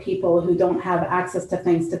individual people who don't have access to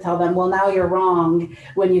things to tell them, well, now you're wrong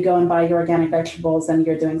when you go and buy your organic vegetables and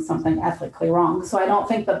you're doing something ethically wrong. So I don't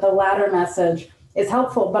think that the latter message is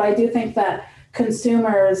helpful, but I do think that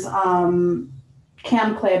consumers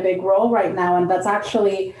can play a big role right now. And that's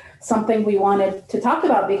actually something we wanted to talk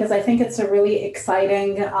about because I think it's a really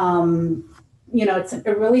exciting, you know, it's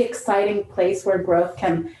a really exciting place where growth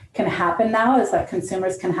can happen now, is that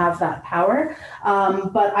consumers can have that power.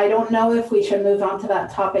 But I don't know if we should move on to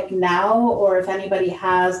that topic now, or if anybody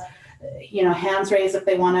has, you know, hands raised if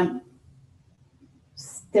they want to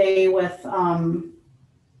stay with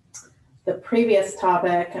the previous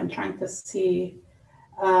topic. I'm trying to see.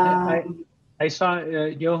 I saw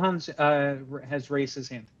Johannes has raised his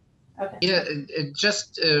hand. Okay. Yeah,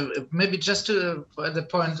 just maybe just to the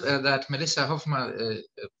point that Melissa Hoffman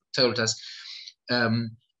told us,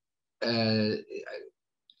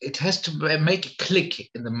 it has to make a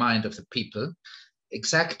click in the mind of the people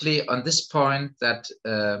exactly on this point that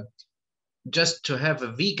just to have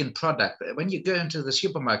a vegan product, when you go into the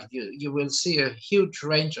supermarket, you will see a huge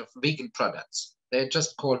range of vegan products. They're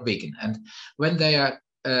just called vegan. And when they are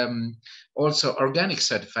also organic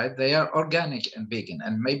certified, they are organic and vegan.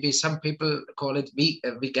 And maybe some people call it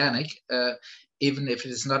veganic, even if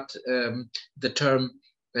it is not the term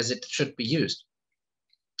as it should be used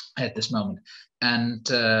at this moment. And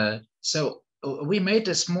so we made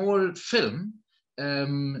a small film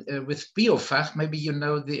with Biofach. Maybe you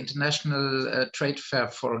know the International Trade Fair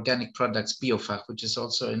for Organic Products, Biofach, which is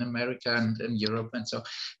also in America and in Europe and so.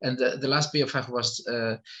 And the last Biofach was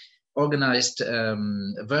organized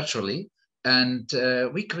virtually, and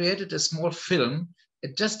we created a small film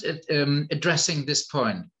just addressing this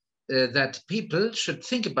point, that people should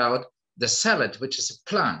think about the salad, which is a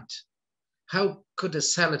plant. How could a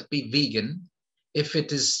salad be vegan if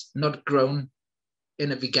it is not grown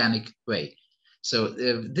in a veganic way? So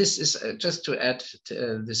this is just to add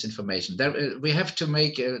to, this information. There, we have to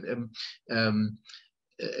make a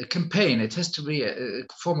campaign. It has to be a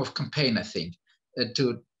form of campaign, I think,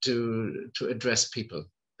 to address people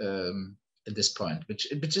at this point,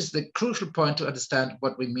 which is the crucial point to understand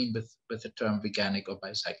what we mean with the term veganic or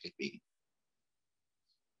biocyclic vegan.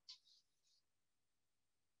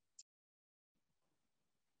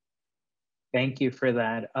 Thank you for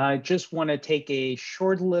that. I just want to take a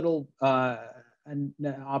short little an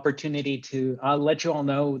opportunity to let you all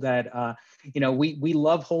know that you know, we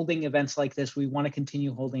love holding events like this. We want to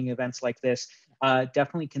continue holding events like this.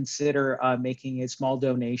 Definitely consider making a small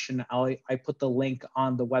donation. I put the link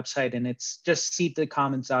on the website, and it's just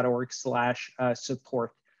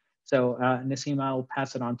seedthecommons.org/support. So Nassim, I'll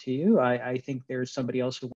pass it on to you. I think there's somebody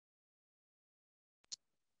else who.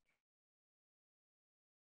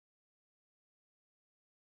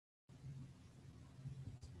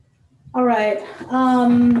 All right.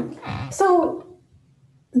 So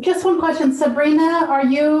just one question. Sabrina, are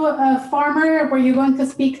you a farmer? Were you going to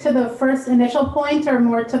speak to the first initial point or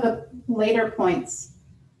more to the later points?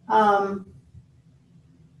 I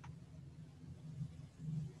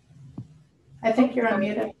think you're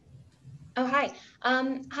unmuted. Oh, hi.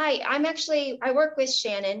 Hi, I work with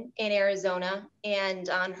Shannon in Arizona and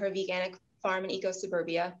on her veganic farm in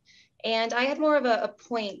eco-suburbia. And I had more of a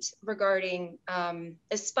point regarding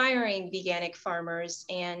aspiring veganic farmers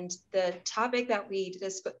and the topic that we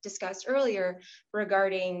discussed earlier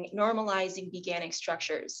regarding normalizing veganic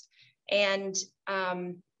structures. And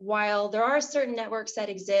while there are certain networks that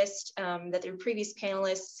exist that the previous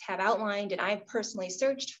panelists have outlined and I've personally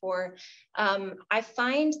searched for, I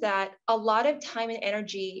find that a lot of time and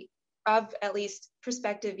energy of at least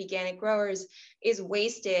prospective veganic growers is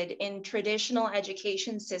wasted in traditional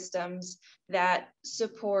education systems that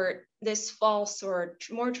support this false or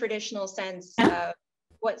more traditional sense of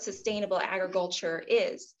what sustainable agriculture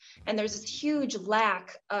is. And there's this huge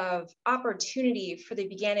lack of opportunity for the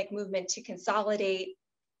veganic movement to consolidate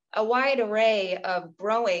a wide array of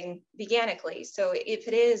growing veganically. So if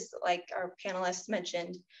it is, like our panelists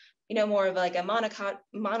mentioned, more of like a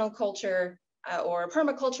monoculture or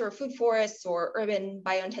permaculture or food forests or urban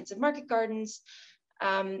biointensive market gardens,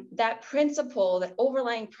 that principle, that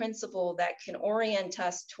overlying principle that can orient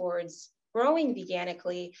us towards growing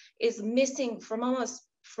veganically is missing from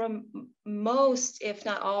most, if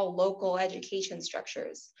not all, local education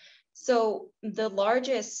structures. So the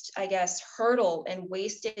largest, I guess, hurdle and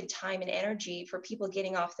wasted time and energy for people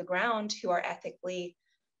getting off the ground who are ethically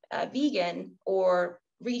vegan or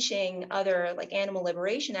reaching other like animal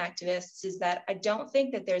liberation activists is that I don't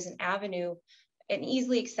think that there's an avenue, an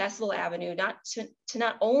easily accessible avenue, to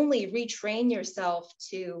not only retrain yourself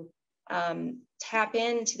to tap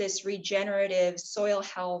into this regenerative soil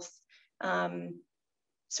health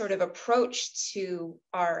sort of approach to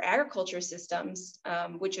our agriculture systems,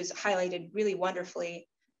 which is highlighted really wonderfully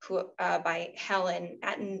by Helen,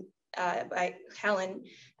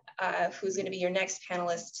 who's going to be your next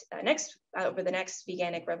panelist over the next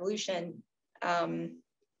Veganic Revolution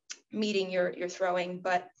meeting you're throwing.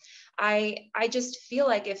 But I just feel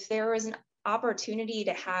like if there is an opportunity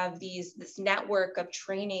to have this network of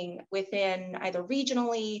training within either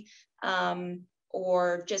regionally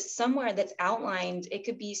or just somewhere that's outlined, it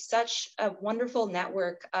could be such a wonderful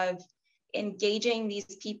network of engaging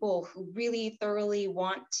these people who really thoroughly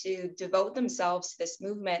want to devote themselves to this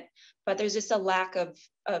movement, but there's just a lack of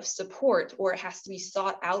support, or it has to be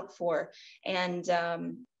sought out for. And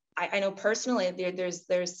I know personally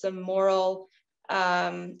there's some moral,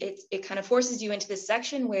 it kind of forces you into this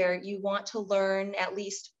section where you want to learn at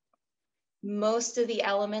least most of the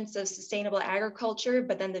elements of sustainable agriculture,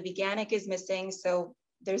 but then the veganic is missing. So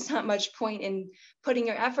there's not much point in putting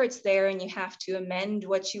your efforts there, and you have to amend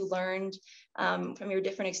what you learned from your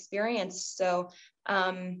different experience. So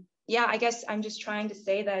yeah, I guess I'm just trying to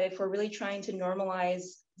say that if we're really trying to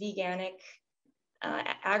normalize veganic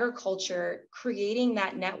agriculture, creating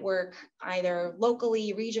that network either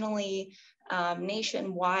locally, regionally,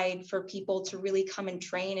 nationwide for people to really come and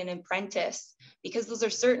train and apprentice, because those are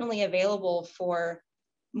certainly available for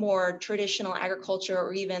more traditional agriculture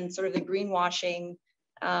or even sort of the greenwashing,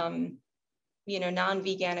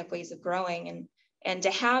 non-veganic ways of growing. And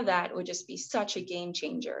to have that would just be such a game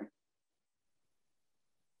changer.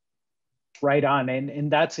 Right on,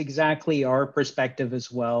 and that's exactly our perspective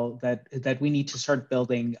as well, that we need to start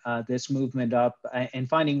building this movement up and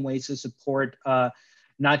finding ways to support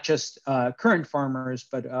not just current farmers,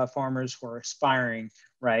 but farmers who are aspiring,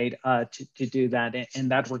 right, to do that.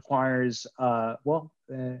 And that requires,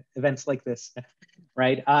 events like this,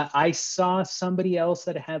 right? I saw somebody else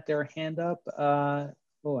that had their hand up.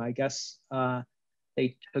 I guess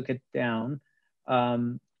they took it down.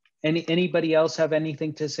 Anybody else have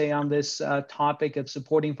anything to say on this topic of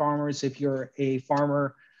supporting farmers? If you're a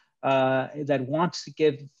farmer that wants to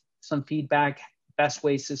give some feedback, best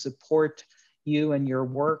ways to support you and your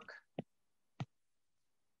work.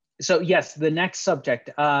 So yes, the next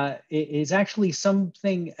subject is actually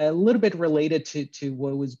something a little bit related to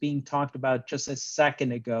what was being talked about just a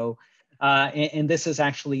second ago. And this is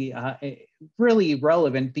actually really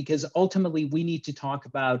relevant, because ultimately we need to talk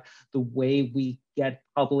about the way we get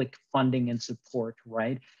public funding and support,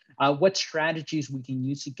 right? What strategies we can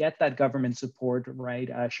use to get that government support, right?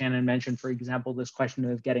 Shannon mentioned, for example, this question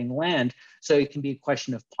of getting land. So it can be a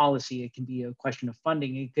question of policy, it can be a question of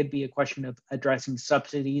funding, it could be a question of addressing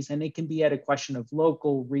subsidies, and it can be at a question of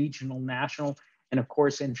local, regional, national, and of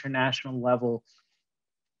course, international level.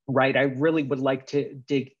 Right, I really would like to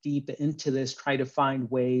dig deep into this, try to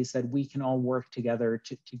find ways that we can all work together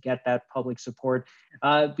to get that public support.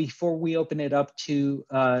 Before we open it up to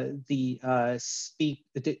the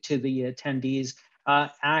attendees,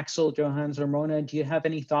 Axel, Johannes, or Mona, do you have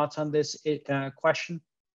any thoughts on this question?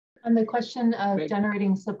 On the question of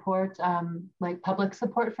generating support, like public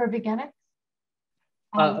support for veganics?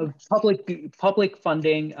 Public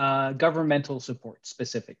funding, governmental support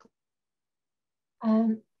specifically.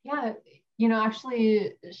 Yeah,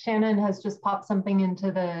 actually, Shannon has just popped something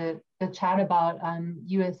into the chat about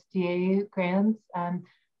USDA grants.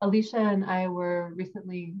 Alicia and I were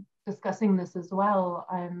recently discussing this as well,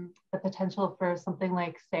 the potential for something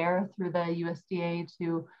like SARE through the USDA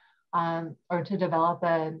to develop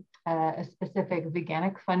a specific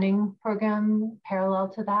veganic funding program parallel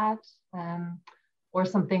to that, or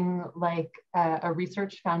something like a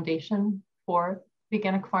research foundation for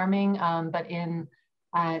veganic farming, but in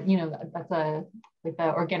that's the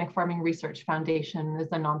Organic Farming Research Foundation is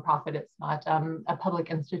a nonprofit. It's not a public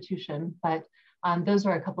institution, but those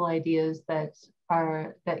are a couple ideas that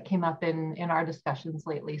came up in our discussions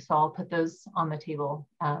lately. So I'll put those on the table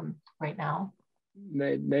right now.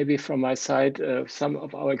 maybe from my side, some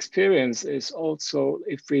of our experience is also,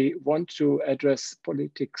 if we want to address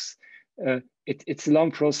politics, it's a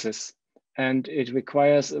long process, and it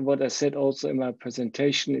requires, what I said also in my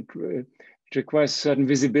presentation, it requires certain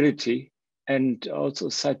visibility and also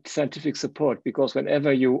scientific support, because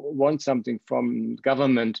whenever you want something from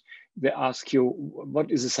government, they ask you, what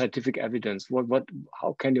is the scientific evidence?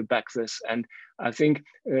 How can you back this? And I think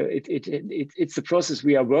it's the process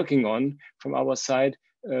we are working on from our side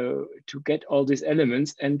to get all these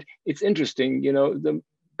elements. And it's interesting, you know, the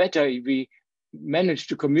better we manage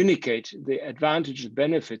to communicate the advantages,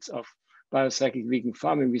 benefits of biocyclic vegan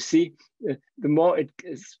farming, we see the more it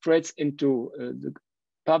spreads into the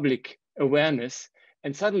public awareness,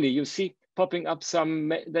 and suddenly you see popping up some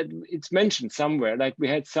that it's mentioned somewhere. Like we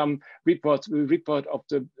had some report of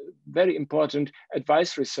the very important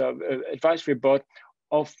advisory board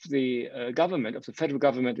of the government, of the federal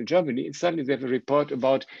government in Germany. And suddenly they have a report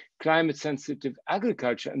about climate sensitive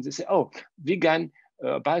agriculture, and they say, oh, vegan,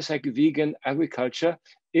 biocyclic vegan agriculture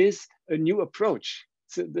is a new approach.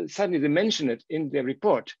 So suddenly they mention it in their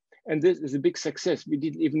report. And this is a big success. We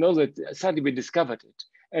didn't even know that, suddenly we discovered it.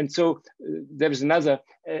 And so there is another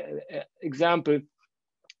example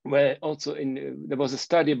where also there was a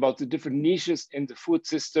study about the different niches in the food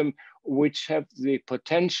system which have the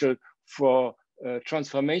potential for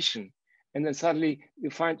transformation. And then suddenly you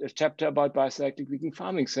find a chapter about biocyclic vegan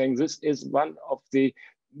farming saying this is one of the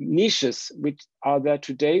niches which are there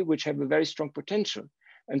today, which have a very strong potential.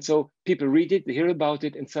 And so people read it, they hear about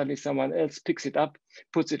it, and suddenly someone else picks it up,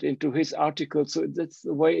 puts it into his article. So that's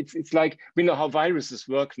the way it's like, we know how viruses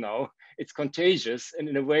work now. It's contagious. And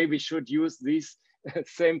in a way, we should use these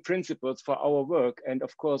same principles for our work. And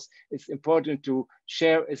of course, it's important to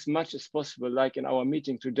share as much as possible, like in our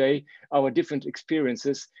meeting today, our different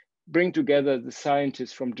experiences, bring together the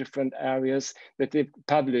scientists from different areas, that they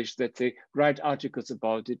publish, that they write articles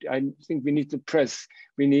about it. I think we need the press,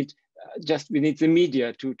 we need the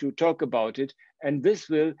media to talk about it, and this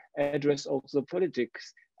will address also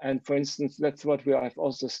politics. And for instance, that's what we have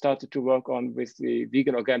also started to work on with the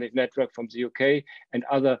Vegan Organic Network from the UK and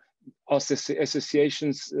other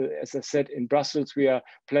associations. As I said, in Brussels, we are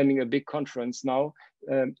planning a big conference now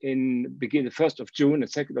in the 1st of June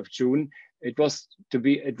and 2nd of June. It was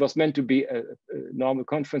meant to be a normal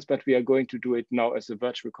conference, but we are going to do it now as a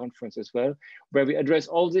virtual conference as well, where we address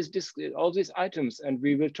all these items, and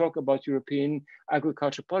we will talk about European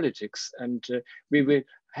agriculture politics, and we will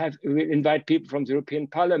invite people from the European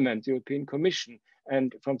Parliament, the European Commission,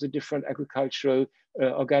 and from the different agricultural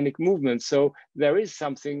organic movements. So there is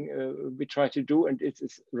something we try to do, and it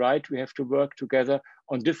is right. We have to work together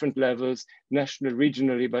on different levels, nationally,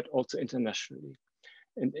 regionally, but also internationally.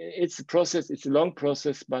 And it's a process, it's a long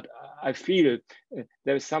process, but I feel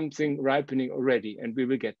there is something ripening already, and we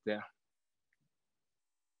will get there.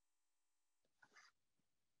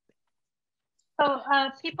 So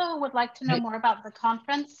people would like to know more about the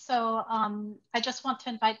conference. So I just want to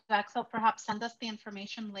invite Axel, perhaps send us the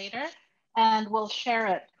information later, and we'll share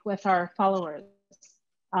it with our followers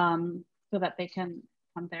so that they can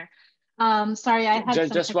come there. Sorry, I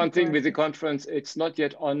had just one thing with the conference. It's not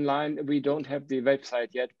yet online. We don't have the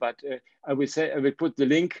website yet, but I will put the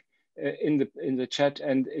link in the chat,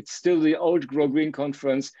 and it's still the old Grow Green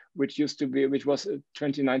conference, which was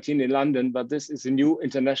 2019 in London, but this is a new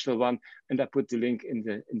international one, and I put the link in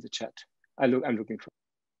the chat. I'm looking for.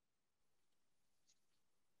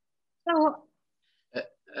 So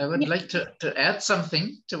I would like to add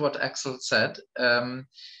something to what Axel said.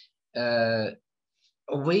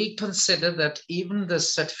 We consider that even the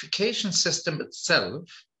certification system itself,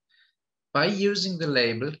 by using the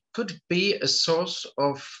label, could be a source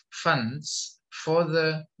of funds for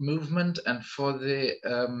the movement and for the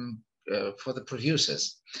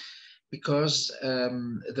producers, because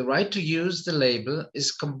the right to use the label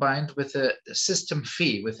is combined with a system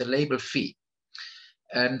fee, with a label fee.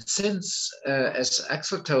 And since, as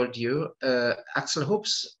Axel told you, Axel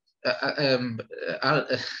hopes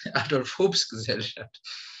Adolf Hobbs Gesellschaft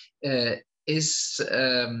is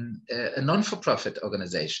a non-for-profit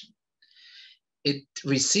organization. It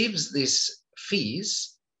receives these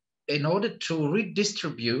fees in order to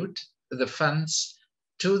redistribute the funds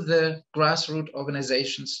to the grassroots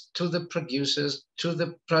organizations, to the producers, to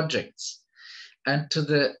the projects, and to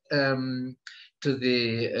the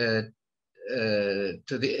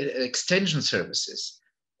extension services.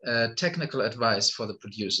 Technical advice for the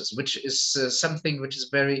producers, which is something which is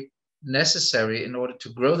very necessary in order to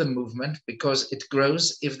grow the movement, because it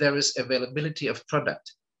grows if there is availability of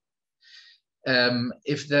product.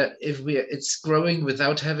 It's growing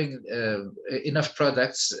without having enough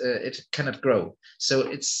products, it cannot grow. So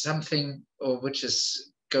it's something which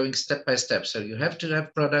is going step by step. So you have to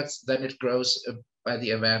have products, then it grows by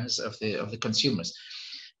the awareness of the consumers.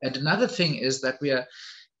 And another thing is that we are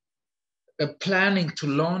planning to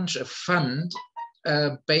launch a fund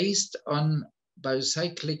based on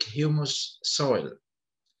biocyclic humus soil.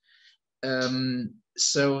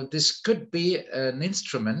 So this could be an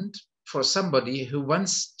instrument for somebody who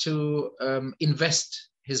wants to invest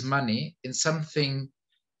his money in something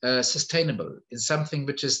sustainable, in something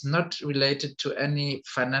which is not related to any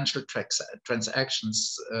financial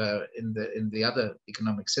transactions in the other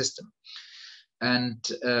economic system. And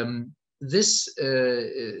this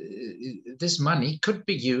money could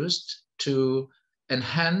be used to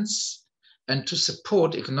enhance and to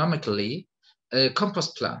support economically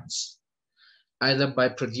compost plants, either by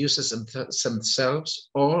producers themselves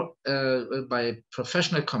or by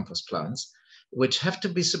professional compost plants, which have to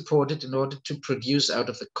be supported in order to produce out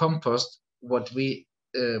of the compost what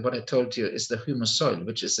I told you is the humus soil,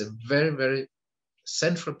 which is a very, very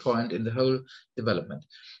central point in the whole development.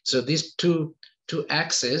 So these two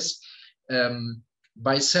axes,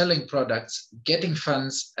 by selling products, getting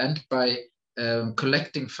funds, and by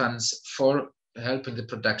collecting funds for helping the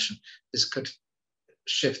production, this could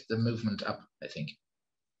shift the movement up, I think.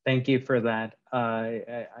 Thank you for that.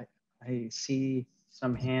 I see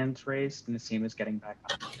some hands raised. Nassim is getting back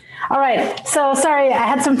up. All right. So sorry, I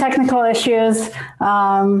had some technical issues.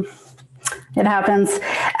 It happens.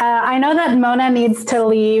 I know that Mona needs to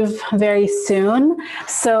leave very soon.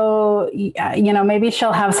 So, maybe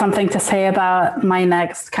she'll have something to say about my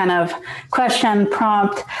next kind of question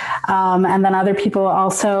prompt, and then other people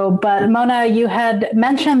also. But Mona, you had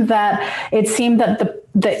mentioned that it seemed that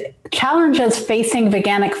the challenges facing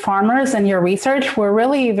veganic farmers in your research were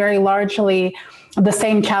really very largely the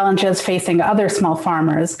same challenges facing other small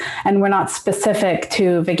farmers, and we're not specific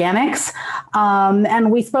to veganics.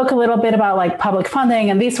 And we spoke a little bit about like public funding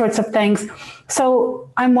and these sorts of things. So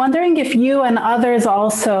I'm wondering if you and others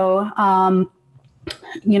also,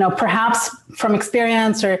 perhaps from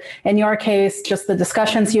experience or in your case, just the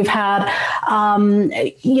discussions you've had,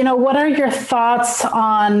 what are your thoughts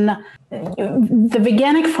on the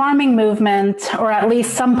veganic farming movement, or at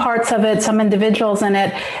least some parts of it, some individuals in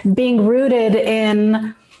it, being rooted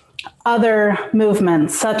in other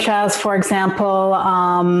movements, such as, for example,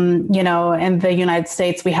 in the United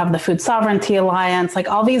States, we have the Food Sovereignty Alliance, like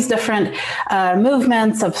all these different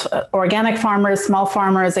movements of organic farmers, small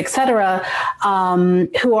farmers, et cetera,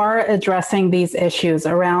 who are addressing these issues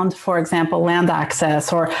around, for example, land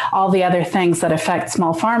access or all the other things that affect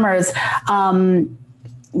small farmers.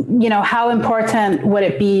 How important would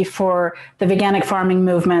it be for the veganic farming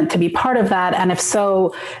movement to be part of that? And if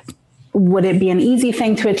so, would it be an easy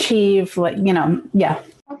thing to achieve? Yeah.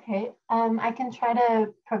 Okay, I can try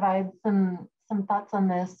to provide some thoughts on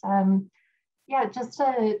this. Just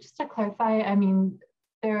to clarify, I mean,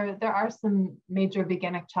 there are some major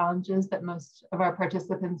veganic challenges that most of our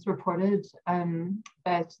participants reported.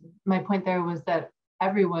 But my point there was that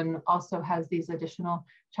everyone also has these additional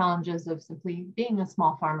challenges of simply being a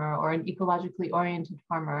small farmer or an ecologically oriented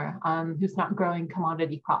farmer who's not growing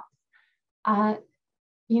commodity crops.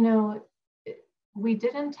 We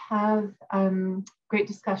didn't have great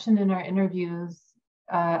discussion in our interviews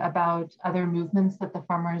about other movements that the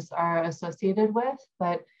farmers are associated with,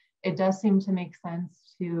 but it does seem to make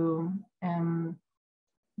sense to,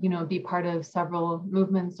 be part of several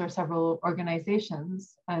movements or several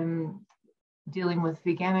organizations dealing with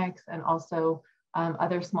veganics and also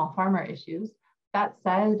other small farmer issues. That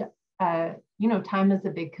said, time is a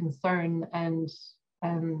big concern, and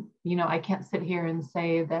I can't sit here and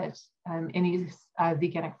say that any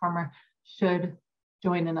veganic farmer should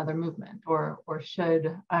join another movement or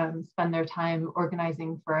should spend their time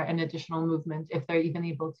organizing for an additional movement if they're even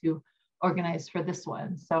able to organize for this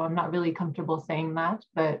one. So I'm not really comfortable saying that,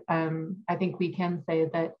 but I think we can say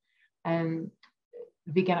that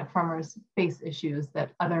veganic farmers face issues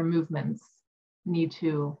that other movements need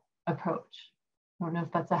to approach. I don't know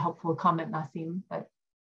if that's a helpful comment, Nassim, but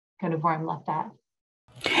kind of where I'm left at.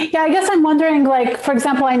 Yeah, I guess I'm wondering, like, for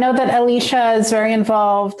example, I know that Alicia is very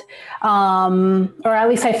involved, or at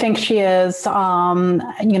least I think she is, as an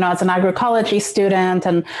agroecology student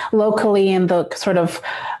and locally in the sort of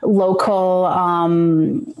local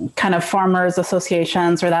kind of farmers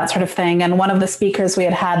associations or that sort of thing. And one of the speakers we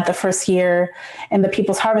had the first year in the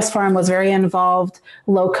People's Harvest Farm was very involved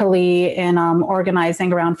locally in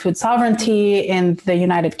organizing around food sovereignty in the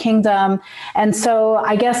United Kingdom. And so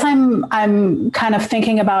I guess I'm kind of thinking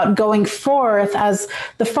thinking about going forth as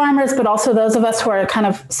the farmers, but also those of us who are kind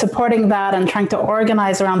of supporting that and trying to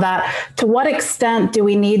organize around that, to what extent do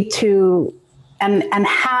we need to, and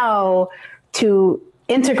how to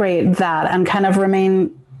integrate that and kind of remain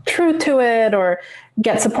true to it, or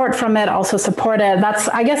get support from it, also support it.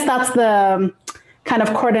 I guess that's the kind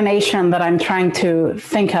of coordination that I'm trying to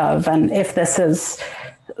think of. And if this is,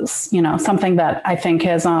 something that I think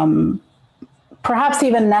is perhaps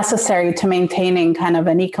even necessary to maintaining kind of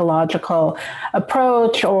an ecological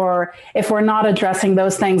approach, or if we're not addressing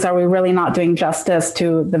those things, are we really not doing justice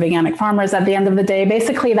to the veganic farmers at the end of the day?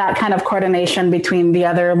 Basically, that kind of coordination between the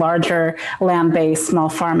other larger land-based small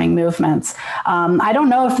farming movements. I don't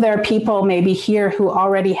know if there are people maybe here who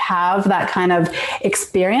already have that kind of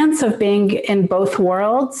experience of being in both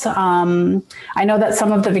worlds. I know that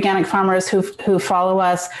some of the veganic farmers who follow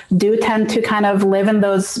us do tend to kind of live in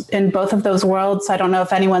both of those worlds. So I don't know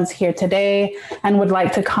if anyone's here today and would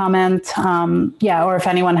like to comment, or if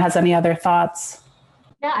anyone has any other thoughts.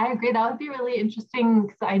 Yeah, I agree. That would be really interesting,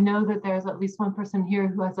 because I know that there's at least one person here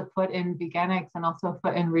who has a foot in veganics and also a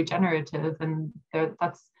foot in regenerative, and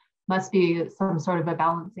that's must be some sort of a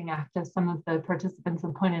balancing act, as some of the participants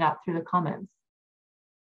have pointed out through the comments.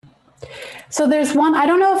 So there's one, I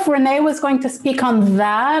don't know if Renee was going to speak on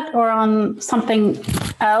that or on something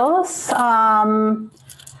else.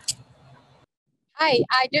 Hi,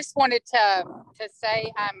 I just wanted to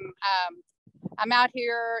say I'm out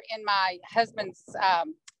here in my husband's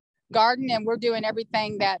garden, and we're doing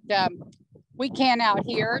everything that we can out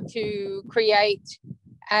here to create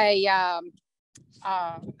a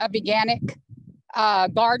veganic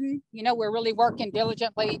garden. We're really working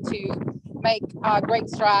diligently to make great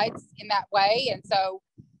strides in that way, and so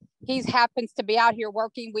he happens to be out here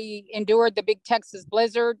working. We endured the big Texas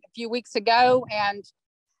blizzard a few weeks ago, and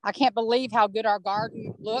I can't believe how good our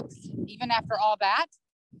garden looks, even after all that.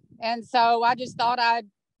 And so I just thought I'd,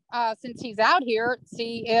 since he's out here,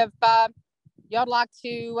 see if y'all like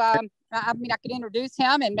to, I could introduce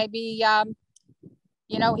him, and maybe,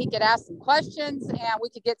 he could ask some questions, and we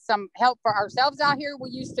could get some help for ourselves out here. We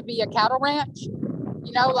used to be a cattle ranch,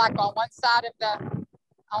 like on one side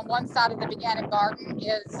of the veganic garden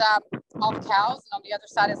is all the cows, and on the other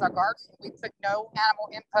side is our garden. We put no animal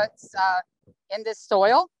inputs in this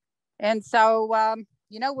soil. And so,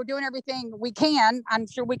 we're doing everything we can. I'm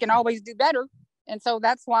sure we can always do better. And so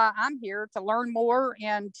that's why I'm here, to learn more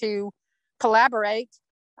and to collaborate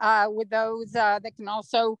with those that can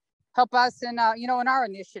also help us in, in our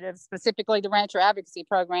initiative, specifically the Rancher Advocacy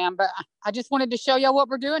Program. But I just wanted to show y'all what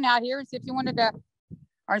we're doing out here, and see if you wanted to,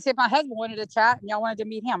 or see if my husband wanted to chat and y'all wanted to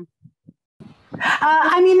meet him.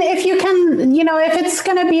 If you can, if it's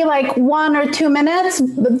going to be like 1 or 2 minutes,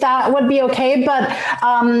 that would be okay. But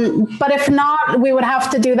if not, we would have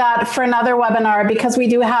to do that for another webinar, because we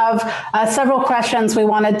do have several questions we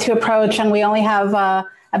wanted to approach, and we only have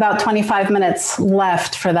about 25 minutes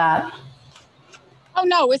left for that. Oh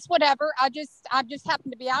no, it's whatever. I just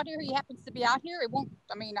happen to be out here. He happens to be out here. It won't.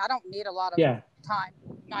 I don't need a lot of time.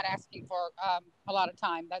 I'm not asking for a lot of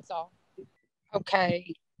time. That's all.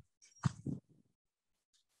 Okay.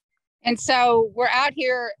 And so we're out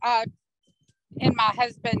here in my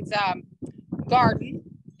husband's garden,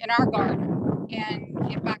 in our garden. And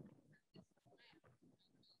if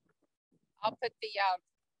I'll put the,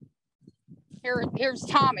 here's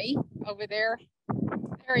Tommy over there.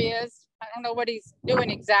 There he is. I don't know what he's doing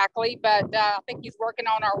exactly, but I think he's working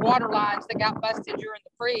on our water lines that got busted during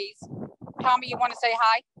the freeze. Tommy, you want to say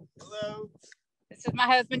hi? Hello. This is my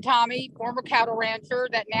husband, Tommy, former cattle rancher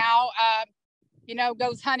that now,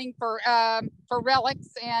 goes hunting for relics,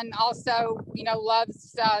 and also,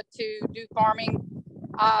 loves to do farming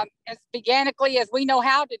as veganically as we know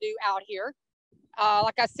how to do out here.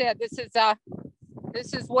 Like I said,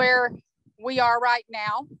 this is where we are right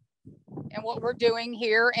now and what we're doing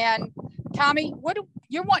here. And Tommy,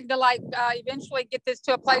 you're wanting to eventually get this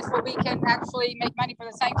to a place where we can actually make money for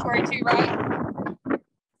the sanctuary too, right?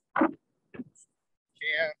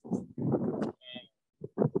 Yeah.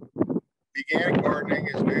 Veganic gardening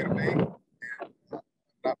is new to me. I'm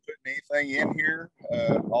not putting anything in here,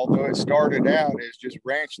 although it started out as just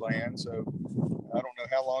ranch land. So I don't know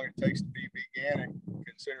how long it takes to be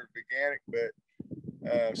considered veganic,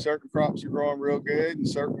 but certain crops are growing real good, and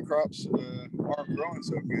certain crops aren't growing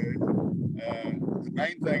so good. The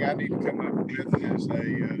main thing I need to come up with is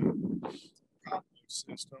a compost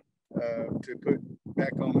system to put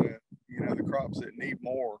back on the crops that need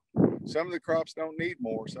more. Some of the crops don't need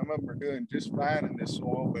more. Some of them are doing just fine in this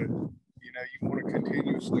soil, but you want to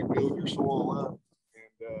continuously build your soil up.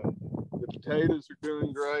 And the potatoes are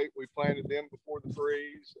doing great. We planted them before the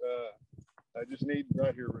freeze. I just need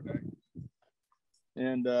right here, Renee.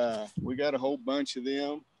 And we got a whole bunch of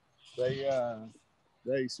them.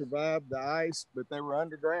 They survived the ice, but they were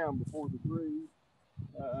underground before the freeze.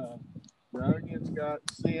 The onions got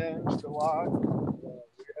singed a lot. We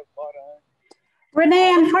have a lot of onions.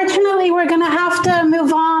 Renee, unfortunately, we're going to have to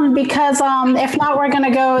move on because if not, we're going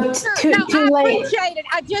to go too late. I appreciate it.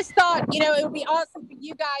 I just thought, you know, it would be awesome for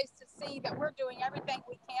you guys to see that we're doing everything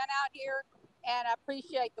we can out here, and I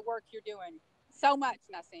appreciate the work you're doing so much,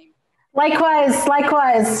 Nassim. Likewise,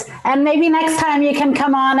 likewise. And maybe next time you can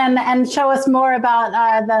come on and show us more about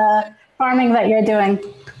the farming that you're doing.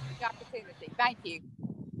 The opportunity. Thank you.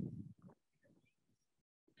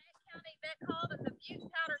 That call that the fuse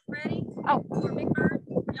powder's ready. Oh, for Big Bird.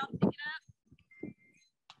 Y'all pick it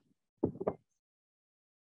up.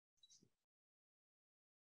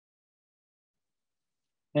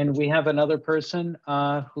 And we have another person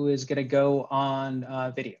who is going to go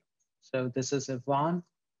on video. So this is Yvonne.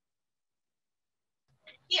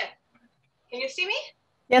 Yeah. Can you see me?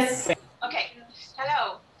 Yes. Okay.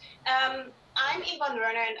 Hello. I'm Yvonne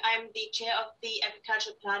Werner, and I'm the chair of the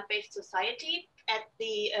Agricultural Plant-Based Society at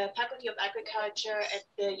the Faculty of Agriculture at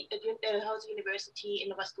the Dalhousie University in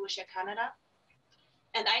Nova Scotia, Canada.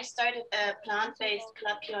 And I started a plant-based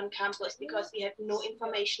club here on campus because we had no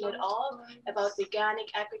information at all about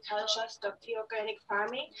veganic agriculture, stock-free organic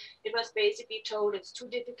farming. It was basically told it's too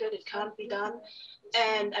difficult, it can't be done.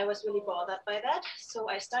 And I was really bothered by that. So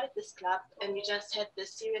I started this club, and we just had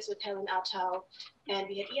this series with Helen Artau, and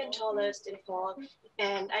we had Ian Tallest involved.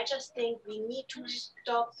 And I just think we need to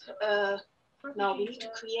stop now we need to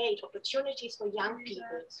create opportunities for young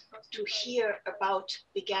people to hear about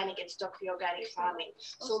veganic and stock-free organic farming.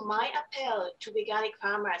 So my appel to veganic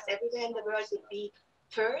farmers everywhere in the world would be,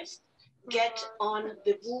 first, get on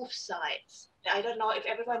the roof sites. I don't know if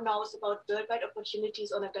everyone knows about worldwide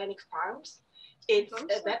opportunities on organic farms. It's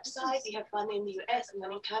a website. We have one in the US and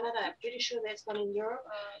one in Canada. I'm pretty sure there's one in Europe,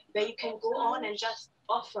 where you can go on and just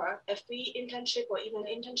offer a free internship or even an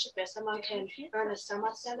internship where someone can earn a summer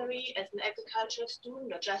salary as an agricultural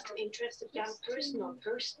student or just an interested young person or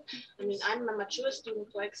person. I mean, I'm a mature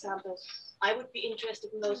student, for example. I would be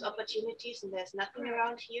interested in those opportunities, and there's nothing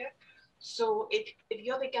around here. So if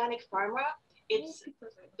you're a veganic farmer, it's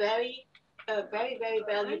very, very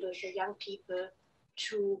valuable for young people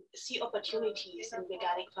to see opportunities in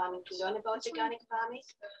veganic farming, to learn about veganic farming.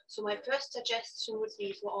 So my first suggestion would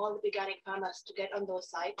be for all the veganic farmers to get on those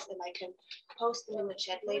sites, and I can post them in the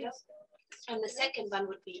chat later. And the second one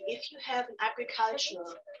would be, if you have an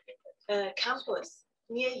agricultural campus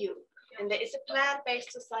near you, and there is a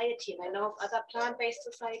plant-based society, and I know of other plant-based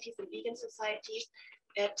societies and vegan societies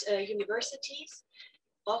at universities,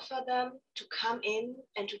 offer them to come in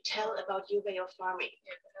and to tell about your way of farming.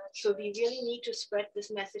 So we really need to spread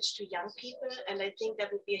this message to young people, and I think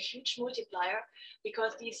that would be a huge multiplier,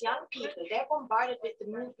 because these young people, they're bombarded with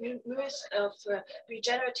the news of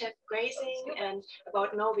regenerative grazing and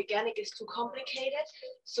about no, veganic is too complicated.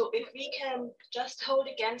 So if we can just hold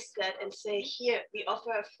against that and say, here, we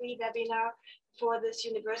offer a free webinar for this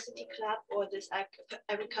university club or this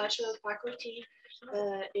agricultural faculty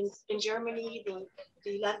in Germany,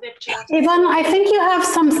 the Landwirtschaft. Yvonne, I think you have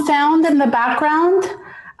some sound in the background.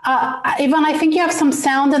 Yvonne, I think you have some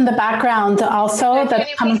sound in the background also. Can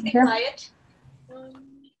you please be quiet?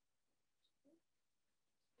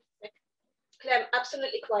 Clem,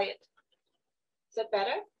 absolutely quiet. Is that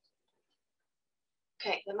better?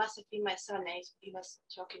 Okay, that must have been my son. He was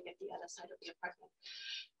talking at the other side of the apartment.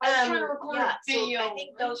 I was trying to record a video. So I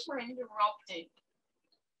think those were interrupted.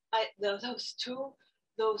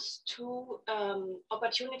 Those two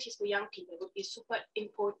opportunities for young people would be super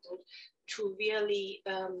important to really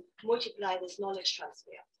multiply this knowledge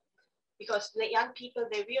transfer. Because the young people,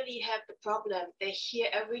 they really have the problem. They hear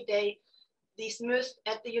every day these myths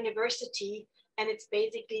at the university, and it's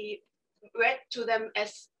basically read to them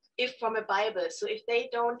as if from a Bible. So if they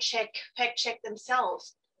don't fact check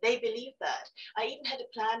themselves, they believe that. I even had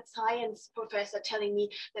a plant science professor telling me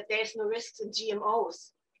that there's no risks in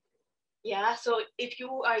GMOs. Yeah, so if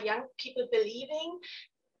you are young people believing,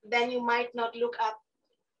 then you might not look up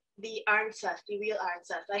the answers, the real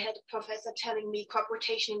answers. I had a professor telling me crop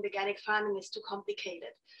rotation in veganic farming is too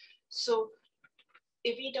complicated. So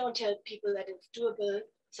if we don't tell people that it's doable,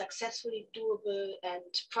 successfully doable and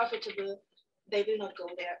profitable, they will not go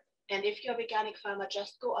there. And if you're a veganic farmer,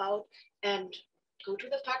 just go out and go to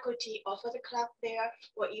the faculty, offer the club there,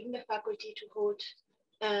 or even the faculty to hold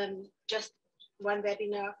just one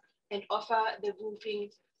webinar and offer the roofing.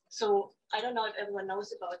 So I don't know if everyone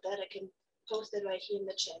knows about that. I can post it right here in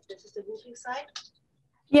the chat. This is the roofing site.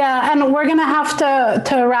 Yeah, and we're going to have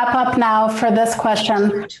to wrap up now for this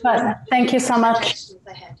question, but thank you so much.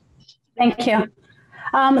 Thank you.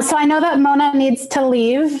 So I know that Mona needs to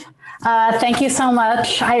leave. Thank you so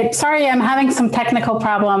much. Sorry, I'm having some technical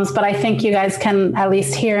problems, but I think you guys can at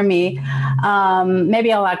least hear me.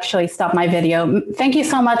 Maybe I'll actually stop my video. Thank you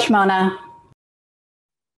so much, Mona.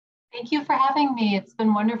 Thank you for having me. It's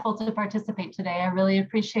been wonderful to participate today. I really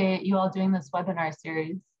appreciate you all doing this webinar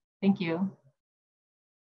series. Thank you.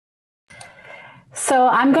 So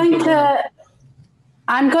I'm going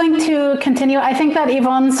to continue. I think that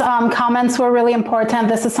Yvonne's comments were really important.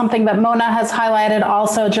 This is something that Mona has highlighted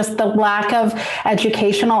also, just the lack of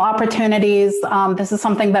educational opportunities. This is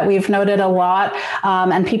something that we've noted a lot,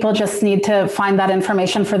 and people just need to find that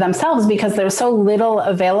information for themselves because there's so little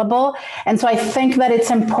available. And so I think that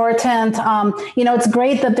it's important, you know, it's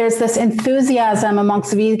great that there's this enthusiasm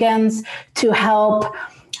amongst vegans to help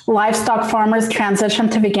livestock farmers transition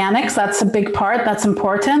to veganics. That's a big part. That's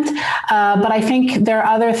important. But I think there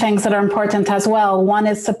are other things that are important as well. One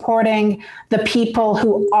is supporting the people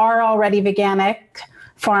who are already veganic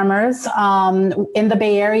farmers. In the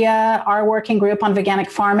Bay Area, our working group on veganic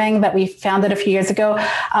farming that we founded a few years ago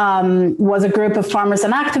was a group of farmers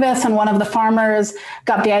and activists. And one of the farmers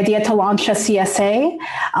got the idea to launch a CSA.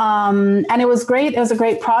 And it was great. It was a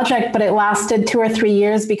great project, but it lasted 2 or 3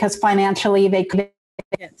 years because financially they couldn't.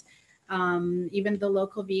 Even the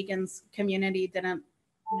local vegans community didn't,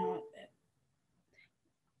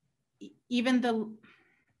 you know,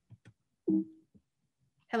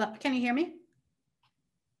 hello, can you hear me?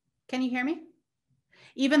 Can you hear me?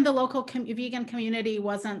 Even the local vegan community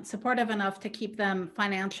wasn't supportive enough to keep them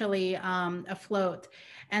financially afloat.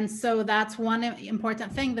 And so that's one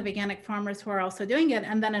important thing, the veganic farmers who are also doing it.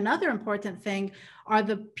 And then another important thing are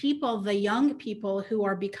the people, the young people who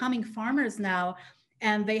are becoming farmers now.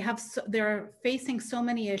 And they're facing so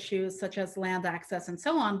many issues such as land access and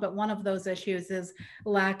so on. But one of those issues is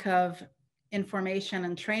lack of information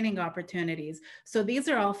and training opportunities. So these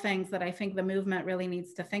are all things that I think the movement really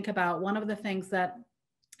needs to think about. One of the things that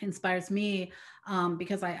inspires me,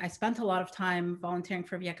 because I spent a lot of time volunteering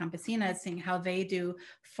for Via Campesina, seeing how they do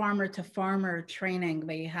farmer to farmer training.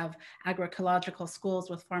 They have agroecological schools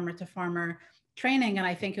with farmer to farmer training. And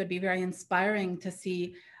I think it would be very inspiring to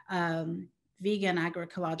see vegan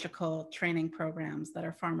agroecological training programs that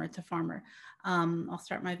are farmer to farmer. I'll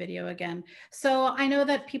start my video again. So I know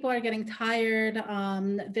that people are getting tired.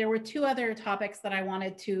 There were 2 other topics that I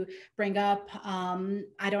wanted to bring up.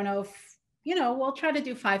 I don't know if, you know, we'll try to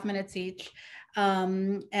do 5 minutes each.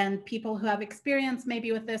 And people who have experience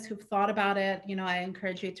maybe with this, who've thought about it, you know, I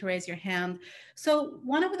encourage you to raise your hand. So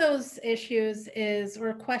one of those issues is,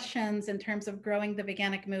 or questions in terms of growing the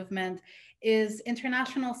veganic movement, is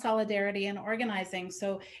international solidarity and organizing.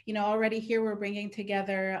 So, you know, already here we're bringing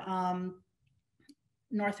together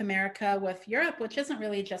North America with Europe, which isn't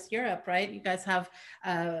really just Europe, right? You guys have,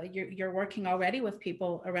 you're working already with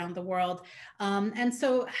people around the world. And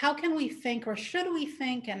so how can we think, or should we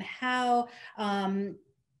think, and how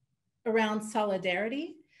around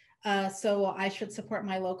solidarity? So I should support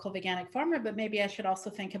my local veganic farmer, but maybe I should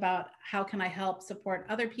also think about how can I help support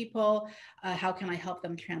other people? How can I help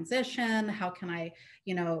them transition? How can I,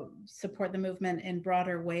 you know, support the movement in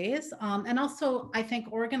broader ways? And also, I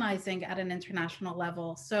think organizing at an international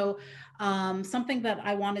level. So something that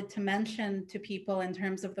I wanted to mention to people in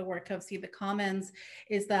terms of the work of See the Commons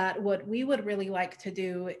is that what we would really like to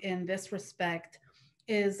do in this respect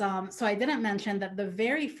is, so I didn't mention that the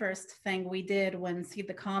very first thing we did when See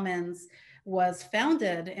the Commons was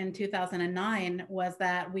founded in 2009 was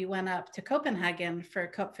that we went up to Copenhagen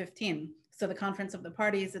for COP15. So the Conference of the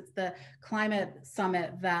Parties, it's the climate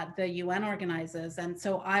summit that the UN organizes. And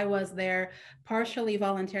so I was there partially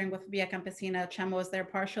volunteering with Via Campesina. Chema was there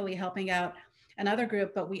partially helping out another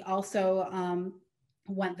group, but we also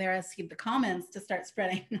went there as See the Commons to start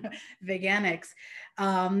spreading veganics.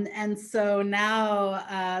 And so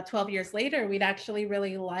now, 12 years later, we'd actually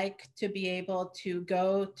really like to be able to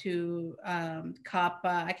go to COP,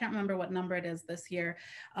 I can't remember what number it is this year.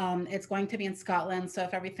 It's going to be in Scotland. So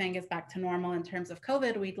if everything is back to normal in terms of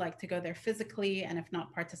COVID, we'd like to go there physically. And if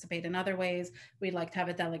not, participate in other ways. We'd like to have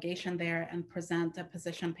a delegation there and present a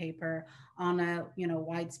position paper on a, you know,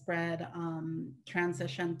 widespread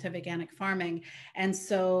transition to veganic farming. And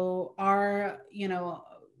so our, you know,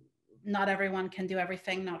 not everyone can do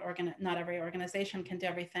everything, not every organization can do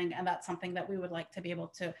everything, and that's something that we would like to be able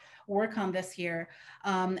to work on this year.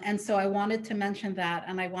 And so I wanted to mention that,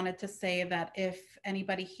 and I wanted to say that if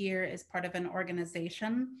anybody here is part of an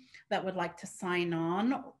organization that would like to sign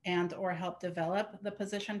on and or help develop the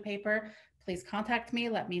position paper, please contact me,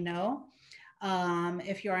 let me know.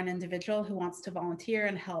 If you're an individual who wants to volunteer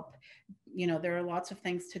and help, you know, there are lots of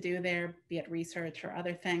things to do there, be it research or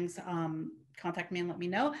other things. Contact me and let me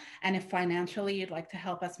know. And if financially you'd like to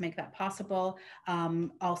help us make that possible,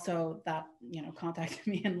 also that, you know, contact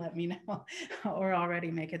me and let me know, or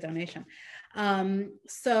already make a donation.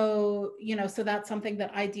 So, you know, so that's something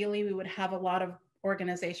that ideally we would have a lot of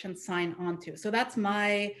organizations sign on to. So that's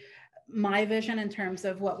my vision in terms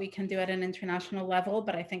of what we can do at an international level,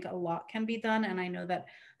 but I think a lot can be done. And I know that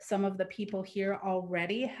some of the people here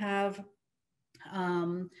already have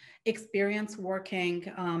experience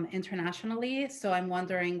working internationally. So I'm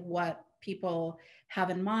wondering what people have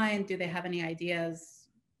in mind. Do they have any ideas?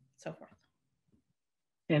 So forth.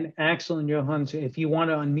 And Axel and Johannes, if you want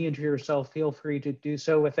to unmute yourself, feel free to do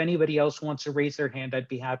so. If anybody else wants to raise their hand, I'd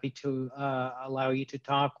be happy to allow you to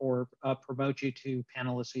talk or promote you to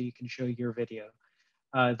panelists so you can show your video.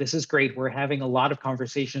 This is great. We're having a lot of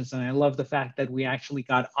conversations, and I love the fact that we actually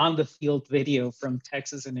got on the field video from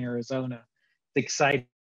Texas and Arizona. It's exciting.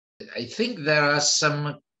 I think there are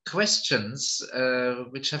some questions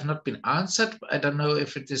which have not been answered. I don't know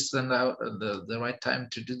if it is now the right time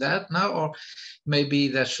to do that now, or maybe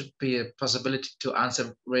there should be a possibility to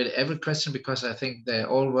answer really every question, because I think they're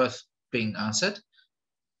all worth being answered.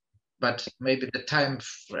 But maybe the time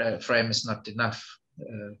frame is not enough.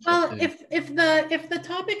 Well, if the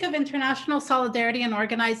topic of international solidarity and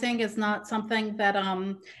organizing is not something that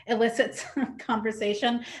elicits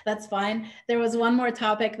conversation, that's fine. There was one more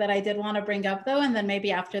topic that I did want to bring up, though, and then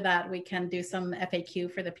maybe after that we can do some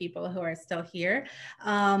FAQ for the people who are still here.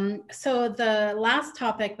 So the last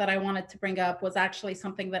topic that I wanted to bring up was actually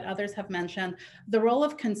something that others have mentioned: the role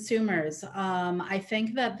of consumers. I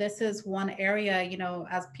think that this is one area, you know,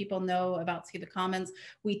 as people know about See the Commons,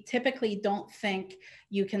 we typically don't think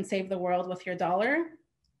you can save the world with your dollar.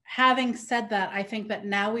 Having said that, I think that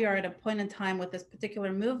now we are at a point in time with this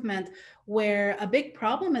particular movement where a big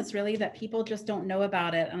problem is really that people just don't know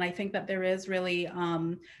about it. And I think that there is really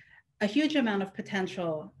a huge amount of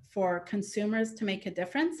potential for consumers to make a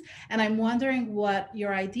difference. And I'm wondering what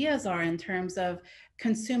your ideas are in terms of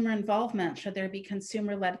consumer involvement. Should there be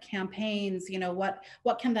consumer-led campaigns? You know, what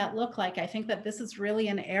can that look like? I think that this is really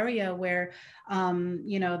an area where,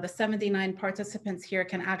 you know, the 79 participants here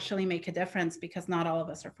can actually make a difference, because not all of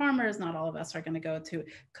us are farmers, not all of us are going to go to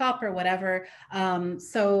COP or whatever.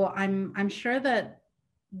 So I'm sure that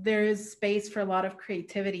there is space for a lot of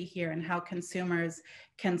creativity here in how consumers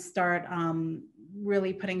can start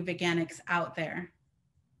really putting veganics out there.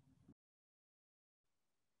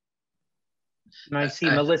 And I see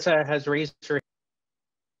Melissa has raised her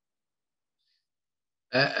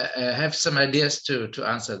hand. I have some ideas to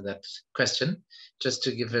answer that question, just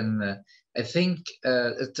to give an, I think,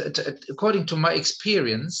 according to my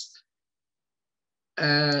experience,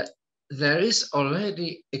 there is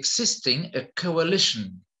already existing a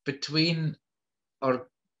coalition between our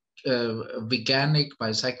veganic,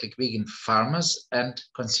 biocyclic vegan farmers and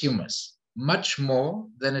consumers, much more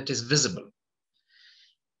than it is visible.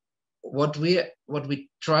 What we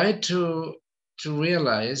try to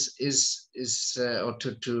realize what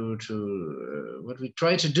we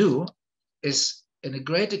try to do is, in a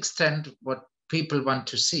great extent, what people want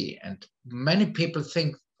to see. And many people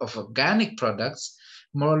think of organic products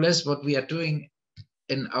more or less what we are doing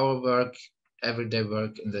in our work, everyday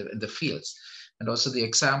work in the fields. And also the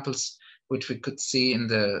examples which we could see in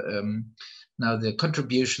the now the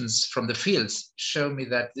contributions from the fields show me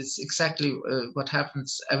that it's exactly what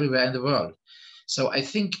happens everywhere in the world. So I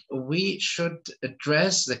think we should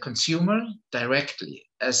address the consumer directly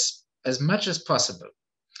as much as possible.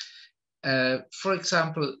 For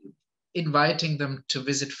example, inviting them to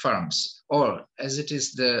visit farms, or as it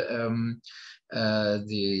is how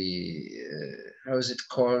is it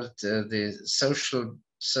called, the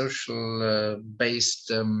social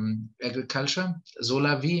based agriculture,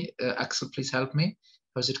 Solavi. Axel, please help me.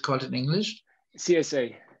 How is it called in English?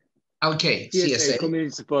 CSA. Okay, CSA,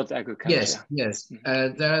 Community Support Agriculture. Yes, yes.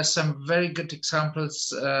 There are some very good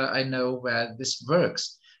examples I know where this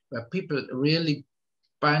works, where people really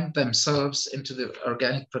bind themselves into the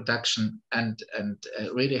organic production and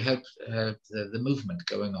really help the movement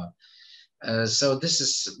going on. So this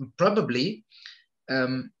is probably,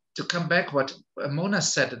 to come back what Mona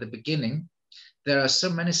said at the beginning, there are so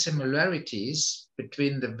many similarities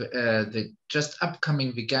between the just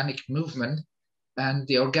upcoming veganic movement and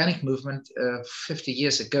the organic movement 50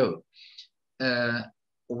 years ago.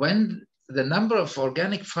 When the number of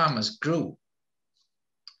organic farmers grew,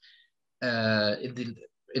 in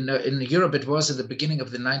Europe, it was at the beginning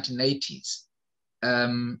of the 1980s.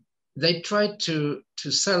 They tried to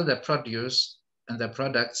sell their produce and their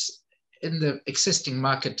products in the existing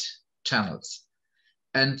market channels.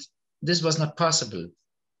 And this was not possible.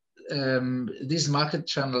 These market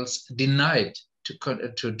channels denied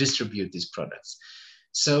to distribute these products.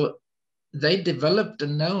 So they developed a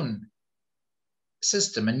known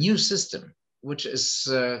system, a new system, which is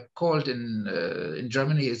called in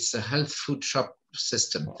Germany, it's a health food shop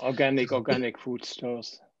system. Organic food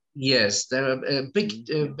stores. Yes, there are big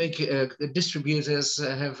distributors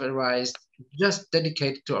have arisen just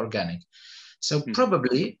dedicated to organic. So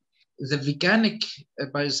probably the veganic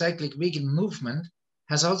biocyclic vegan movement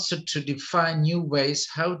has also to define new ways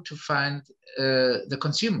how to find the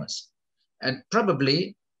consumers, and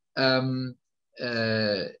probably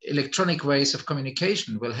electronic ways of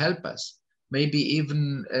communication will help us. Maybe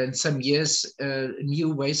even in some years,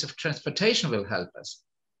 new ways of transportation will help us.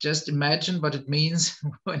 Just imagine what it means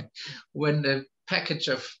when a package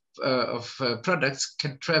of products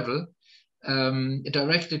can travel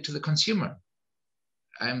directly to the consumer.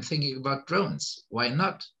 I'm thinking about drones. Why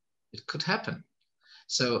not? It could happen.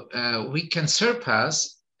 So we can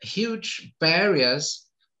surpass huge barriers,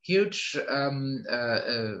 huge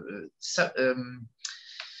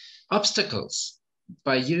obstacles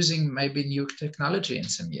by using maybe new technology in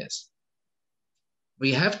some years.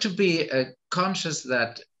 We have to be conscious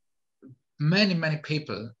that many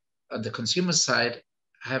people on the consumer side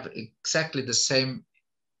have exactly the same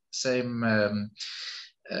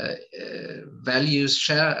values,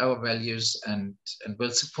 share our values, and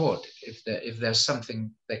will support if there's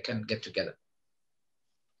something they can get together.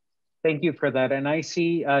 Thank you for that. And I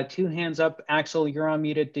see 2 hands up. Axel, you're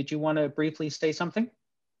unmuted. Did you want to briefly say something?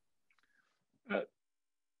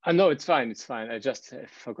 No, it's fine. It's fine. I just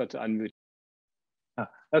forgot to unmute.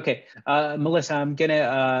 Okay, Melissa, I'm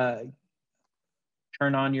gonna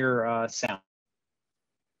turn on your sound.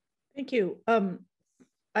 Thank you.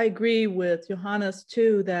 I agree with Johannes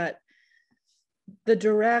too, that the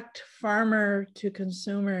direct farmer to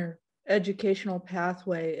consumer educational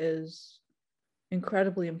pathway is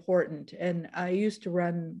incredibly important. And I used to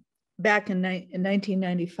run, back in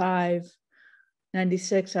 1995,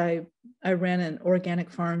 96, I ran an organic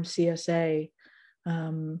farm CSA.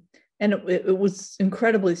 And it was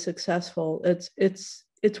incredibly successful.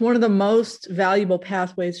 It's one of the most valuable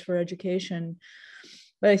pathways for education.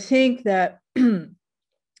 But I think that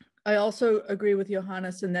I also agree with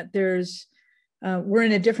Johannes in that we're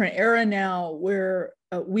in a different era now where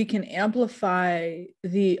we can amplify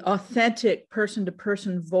the authentic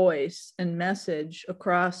person-to-person voice and message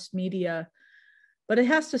across media, but it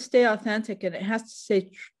has to stay authentic and it has to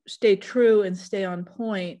stay true and stay on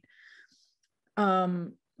point.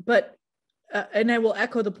 And I will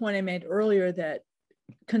echo the point I made earlier that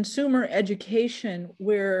consumer education,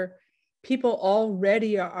 where people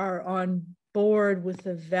already are on board with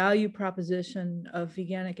the value proposition of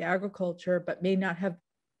veganic agriculture, but may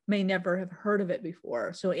never have heard of it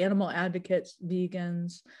before. So animal advocates,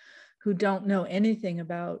 vegans who don't know anything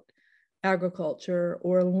about agriculture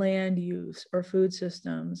or land use or food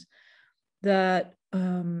systems, that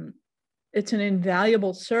it's an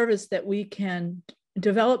invaluable service that we can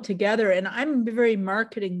develop together. And I'm very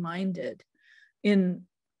marketing minded in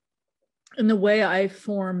the way I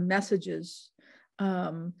form messages.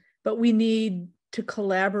 But we need to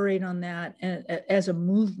collaborate on that as a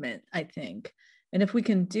movement, I think. And if we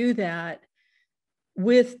can do that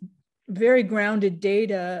with very grounded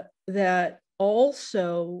data that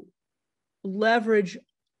also leverage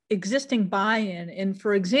existing buy-in, and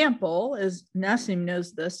for example, as Nassim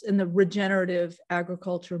knows this, in the regenerative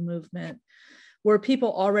agriculture movement, where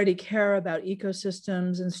people already care about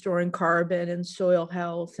ecosystems and storing carbon and soil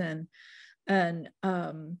health and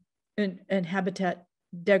habitat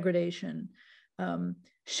degradation,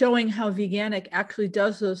 showing how veganic actually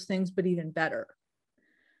does those things, but even better.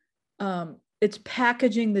 It's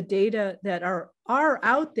packaging the data that are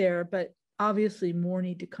out there, but obviously more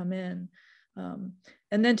need to come in.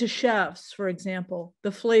 And then to chefs, for example,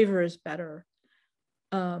 the flavor is better.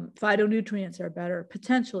 Phytonutrients are better,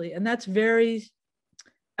 potentially. And that's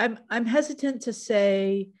I'm hesitant to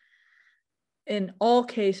say in all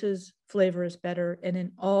cases, flavor is better. And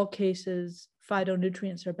in all cases,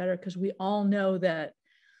 phytonutrients are better, because we all know that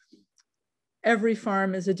every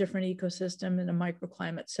farm is a different ecosystem and a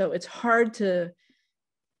microclimate. So it's hard to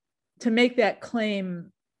make that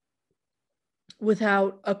claim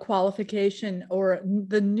without a qualification or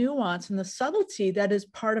the nuance and the subtlety that is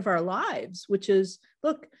part of our lives, which is,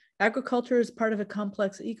 look, agriculture is part of a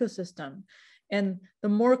complex ecosystem. And the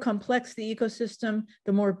more complex the ecosystem,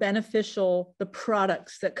 the more beneficial the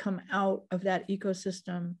products that come out of that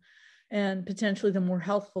ecosystem, and potentially the more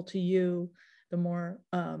healthful to you, the more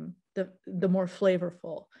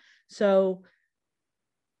flavorful. So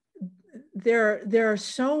there are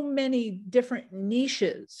so many different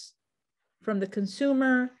niches, from the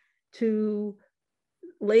consumer to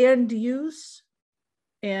land use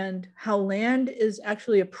and how land is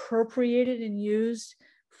actually appropriated and used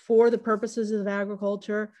for the purposes of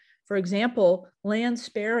agriculture. For example, land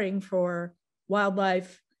sparing for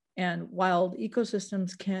wildlife and wild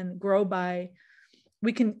ecosystems can grow by,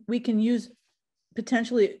 we can use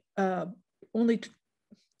potentially only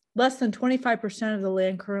less than 25% of the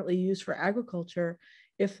land currently used for agriculture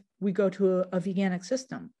if we go to a veganic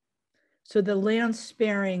system. So the land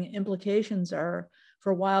sparing implications are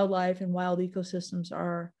for wildlife and wild ecosystems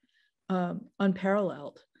are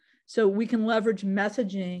unparalleled. So we can leverage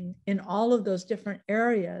messaging in all of those different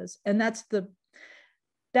areas. And that's the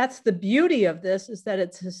beauty of this, is that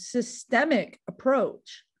it's a systemic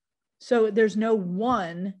approach. So there's no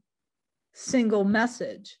one single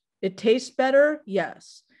message. It tastes better,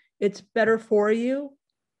 yes. It's better for you,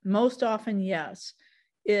 most often, yes.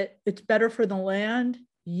 It's better for the land,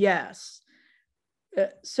 yes.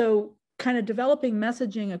 So kind of developing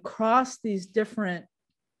messaging across these different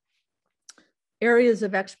areas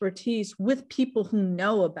of expertise with people who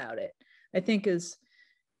know about it, I think is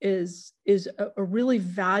a really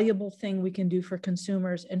valuable thing we can do for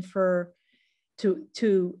consumers, and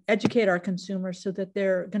to educate our consumers so that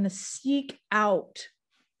they're going to seek out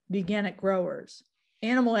veganic growers,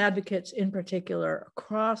 animal advocates in particular,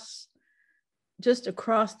 across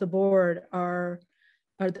the board are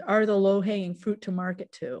the low-hanging fruit to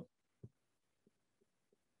market to.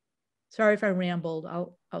 Sorry if I rambled.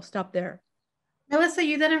 I'll stop there. Melissa,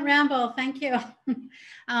 you didn't ramble. Thank you.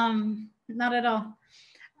 Not at all.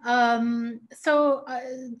 John,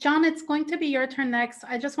 it's going to be your turn next.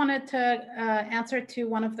 I just wanted to answer to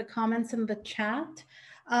one of the comments in the chat.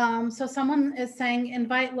 So someone is saying,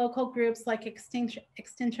 invite local groups like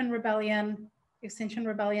Extinction Rebellions,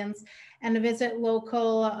 and visit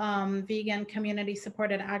local vegan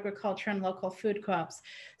community-supported agriculture and local food co-ops.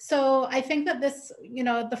 So I think that this,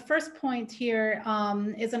 the first point here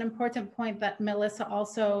is an important point that Melissa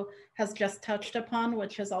also has just touched upon,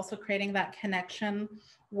 which is also creating that connection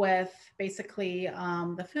with basically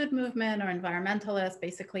the food movement or environmentalists,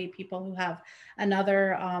 basically people who have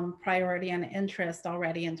another priority and interest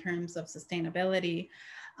already in terms of sustainability,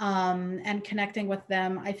 and connecting with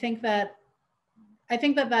them. I think that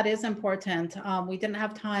is important. We didn't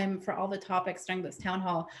have time for all the topics during this town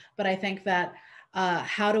hall, but I think that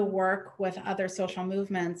how to work with other social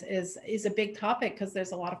movements is a big topic, because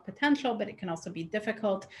there's a lot of potential, but it can also be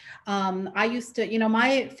difficult. I used to,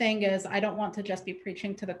 my thing is I don't want to just be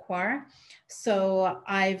preaching to the choir. So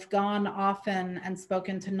I've gone often and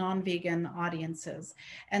spoken to non-vegan audiences.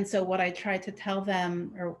 And so what I try to tell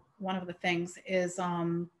them, or one of the things is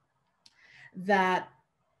that,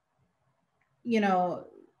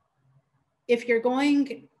 if you're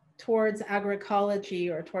going towards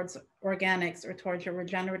agroecology or towards organics or towards your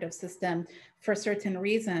regenerative system for certain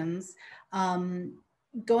reasons,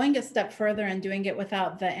 going a step further and doing it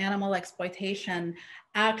without the animal exploitation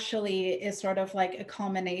actually is sort of like a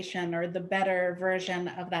culmination or the better version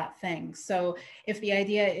of that thing. So if the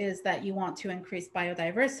idea is that you want to increase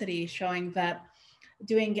biodiversity, showing that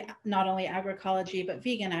doing not only agroecology, but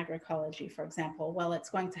vegan agroecology, for example, well, it's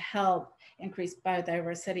going to help increase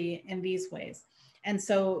biodiversity in these ways. And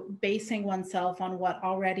so basing oneself on what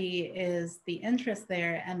already is the interest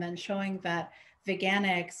there, and then showing that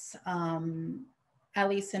veganics, at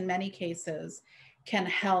least in many cases, can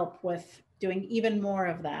help with doing even more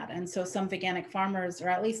of that. And so some veganic farmers, or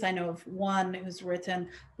at least I know of one who's written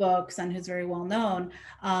books and who's very well known,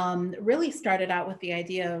 really started out with the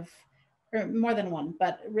idea of, or more than one,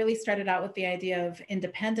 but really started out with the idea of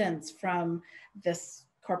independence from this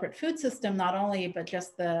corporate food system, not only, but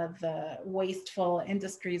just the wasteful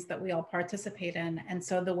industries that we all participate in. And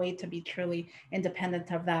so the way to be truly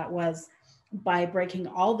independent of that was by breaking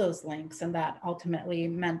all those links, and that ultimately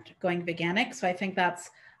meant going veganic. So I think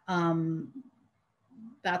that's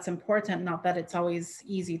important. Not that it's always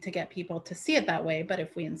easy to get people to see it that way, but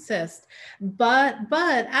if we insist. But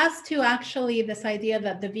as to actually this idea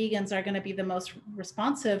that the vegans are going to be the most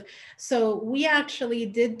responsive, so we actually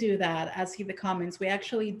did do that. As see the comments, we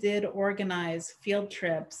actually did organize field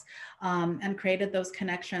trips and created those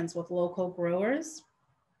connections with local growers.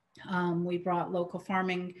 We brought local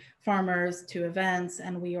farmers to events,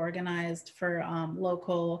 and we organized for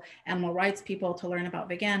local animal rights people to learn about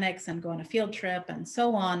veganics and go on a field trip and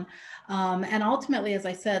so on. And ultimately, as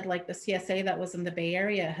I said, like the CSA that was in the Bay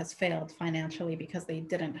Area has failed financially because they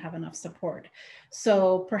didn't have enough support.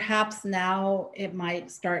 So perhaps now it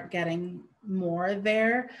might start getting more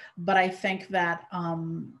there, but I think that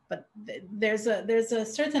there's a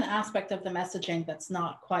certain aspect of the messaging that's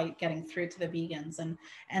not quite getting through to the vegans,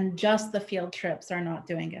 and just the field trips are not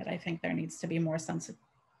doing it. I think there needs to be more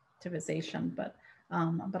sensitivization, but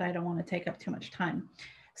I don't want to take up too much time.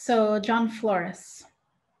 So John Flores.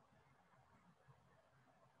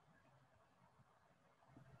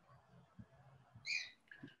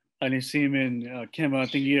 Hi, Nassim and Kim.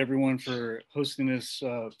 Thank you everyone for hosting this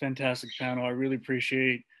fantastic panel. I really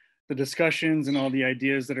appreciate the discussions and all the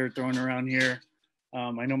ideas that are thrown around here.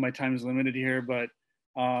 I know my time is limited here, but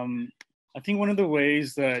I think one of the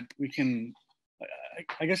ways that we can,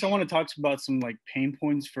 I guess I want to talk about some like pain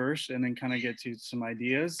points first and then kind of get to some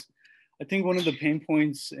ideas. I think one of the pain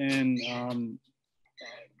points in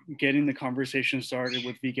getting the conversation started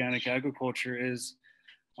with veganic agriculture is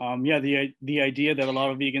the idea that a lot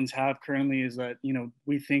of vegans have currently is that, you know,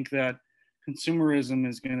 we think that consumerism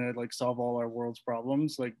is going to like solve all our world's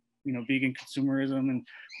problems, like, you know, vegan consumerism, and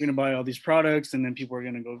we're going to buy all these products and then people are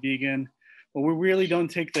going to go vegan. But we really don't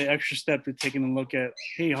take the extra step to taking a look at,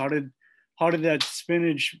 hey, how did that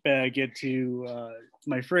spinach bag get to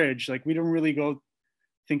my fridge? Like, we don't really go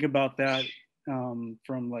think about that from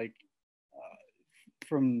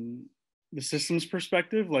the systems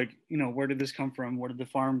perspective. Like, you know, where did this come from? Where did the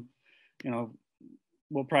farm, you know,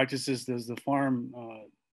 what practices does the farm,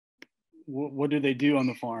 what do they do on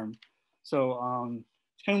the farm? So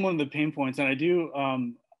it's kind of one of the pain points. And I do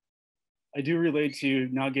relate to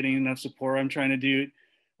not getting enough support. I'm trying to do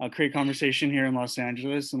create conversation here in Los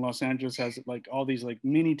Angeles, and Los Angeles has like all these like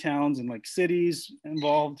mini towns and like cities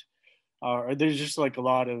involved. There's just like a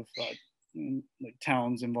lot of like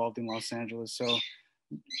towns involved in Los Angeles. So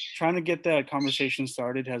trying to get that conversation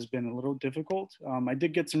started has been a little difficult. I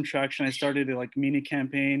did get some traction. I started a like mini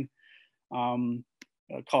campaign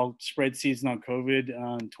called Spread Seeds Not COVID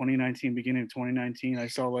in 2019, beginning of 2019. I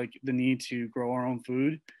saw like the need to grow our own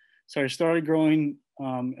food. So I started growing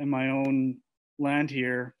in my own land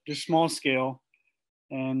here, just small scale,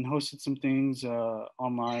 and hosted some things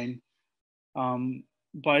online.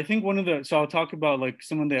 But I think so I'll talk about like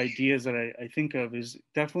some of the ideas that I think of is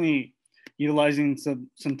definitely utilizing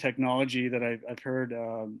some technology that I've heard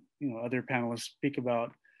you know, other panelists speak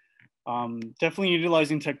about. Definitely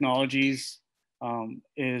utilizing technologies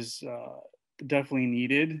is definitely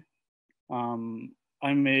needed.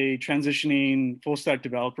 I'm a transitioning full stack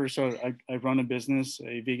developer, so I run a business,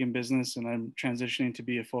 a vegan business, and I'm transitioning to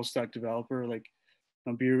be a full stack developer, like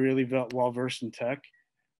be really well versed in tech.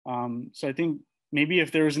 So I think maybe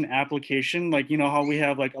if there was an application, like, you know, how we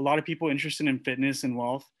have like a lot of people interested in fitness and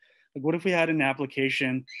wealth. Like, what if we had an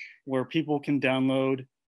application where people can download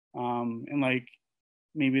and like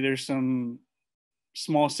maybe there's some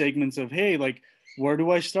small segments of, hey, like, where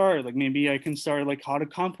do I start? Like, maybe I can start like how to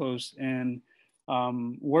compost, and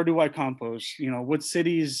where do I compost? You know, what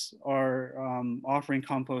cities are offering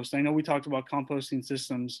compost? I know we talked about composting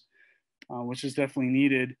systems, which is definitely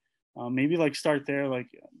needed. Maybe like start there. Like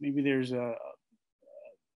maybe there's a,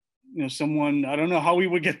 you know, someone, I don't know how we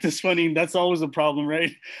would get this funding. That's always a problem, right?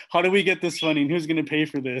 How do we get this funding? Who's going to pay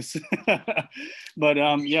for this? But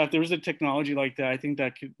yeah, if there was a technology like that, I think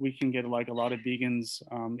that we can get like a lot of vegans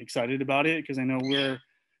excited about it, because I know we're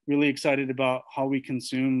really excited about how we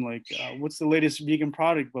consume, like what's the latest vegan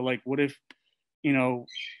product, but like what if, you know,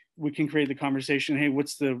 we can create the conversation, hey,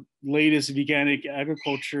 what's the latest veganic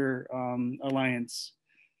agriculture alliance?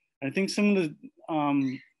 I think some of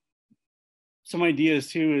the some ideas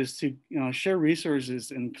too is to, you know, share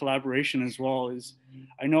resources and collaboration as well. Is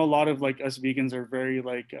I know a lot of like us vegans are very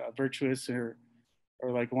like virtuous or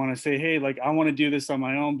like want to say, hey, like I want to do this on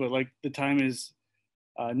my own, but like the time is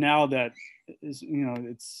now that is, you know,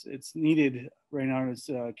 it's needed right now. It's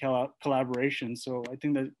collaboration. So I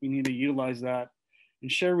think that we need to utilize that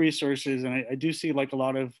and share resources. And I do see like a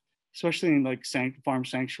lot of, especially in like farm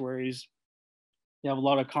sanctuaries, you have a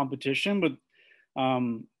lot of competition, but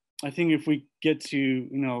I think if we get to, you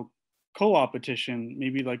know, co-opetition,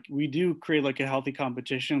 maybe like we do create like a healthy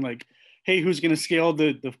competition, like, hey, who's going to scale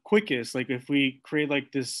the quickest? Like if we create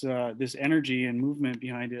like this this energy and movement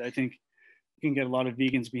behind it, I think we can get a lot of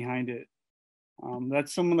vegans behind it.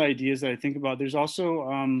 That's some of the ideas that I think about. There's also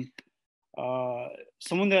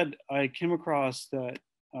someone that I came across that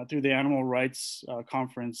through the animal rights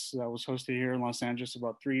conference that was hosted here in Los Angeles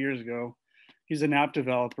about 3 years ago. He's an app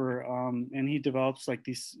developer, and he develops like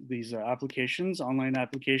these applications, online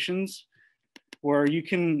applications, where you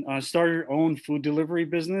can start your own food delivery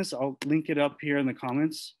business. I'll link it up here in the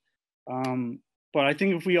comments. But I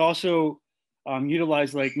think if we also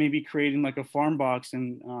utilize like maybe creating like a farm box,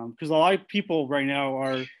 and because a lot of people right now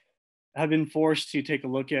are have been forced to take a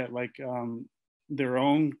look at like their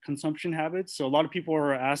own consumption habits. So a lot of people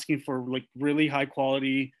are asking for like really high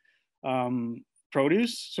quality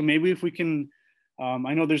produce. So maybe if we can,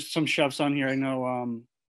 I know there's some chefs on here. I know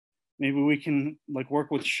maybe we can like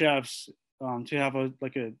work with chefs to have a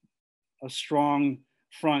strong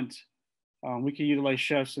front. We can utilize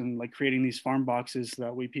chefs in like creating these farm boxes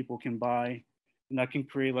that way people can buy, and that can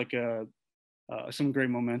create like some great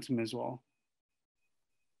momentum as well.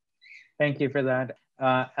 Thank you for that.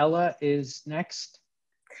 Ella is next.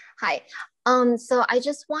 Hi. So I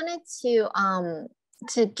just wanted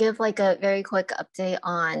to give like a very quick update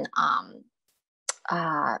on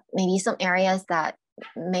maybe some areas that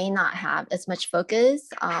may not have as much focus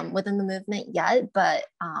within the movement yet, but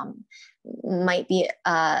might be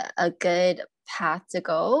a good path to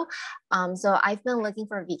go. So I've been looking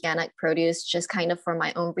for veganic produce just kind of for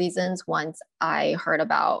my own reasons. Once I heard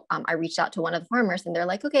about, I reached out to one of the farmers and they're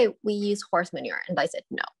like, okay, we use horse manure. And I said,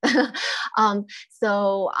 no.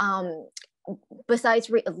 Besides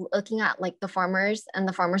looking at like the farmers and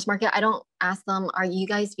the farmers market, I don't ask them, are you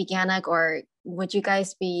guys veganic, or would you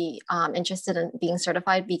guys be interested in being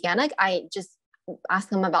certified veganic? I just ask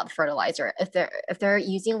them about the fertilizer. If they're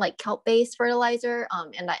using like kelp-based fertilizer,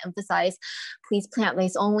 and I emphasize, please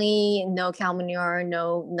plant-based only, no cow manure,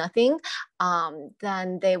 no nothing,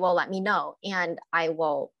 then they will let me know, and I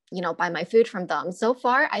will buy my food from them. So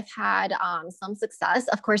far, I've had some success.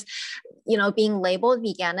 Of course, being labeled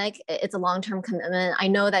veganic, it's a long-term commitment. I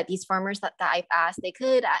know that these farmers that I've asked, they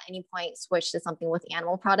could at any point switch to something with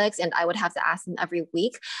animal products, and I would have to ask them every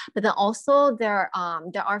week. But then also there are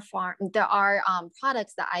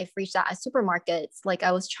products that I've reached out at supermarkets. Like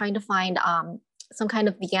I was trying to find some kind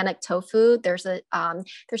of veganic tofu. There's a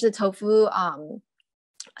tofu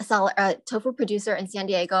tofu producer in San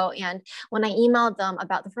Diego. And when I emailed them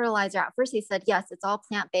about the fertilizer, at first they said, yes, it's all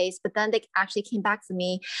plant-based, but then they actually came back to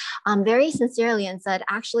me very sincerely and said,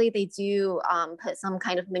 actually, they do put some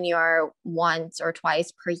kind of manure once or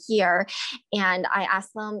twice per year. And I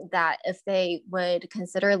asked them that if they would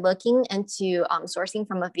consider looking into sourcing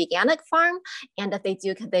from a veganic farm, and if they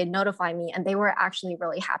do, could they notify me? And they were actually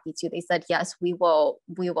really happy to. They said, yes, we will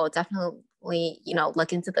definitely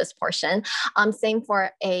look into this portion. Same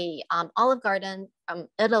for a Olive Garden from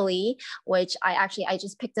Italy, which I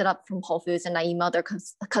just picked it up from Whole Foods, and I emailed their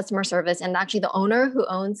customer service, and actually the owner who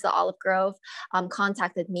owns the olive grove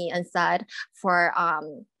contacted me and said for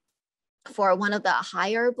one of the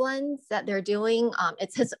higher blends that they're doing,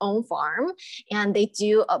 it's his own farm, and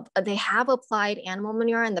they have applied animal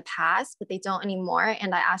manure in the past, but they don't anymore.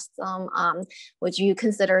 And I asked them, would you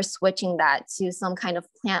consider switching that to some kind of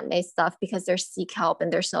plant-based stuff, because there's sea kelp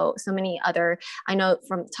and there's so many other, I know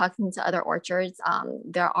from talking to other orchards,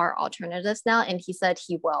 there are alternatives now. And he said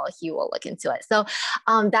he will look into it. So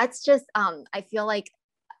that's just, I feel like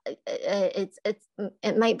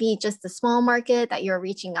it might be just a small market that you're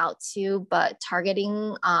reaching out to, but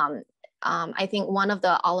targeting, I think one of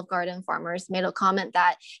the Olive Garden farmers made a comment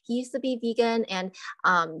that he used to be vegan, and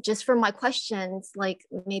just from my questions, like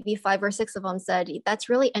maybe 5 or 6 of them said, that's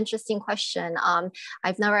really interesting question.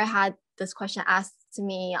 I've never had this question asked to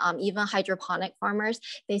me. Even hydroponic farmers,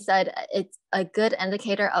 they said it's a good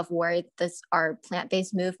indicator of where our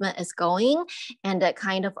plant-based movement is going, and it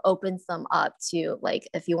kind of opens them up to, like,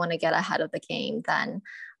 if you want to get ahead of the game, then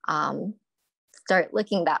start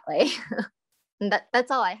looking that way. And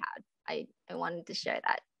that's all I had. I wanted to share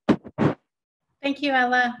that. Thank you,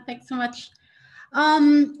 Ella. Thanks so much.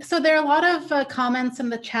 So there are a lot of comments in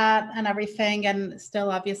the chat and everything, and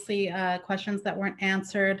still obviously questions that weren't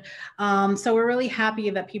answered. So we're really happy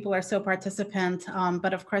that people are so participant,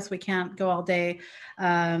 but of course we can't go all day.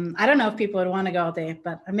 I don't know if people would want to go all day,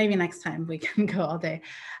 but maybe next time we can go all day.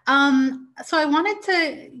 So I wanted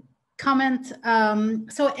to comment.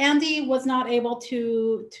 So Andy was not able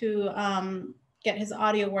to get his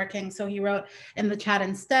audio working. So he wrote in the chat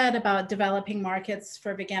instead about developing markets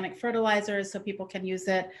for veganic fertilizers so people can use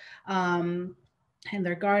it in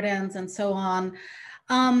their gardens and so on.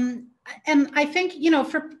 And I think,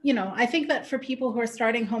 I think that for people who are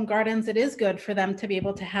starting home gardens, it is good for them to be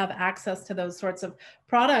able to have access to those sorts of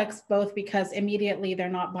products, both because immediately they're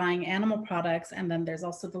not buying animal products. And then there's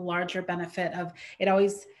also the larger benefit of it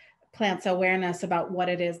always plants awareness about what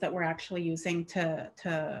it is that we're actually using to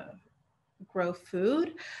grow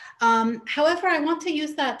food. However, I want to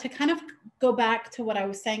use that to kind of go back to what I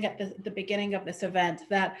was saying at the beginning of this event,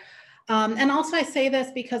 that and also I say this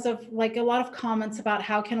because of like a lot of comments about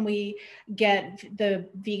how can we get the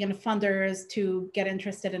vegan funders to get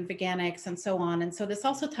interested in veganics and so on. And so this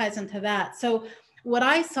also ties into that. So what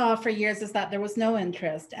I saw for years is that there was no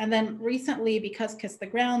interest. And then recently, because Kiss the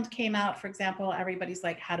Ground came out, for example, everybody's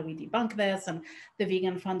like, how do we debunk this? And the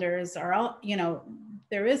vegan funders are all, you know,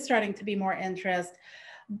 there is starting to be more interest.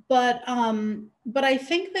 But I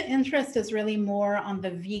think the interest is really more on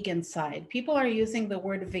the vegan side. People are using the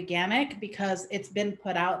word veganic because it's been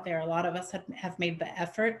put out there. A lot of us have made the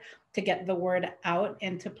effort to get the word out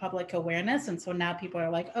into public awareness. And so now people are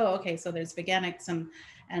like, oh, okay, so there's veganics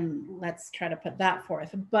and let's try to put that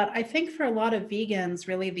forth. But I think for a lot of vegans,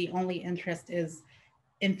 really the only interest is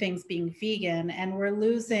in things being vegan. And we're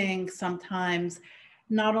losing sometimes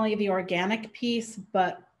not only the organic piece,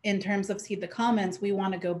 but in terms of Seed the Commons, we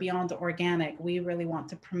want to go beyond organic. We really want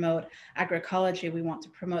to promote agroecology. We want to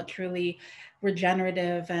promote truly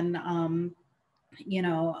regenerative and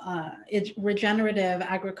regenerative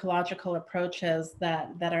agroecological approaches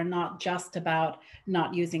that are not just about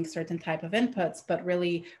not using certain type of inputs, but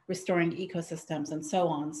really restoring ecosystems and so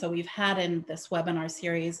on. So we've had in this webinar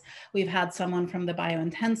series, we've had someone from the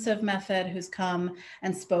biointensive method who's come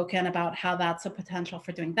and spoken about how that's a potential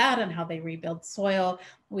for doing that and how they rebuild soil.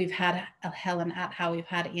 We've had Helen Athow, we've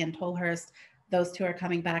had Ian Tolhurst. Those two are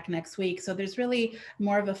coming back next week. So there's really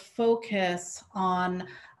more of a focus on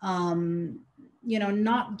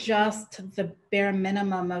not just the bare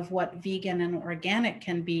minimum of what vegan and organic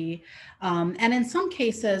can be. And in some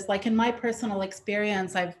cases, like in my personal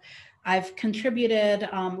experience, I've contributed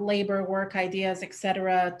labor, work ideas, et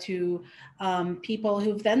cetera, to people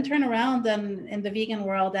who've then turned around and in the vegan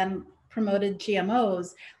world and promoted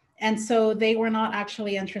GMOs. And so they were not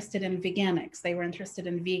actually interested in veganics. They were interested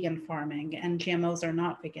in vegan farming, and GMOs are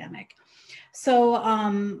not veganic.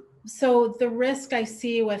 So the risk I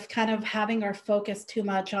see with kind of having our focus too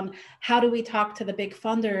much on how do we talk to the big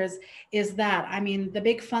funders is that, I mean, the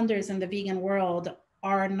big funders in the vegan world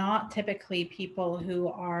are not typically people who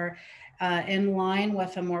are in line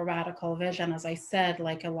with a more radical vision. As I said,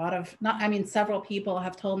 like several people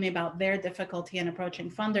have told me about their difficulty in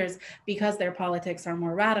approaching funders because their politics are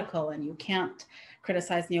more radical, and you can't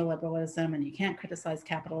criticize neoliberalism and you can't criticize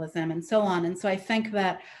capitalism and so on. And so I think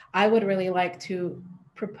that I would really like to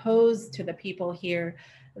propose to the people here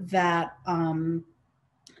that, that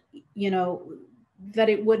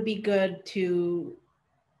it would be good to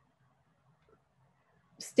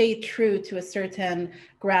stay true to a certain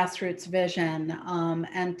grassroots vision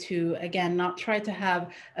and to, again, not try to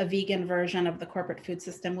have a vegan version of the corporate food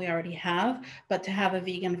system we already have, but to have a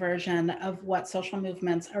vegan version of what social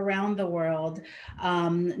movements around the world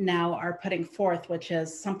now are putting forth, which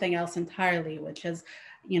is something else entirely, which is,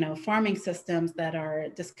 farming systems that are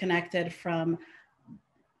disconnected from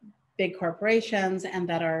big corporations and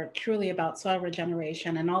that are truly about soil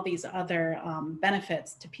regeneration and all these other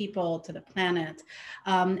benefits to people, to the planet.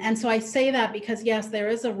 And so I say that because yes, there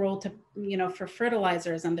is a role to, for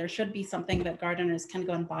fertilizers, and there should be something that gardeners can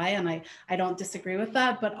go and buy. And I don't disagree with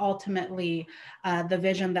that, but ultimately the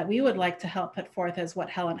vision that we would like to help put forth is what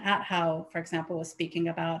Helen Athow, for example, was speaking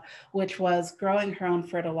about, which was growing her own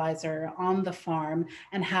fertilizer on the farm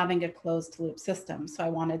and having a closed loop system. So I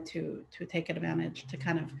wanted to take advantage to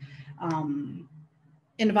kind of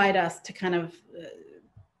invite us to kind of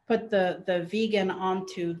put the vegan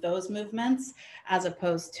onto those movements as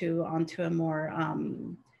opposed to onto a more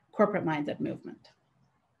corporate minded movement.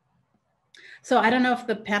 So I don't know if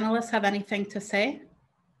the panelists have anything to say.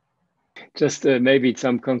 Just maybe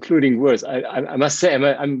some concluding words. I must say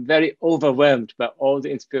I'm very overwhelmed by all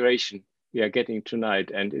the inspiration we are getting tonight,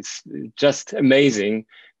 and it's just amazing.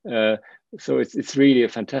 So it's really a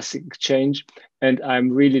fantastic exchange, and I'm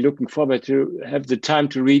really looking forward to have the time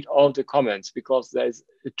to read all the comments, because there's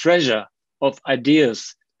a treasure of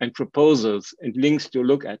ideas and proposals and links to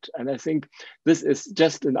look at. And I think this is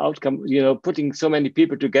just an outcome, putting so many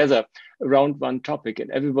people together around one topic, and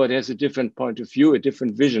everybody has a different point of view, a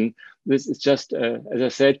different vision. This is just, as I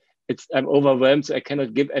said, I'm overwhelmed, so I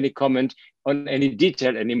cannot give any comment on any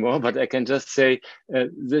detail anymore, but I can just say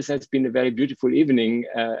this has been a very beautiful evening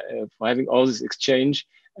for having all this exchange,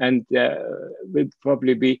 and there will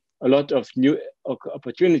probably be a lot of new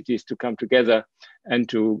opportunities to come together and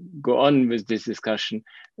to go on with this discussion.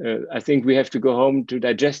 I think we have to go home to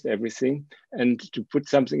digest everything and to put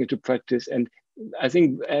something into practice, and I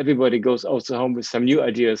think everybody goes also home with some new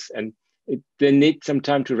ideas, and they need some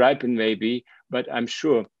time to ripen maybe, but I'm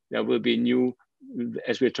sure there will be new,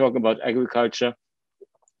 as we're talking about agriculture,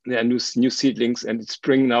 there are new seedlings, and it's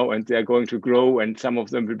spring now, and they're going to grow, and some of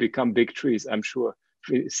them will become big trees, I'm sure,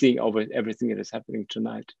 seeing over everything that is happening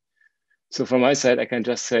tonight. So from my side, I can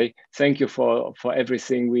just say thank you for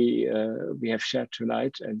everything we have shared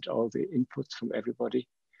tonight and all the inputs from everybody.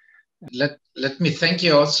 Let me thank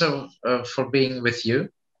you also for being with you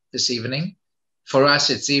this evening. For us,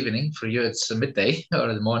 it's evening. For you, it's midday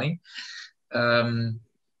or the morning.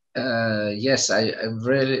 Yes, I'm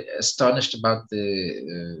really astonished about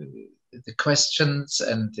the questions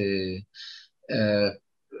and the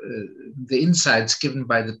insights given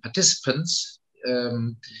by the participants.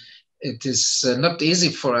 It is not easy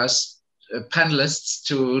for us panelists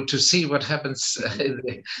to see what happens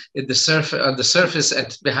in the surface, on the surface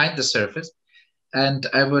and behind the surface. And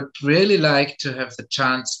I would really like to have the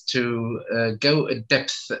chance to go in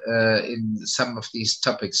depth in some of these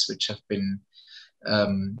topics which have been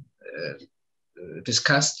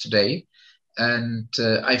discussed today. And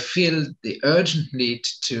I feel the urgent need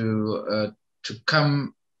to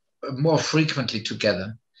come more frequently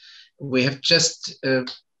together. We have just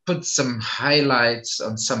put some highlights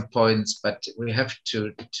on some points, but we have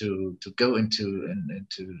to go into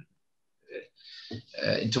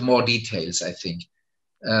more details, I think.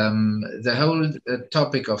 The whole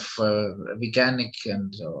topic of veganic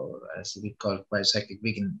and, as we call it, biocyclic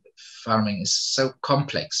vegan farming is so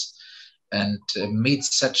complex and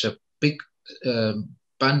meets such a big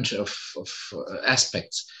bunch of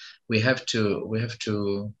aspects. We have to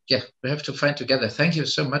find together. Thank you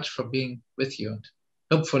so much for being with you, and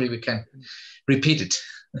hopefully we can repeat it.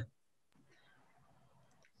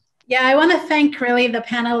 Yeah, I want to thank really the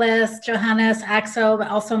panelists, Johannes, Axel, but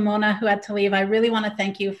also Mona, who had to leave. I really want to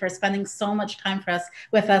thank you for spending so much time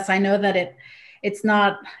with us. I know that it's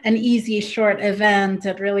not an easy, short event.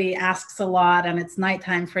 It really asks a lot, and it's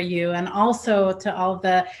nighttime for you. And also to all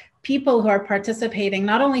the people who are participating,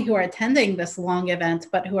 not only who are attending this long event,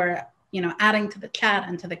 but who are adding to the chat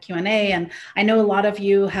and to the Q&A. And I know a lot of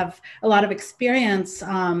you have a lot of experience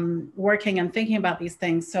working and thinking about these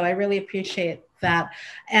things. So I really appreciate that.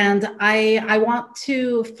 And I want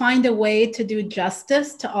to find a way to do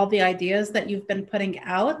justice to all the ideas that you've been putting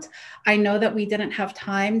out. I know that we didn't have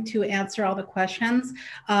time to answer all the questions.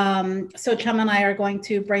 So Chum and I are going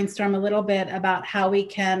to brainstorm a little bit about how we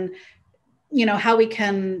can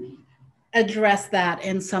address that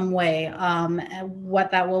in some way, what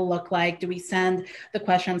that will look like. Do we send the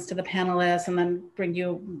questions to the panelists and then bring you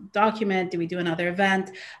a document? Do we do another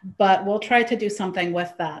event? But we'll try to do something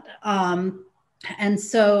with that. And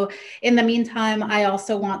so in the meantime, I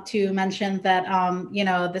also want to mention that,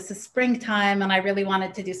 this is springtime, and I really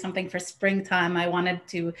wanted to do something for springtime. I wanted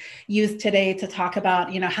to use today to talk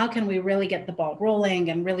about, how can we really get the ball rolling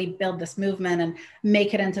and really build this movement and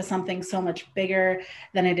make it into something so much bigger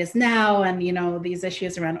than it is now. And, these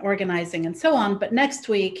issues around organizing and so on. But next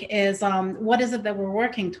week is what is it that we're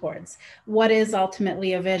working towards? What is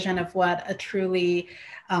ultimately a vision of what a truly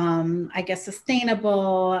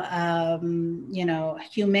sustainable,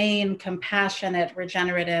 humane, compassionate,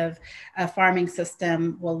 regenerative farming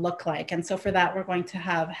system will look like. And so for that, we're going to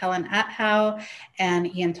have Helen Athow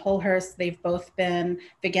and Ian Tolhurst. They've both been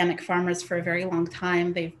veganic farmers for a very long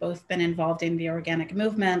time. They've both been involved in the organic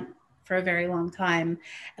movement for a very long time.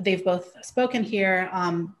 They've both spoken here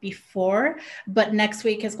before, but next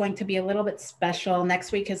week is going to be a little bit special.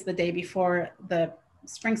 Next week is the day before the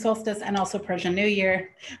spring solstice and also Persian New Year,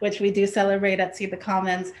 which we do celebrate at See the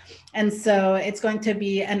Commons. And so it's going to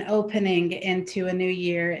be an opening into a new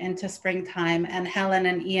year, into springtime, and Helen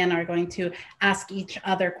and Ian are going to ask each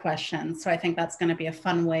other questions. So I think that's going to be a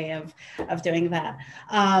fun way of doing that.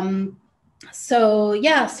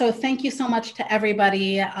 So thank you so much to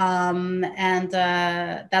everybody. And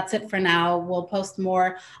that's it for now. We'll post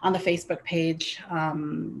more on the Facebook page.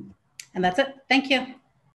 And that's it. Thank you.